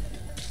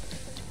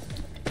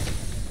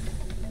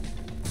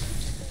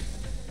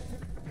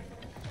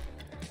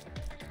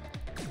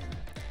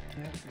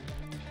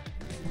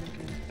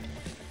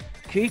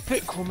 Keep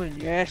it coming,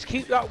 yes.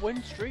 Keep that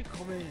win streak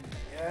coming,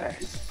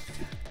 yes.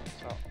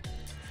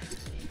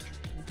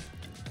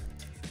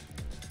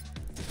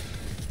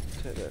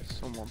 Take that,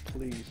 someone,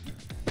 please.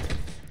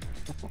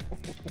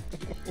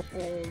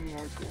 Oh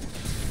my god.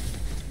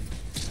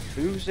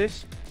 Who's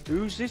this?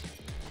 Who's this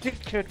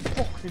dickhead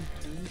fucking?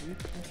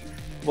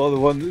 Well, the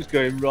one that's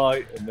going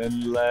right and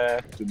then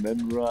left and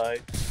then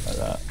right, like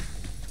that.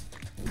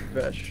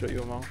 Better shut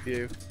your mouth,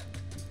 you.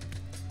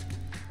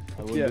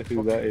 I wonder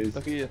who that is.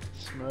 Look at you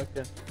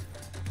smirking.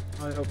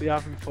 I hope you're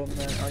having fun,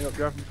 mate. I hope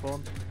you're having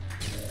fun.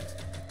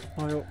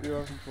 I hope you're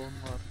having fun,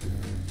 lad.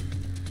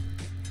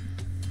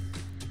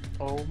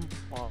 Oh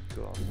my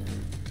god.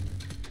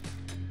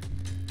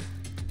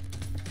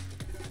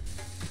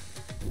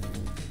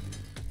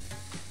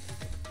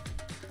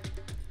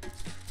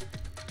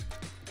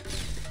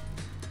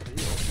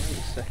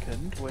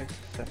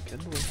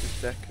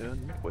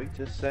 Wait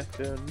a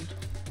second.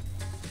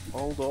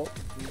 Hold up,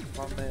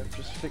 I may have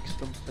just fixed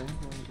something.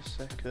 Wait a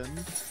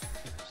second,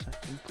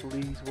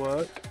 please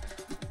work.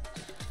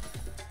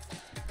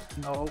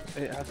 No,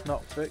 it has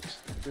not fixed.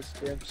 This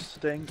game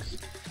stinks.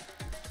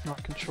 My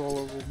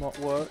controller will not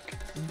work.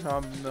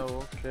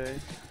 No, okay.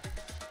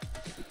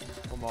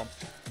 Come on,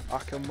 I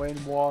can win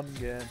one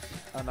game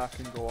and I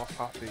can go off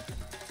happy.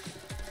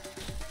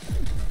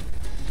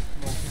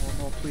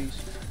 No, please.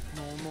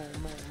 No.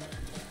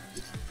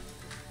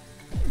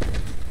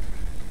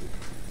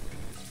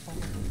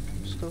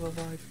 Still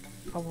alive.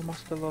 How am I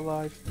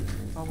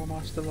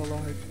still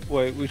alive?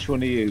 Wait, which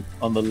one are you?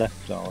 On the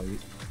left, are you?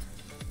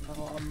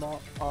 No, I'm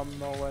not. I'm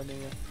nowhere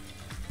near.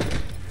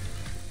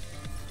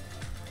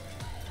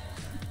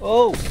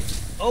 Oh,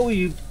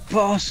 you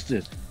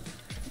bastard!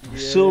 I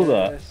saw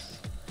that.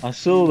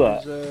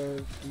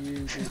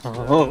 You deserve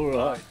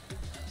Alright.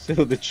 So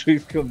the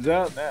truth comes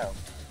out now.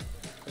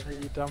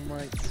 You're damn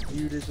right.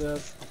 You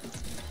deserve.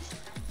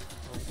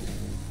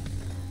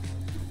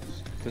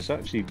 It's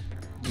actually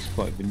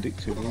quite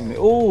vindictive, isn't it?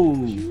 Oh!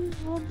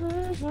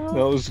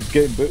 That was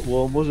getting a bit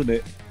warm, wasn't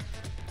it?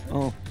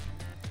 Oh.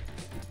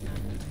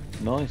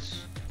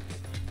 Nice.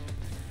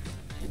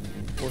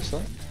 What's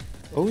that?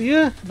 Oh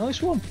yeah,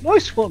 nice one.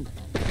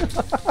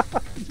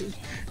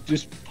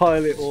 just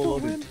pile it all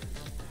on it.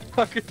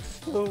 I can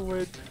still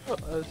win.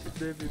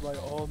 That's maybe my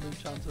only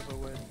chance of a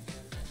win.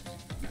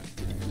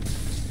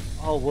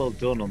 Oh, well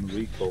done on the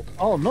recall.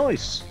 Oh,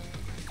 nice.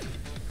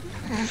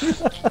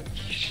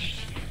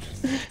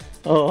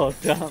 Oh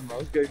damn, I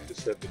was going for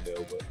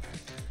 7-0, but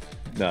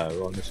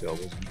no, honestly I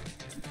wasn't.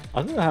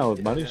 I don't know how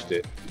I've managed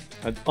it.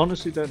 I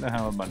honestly don't know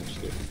how I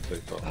managed it so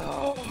far.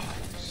 Oh,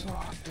 I'm so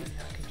happy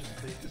I can just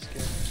beat this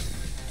game.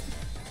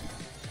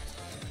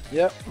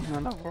 Yep,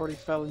 and I've already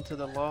fell into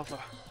the lava.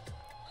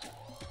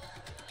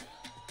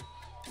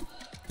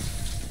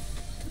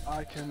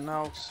 I can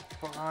now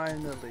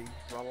finally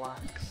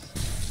relax.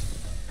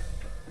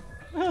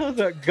 Oh,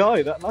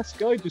 that last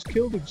guy just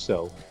killed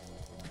himself.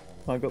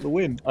 I got the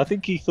win. I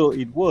think he thought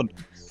he'd won.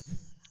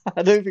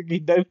 I don't think he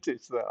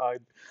noticed that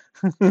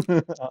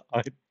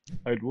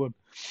I'd won.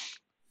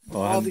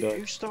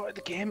 You started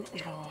the game.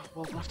 Oh,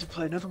 well, I'll have to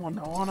play another one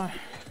now, aren't I?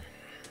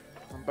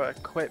 I better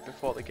quit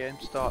before the game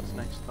starts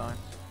next time.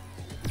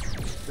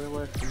 Stay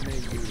away from me,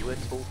 you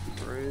little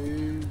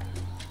prude.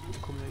 I'm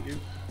coming at you.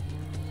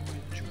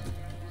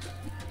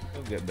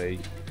 Don't get me.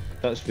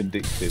 That's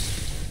vindictive.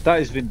 That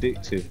is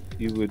vindictive.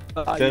 You would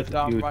you're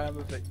damn right, I'm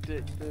a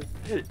vindictive.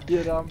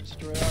 You're damn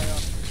straight I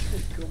am.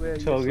 Come here,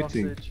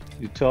 targeting. You sausage.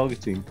 You're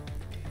targeting.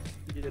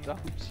 You're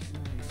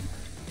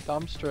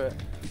damn straight.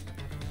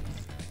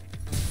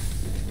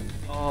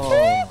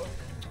 Oh,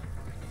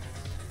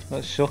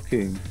 that's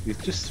shocking. You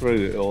just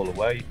threw it all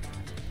away.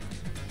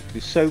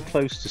 You're so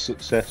close to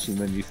success and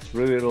then you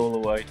threw it all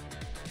away.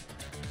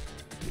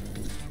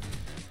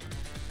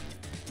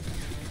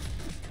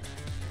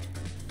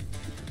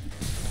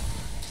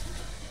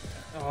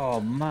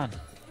 Oh man.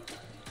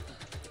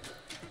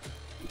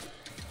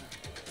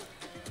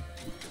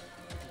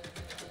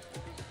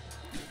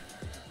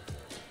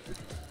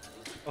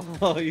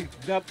 Oh, you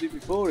nabbed it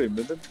before him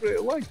and then threw it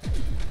away.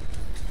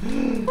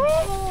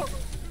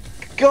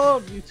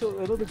 God, you took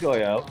another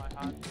guy out.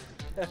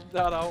 Get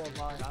that out of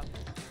my hand.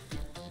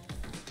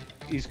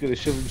 He's going to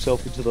shove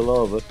himself into the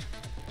lava.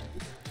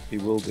 He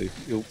will do.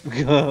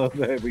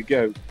 There we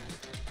go.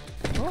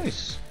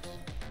 Nice.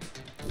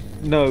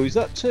 No, is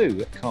that two?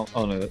 That can't.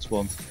 Oh no, that's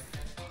one.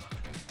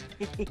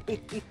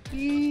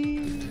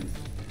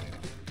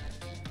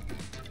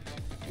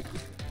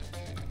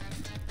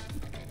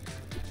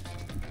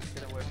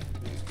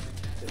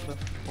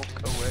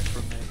 Fuck away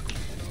from me.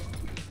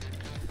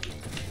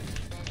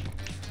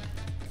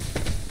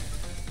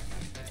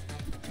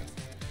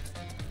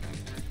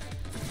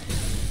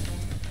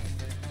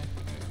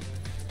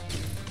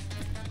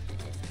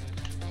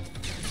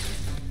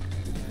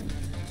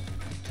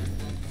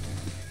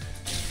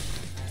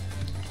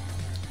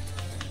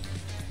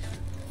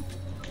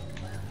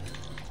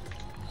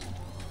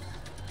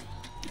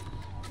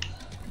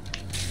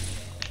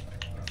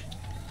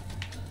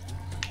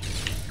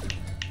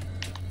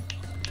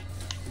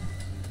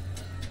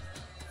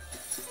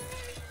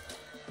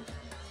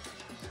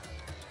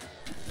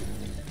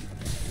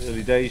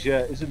 Early days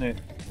yet, isn't it?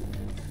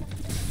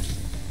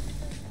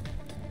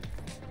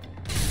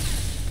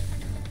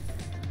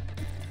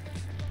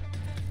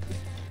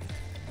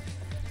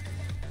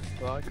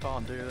 Well, I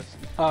can't do this.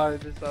 Oh,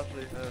 this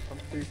actually hurts. I'm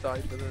too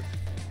tight for this.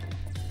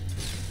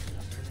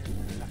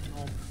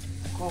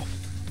 Fuck off.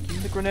 Give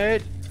me the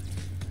grenade.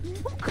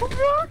 Come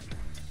back!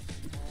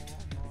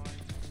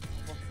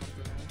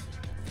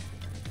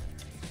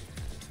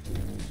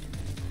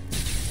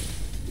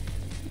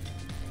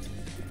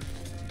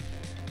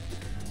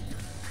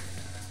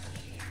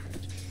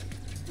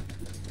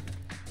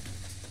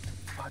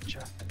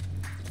 Gotcha.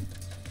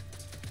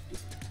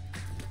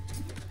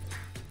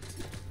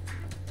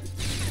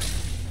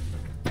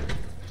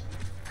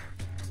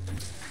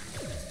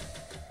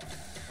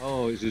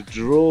 Oh, it's a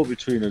draw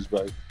between us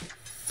both.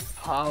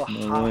 I'll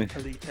No way.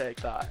 happily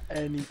take that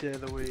any day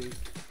of the week.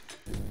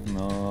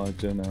 No, I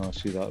don't know. I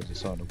see that as a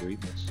sign of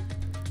weakness.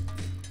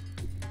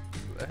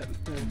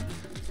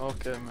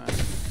 Okay, man.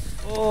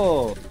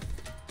 Oh!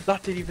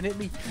 That didn't even hit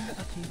me.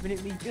 That didn't even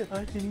hit me.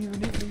 That didn't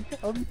even hit me.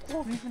 I'm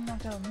not even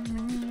knocked out.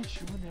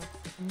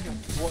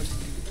 What?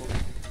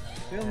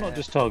 See, I'm not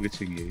just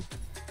targeting you.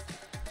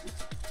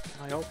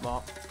 I hope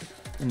not.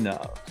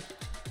 No.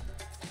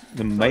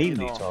 I'm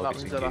mainly That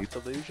targeting means I'd you. have to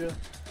lose you.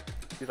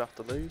 You'd have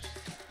to lose.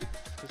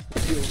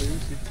 Because you'll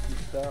lose if you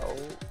start all.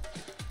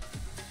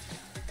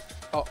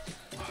 Oh.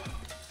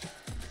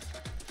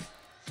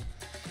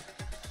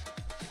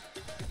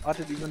 I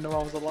didn't even know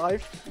I was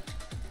alive.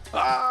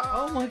 Ah!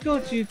 Oh my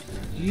god, you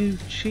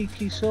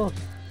cheeky sod.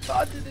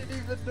 I didn't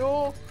even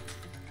know.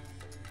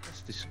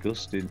 That's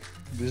disgusting.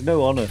 There's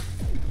no honour.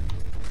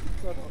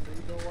 I don't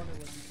need no one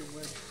when you can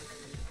win.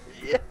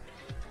 Yeah.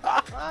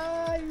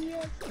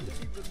 Yes, I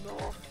didn't even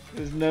know.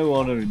 There's no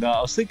honour in that.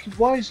 I was thinking,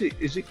 why is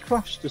it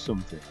crashed or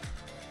something?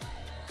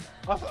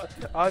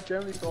 I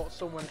generally thought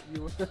someone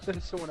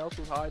else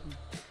was hiding.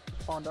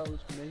 Just found out it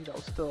was me that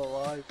was still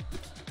alive.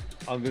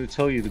 I'm going to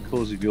tell you the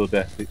cause of your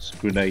death. It's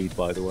grenade,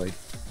 by the way.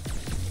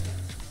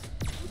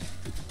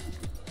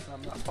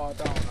 I'm that far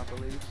down, I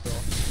believe, so.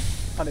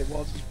 And it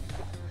was.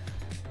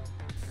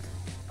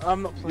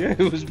 I'm not playing.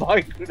 Yeah, it was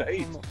my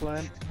grenade. I'm not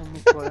playing. I'm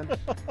not playing.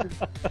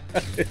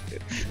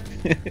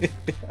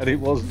 And it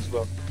was as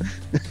well.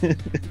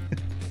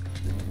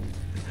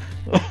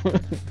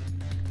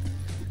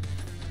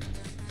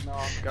 No,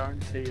 I'm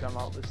guaranteed I'm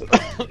out this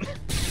time.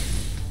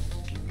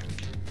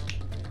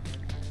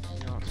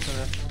 No,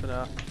 it's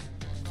gonna.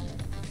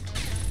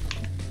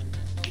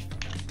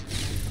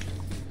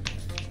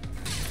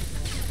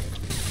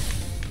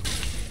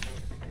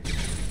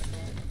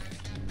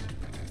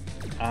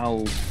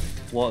 Ow.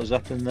 What has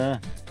happened there?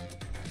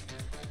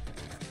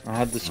 I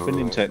had the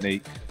spinning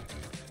technique.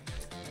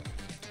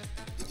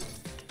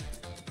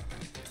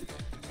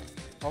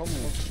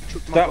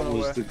 That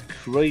was the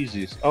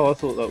craziest. Oh, I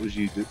thought that was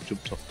you that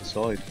jumped off the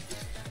side.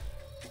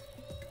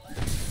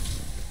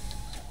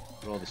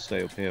 I'd rather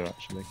stay up here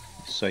actually.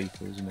 It's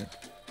safer, isn't it?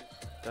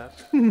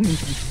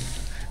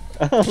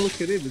 Oh,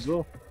 look at him as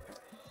well.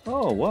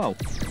 Oh, wow.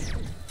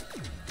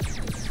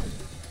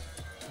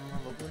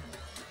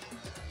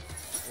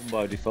 One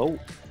by default.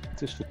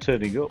 Just for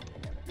turning up.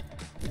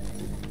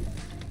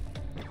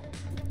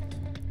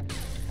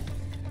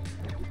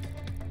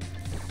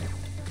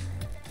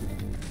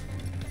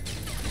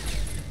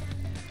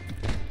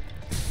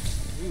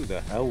 Who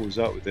the hell was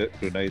that with that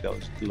grenade? That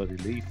was bloody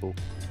lethal.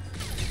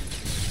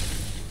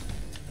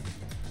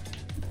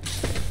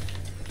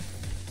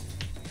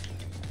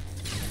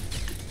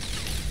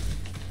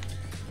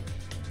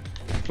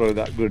 Throw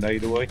that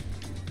grenade away.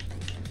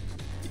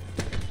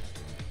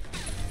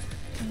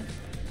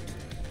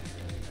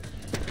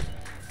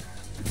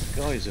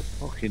 Guy's a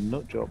fucking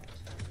nut job.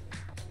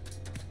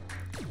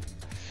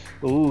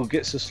 Ooh,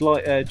 gets a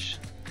slight edge.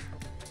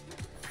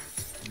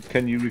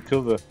 Can you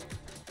recover?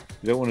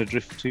 You don't want to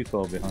drift too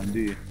far behind, do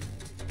you?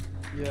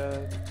 Yeah.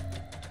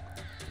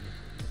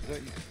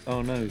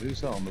 Oh no,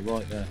 who's that on the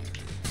right there?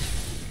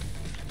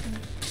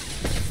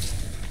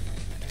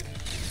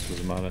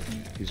 Doesn't matter,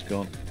 he's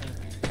gone.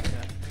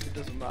 Yeah, it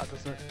doesn't matter,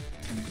 does it?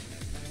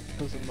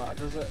 Doesn't matter,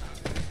 does it?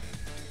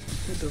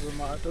 It doesn't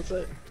matter, does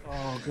it? Oh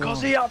god.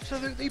 Because he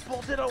absolutely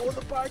pulled it out of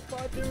the bag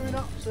by doing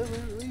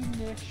absolutely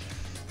niche.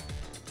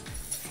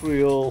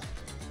 3-all.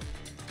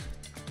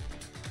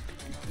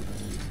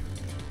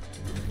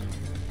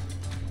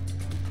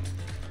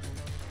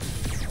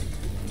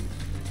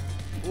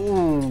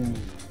 Ooh.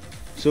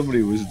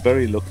 Somebody was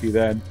very lucky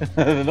then.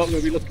 They're not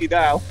going to be lucky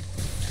now.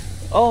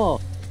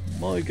 Oh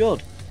my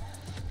god.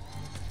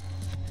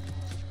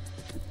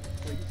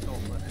 Please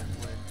don't let him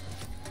win.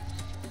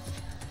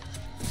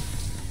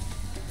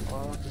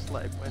 Oh, just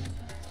let him win.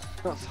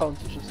 That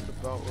sounds just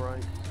about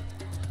right.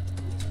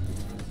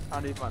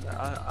 I need my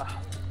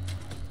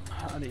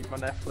I need my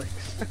Netflix.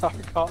 I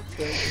can't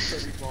take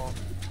this anymore.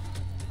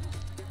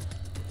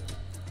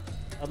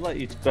 I'd like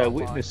you to bear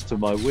witness to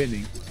my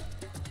winning.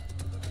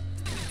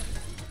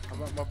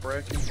 I'm at my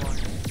breaking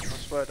point. I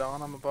swear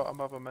down, I'm about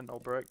to have a mental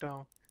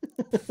breakdown.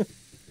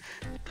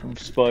 From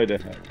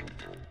SpiderHeck.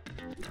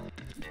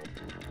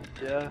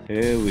 Yeah.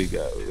 Here we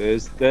go.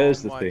 There's Oh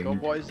the my thing. god,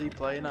 what is he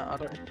playing at? I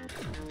don't.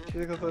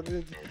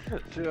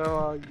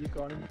 Oh, you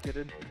can't even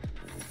kidding.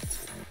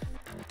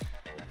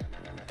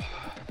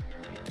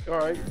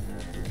 Alright.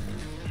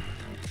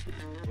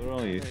 Where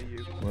are you? There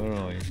you. Where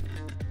are you?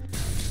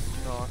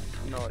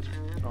 No,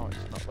 it's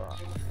not that.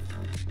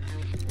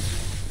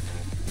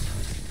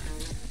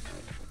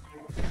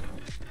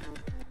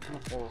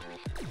 Oh.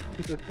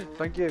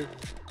 Thank you.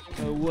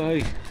 No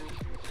way.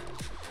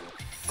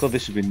 God,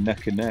 this has been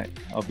neck and neck.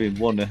 I've been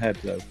one ahead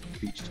though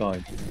each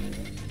time.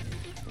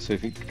 So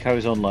if it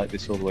carries on like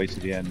this all the way to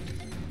the end,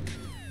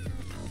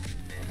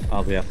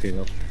 I'll be happy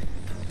enough.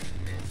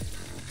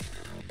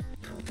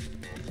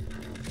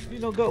 Have you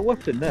not got a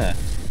weapon there?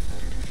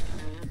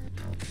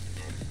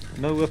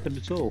 No weapon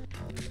at all.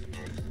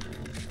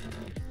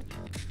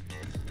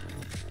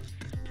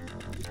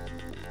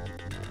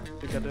 I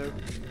think I do.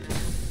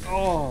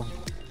 Oh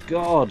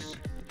God!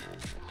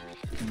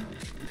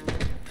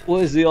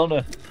 Where's the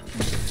honour?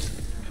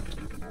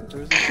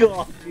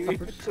 God, you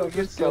took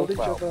yourself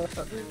out.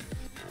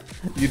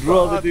 You'd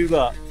rather do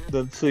that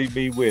than see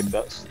me win.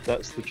 That's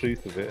the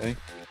truth of it, eh?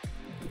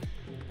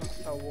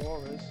 That's how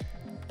war is.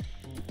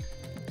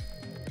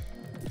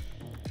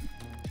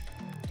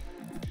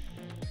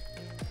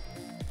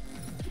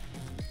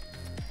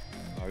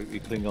 I hope you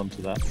cling on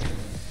to that.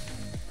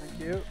 Thank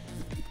you.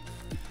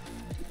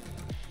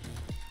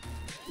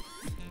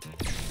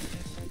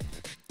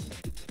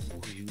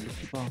 Oh, you look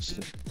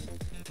faster.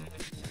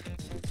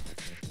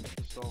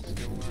 Just all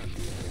skill work.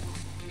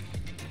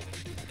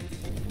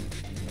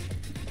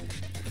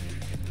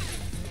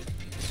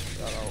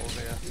 That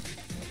over here.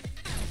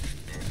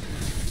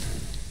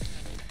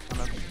 And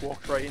I just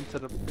walked right into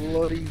the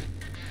bloody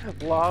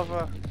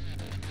lava.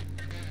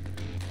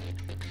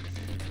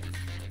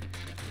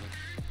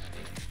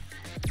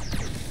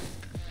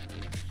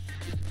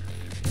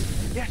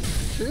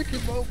 Yes! Take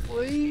him out,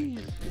 please!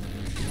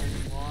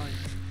 Why?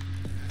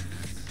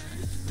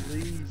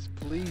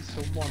 Please,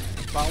 someone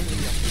bounty on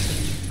his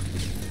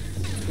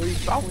head. Please,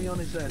 bounty on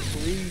his head,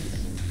 please!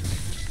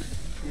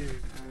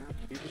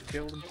 He just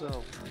killed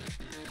himself.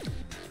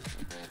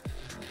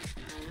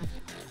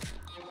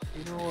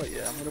 You know what,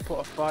 yeah, I'm gonna put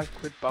a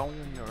 £5 bounty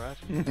on your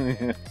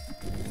head.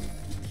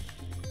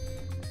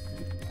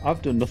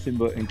 I've done nothing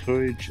but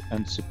encourage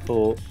and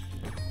support,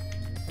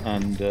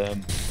 and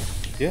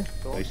yeah,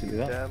 Don't basically you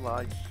that. dare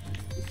lie.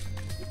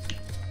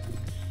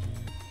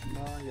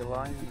 No, you're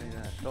lying to me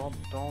there. Don't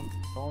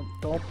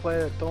play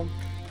it. Don't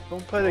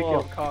play the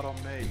guilt card on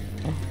me.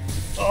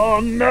 Oh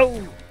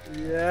no!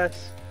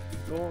 Yes.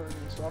 Don't.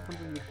 It's happened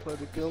when you play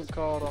the guilt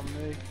card on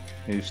me.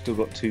 You've still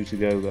got 2 to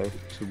go though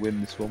to win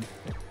this one.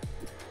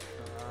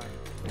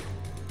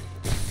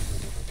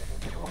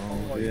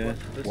 Oh yeah,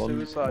 The one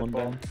suicide bomb.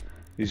 down.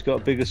 He's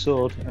got a bigger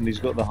sword and he's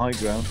got the high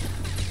ground.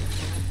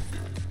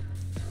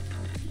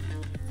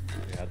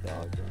 He had the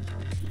high ground.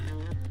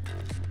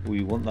 Well,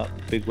 you want that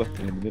big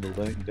weapon in the middle,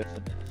 don't you?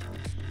 Definitely.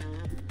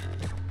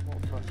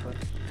 What weapon?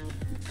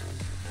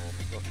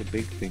 Like a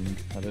big thing.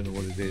 I don't know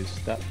what it is.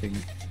 That thing.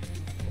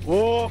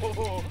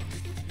 Whoa!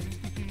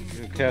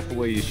 Be careful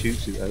where you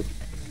shoot it though.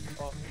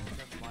 Oh,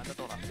 never mind. I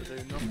don't have to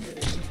do nothing.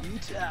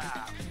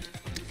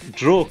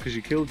 Draw because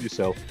you killed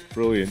yourself.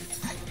 Brilliant.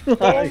 Oh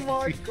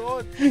my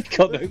god! You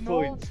got no There's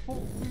points.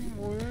 fucking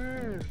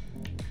way.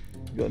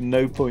 You got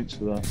no points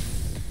for that.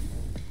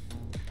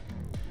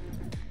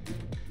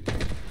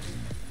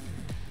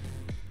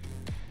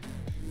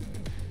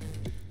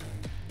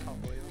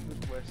 Can't believe I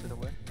just wasted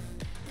away.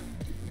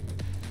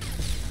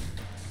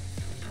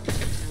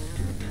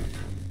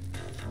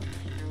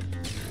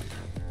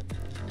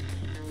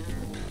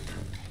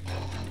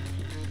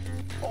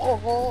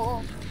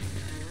 Oh!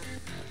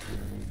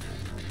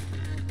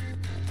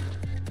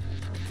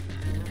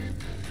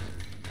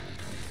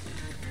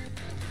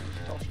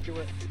 Tossed you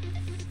it.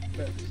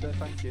 Better say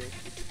thank you.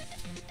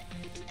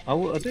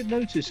 I did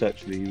notice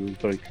actually you were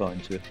very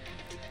kind to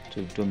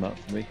have done that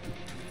for me.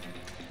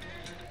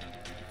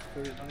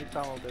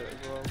 Anytime I'll do it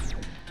as well.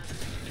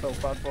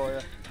 Felt bad for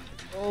you.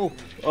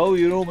 Oh,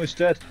 you're almost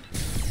dead.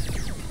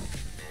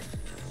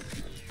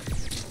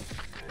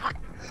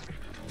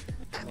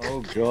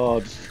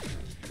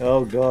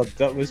 Oh god,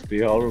 that must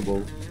be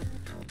horrible.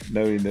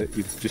 Knowing that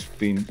you've just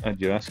had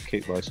your ass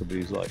kicked by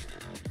somebody who's like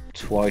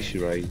twice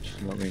your age.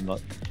 You know what I mean?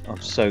 Like,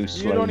 I'm so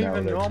slow You don't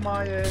nowadays. even know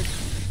my age.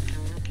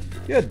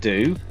 Yeah, I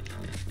do.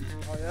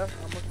 Oh yeah?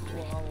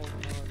 How old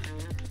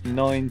am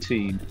I?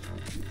 19.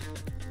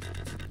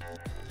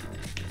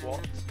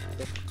 What?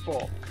 the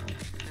fuck?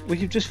 Well,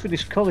 you've just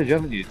finished college,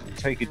 haven't you? It'd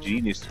take a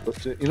genius to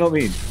put it. You know what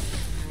I mean?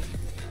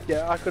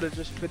 Yeah, I could have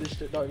just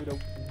finished it not even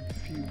a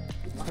few.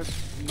 I was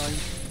 9.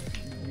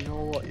 You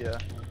know what? Yeah.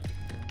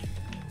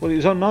 Well, it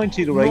was on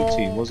 19 or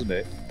 18, No. wasn't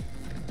it?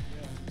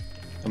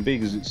 And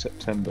being as it's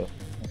September,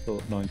 I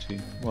thought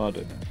 19. Well, I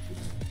don't know.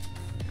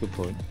 Good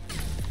point.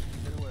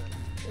 Anyway,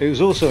 It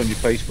was also on your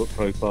Facebook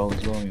profile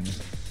as well, you know.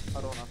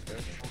 I don't have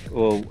Facebook.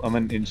 Well, I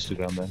meant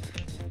Instagram then.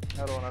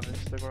 I don't have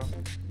Instagram.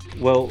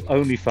 Well,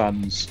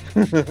 OnlyFans.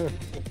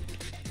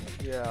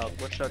 Yeah, I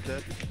wish I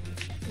did.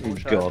 I Oh,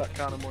 wish I had God. that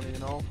kind of money, you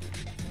know.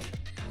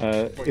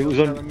 It You're was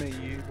telling on. me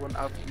you wouldn't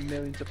have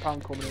millions of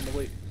pounds coming in a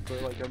week for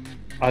like a.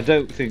 I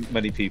don't think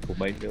many people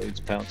make millions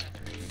of pounds.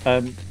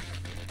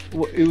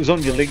 It was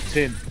on your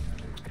LinkedIn.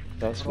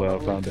 That's where I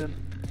found it.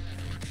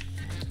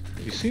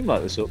 You seem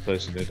like the sort of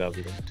person who'd have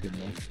a LinkedIn,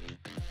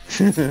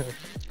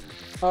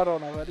 though. I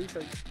don't have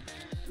anything.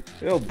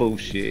 Oh,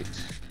 bullshit.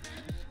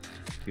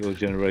 Your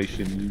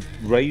generation,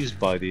 raised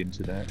by the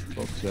internet,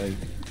 for fuck's sake.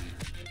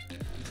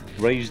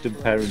 Raised and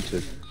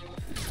parented.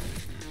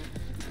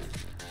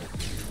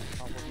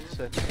 I wouldn't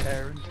say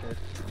parented.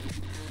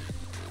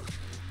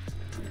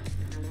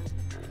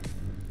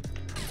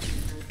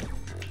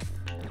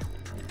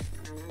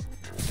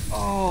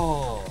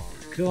 Oh,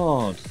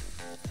 God.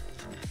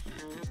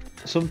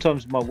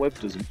 Sometimes my web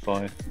doesn't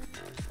fire.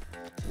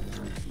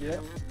 Yeah.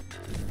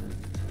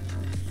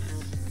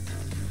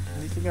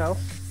 Anything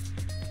else?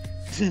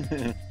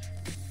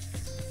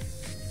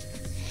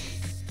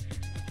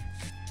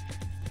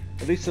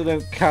 At least I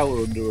don't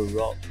cower under a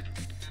rock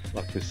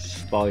like a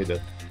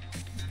spider.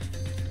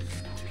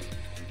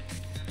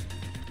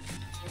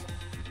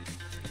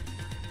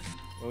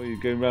 Oh,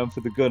 you're going round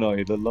for the gun, are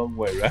you? The long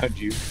way round,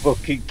 you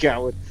fucking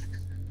coward.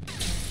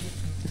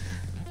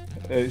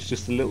 It's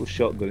just a little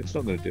shotgun. It's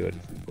not going to do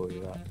anything for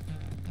you, that.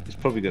 It's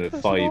probably going to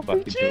fire you back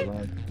into a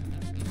line.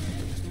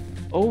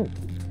 Oh!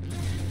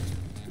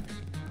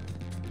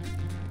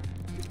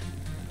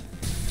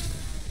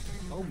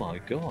 Oh my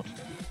God.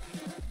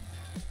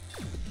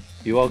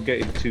 You are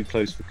getting too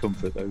close for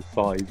comfort though,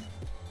 5.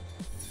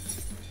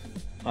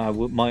 I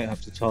might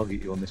have to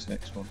target you on this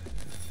next one.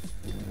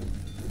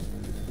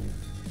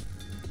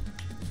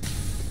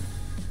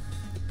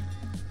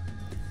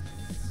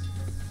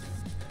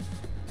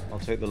 I'll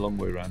take the long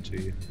way round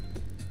to you.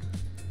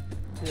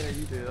 Yeah,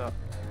 you do that.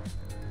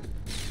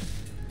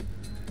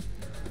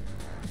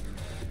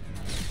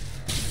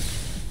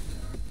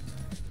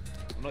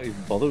 I'm not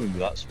even bothering with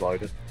that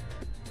spider.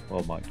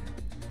 Well, mine.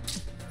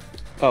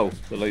 Oh,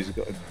 the laser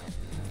got him.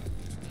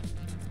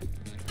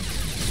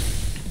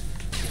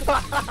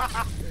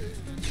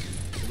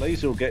 The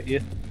laser will get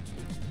you.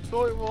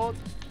 No, it won't.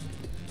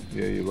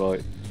 Yeah, you're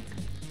right.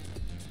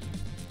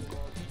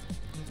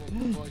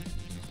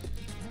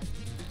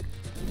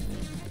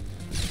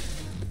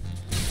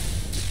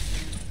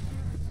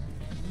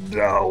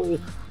 No!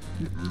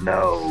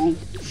 No!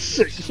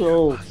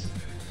 6-all!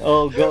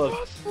 Oh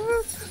God!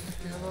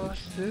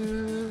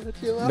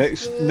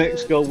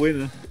 Next goal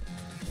winner.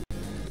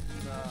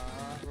 Nah,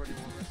 I already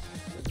won this.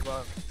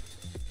 But,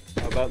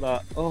 How about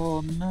that?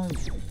 Oh no!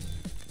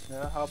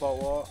 yeah, how about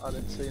what? I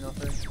didn't see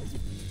nothing.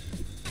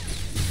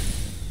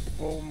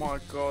 Oh my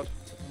God.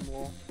 I'm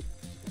low.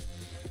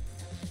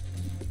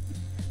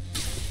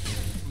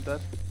 I'm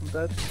dead. I'm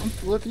dead. I'm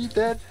bloody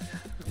dead.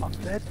 I'm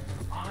dead.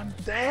 I'm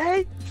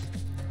dead!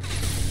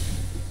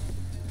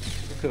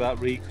 Look at that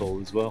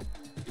recall as well.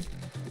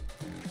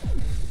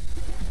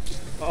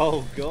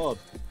 Oh God!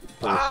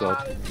 Poor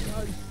sod.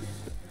 Nice.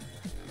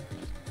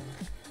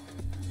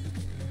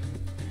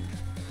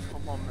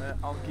 Come on, mate.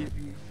 I'll give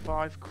you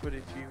 5 quid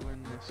if you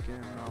win this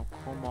game now.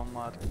 Come on,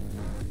 lad.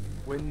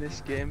 Win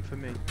this game for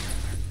me.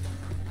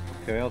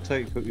 Okay, I'll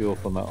take you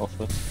off on that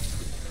offer.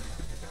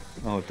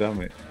 Oh damn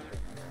it!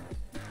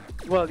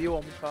 Well, you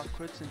owe me 5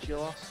 quid since you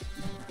lost.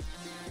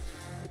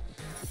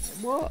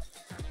 What?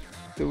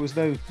 There was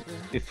no.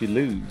 If you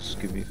lose,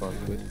 give me 5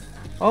 quid.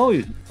 Oh,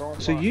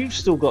 Don't so lie. you've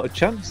still got a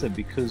chance then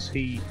because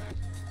he.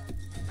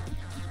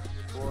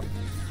 What?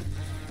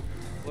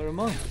 Where am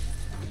I?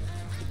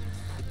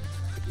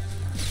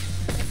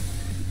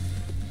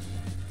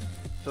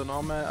 Don't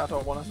know, mate. I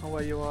don't want to know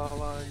where you are.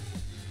 Like,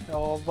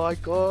 oh my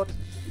God.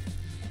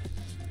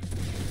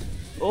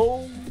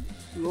 Oh,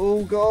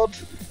 oh God!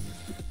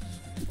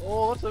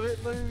 Oh, it's a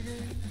bit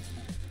loogy.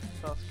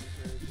 That's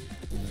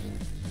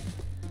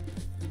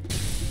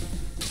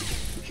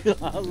crazy.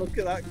 Look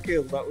at that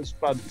kill. That was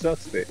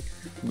fantastic.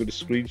 I'm going to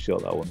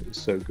screenshot that one. It was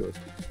so good.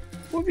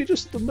 What have you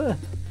just done there?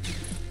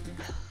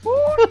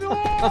 Oh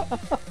no!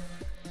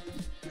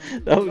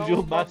 That was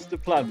your master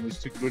plan, was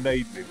to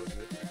grenade me, was it?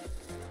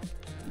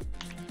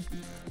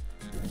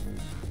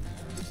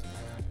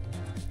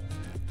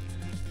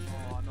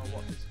 Oh, I know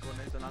what this gun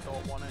is and I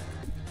don't want it.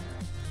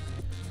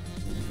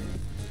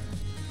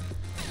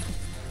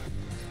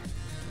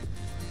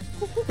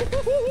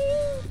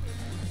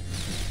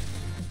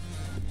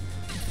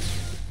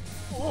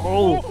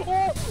 Oh!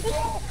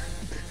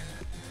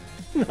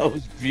 That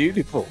was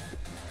beautiful.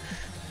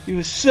 You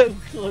were so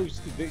close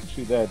to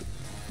victory then.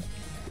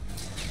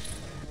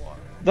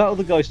 That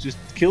other guy's just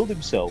killed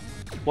himself.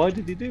 Why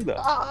did he do that?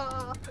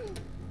 Ah!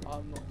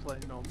 I'm not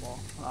playing no more.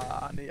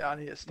 I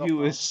need to stop You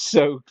now. were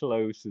so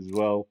close as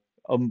well.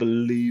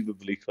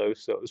 Unbelievably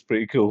close. That was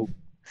pretty cool.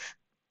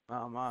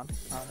 Oh man,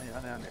 no.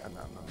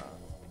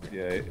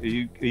 Yeah, are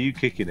you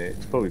kicking it?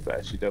 It's probably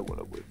best. You don't want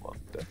to win one,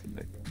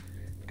 definitely.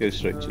 Go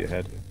straight to your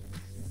head.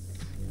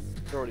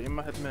 It's already in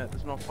my head, mate.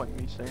 There's no point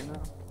in me saying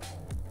that.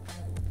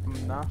 I'm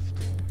naffed.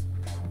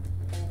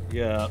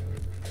 Yeah.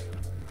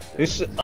 This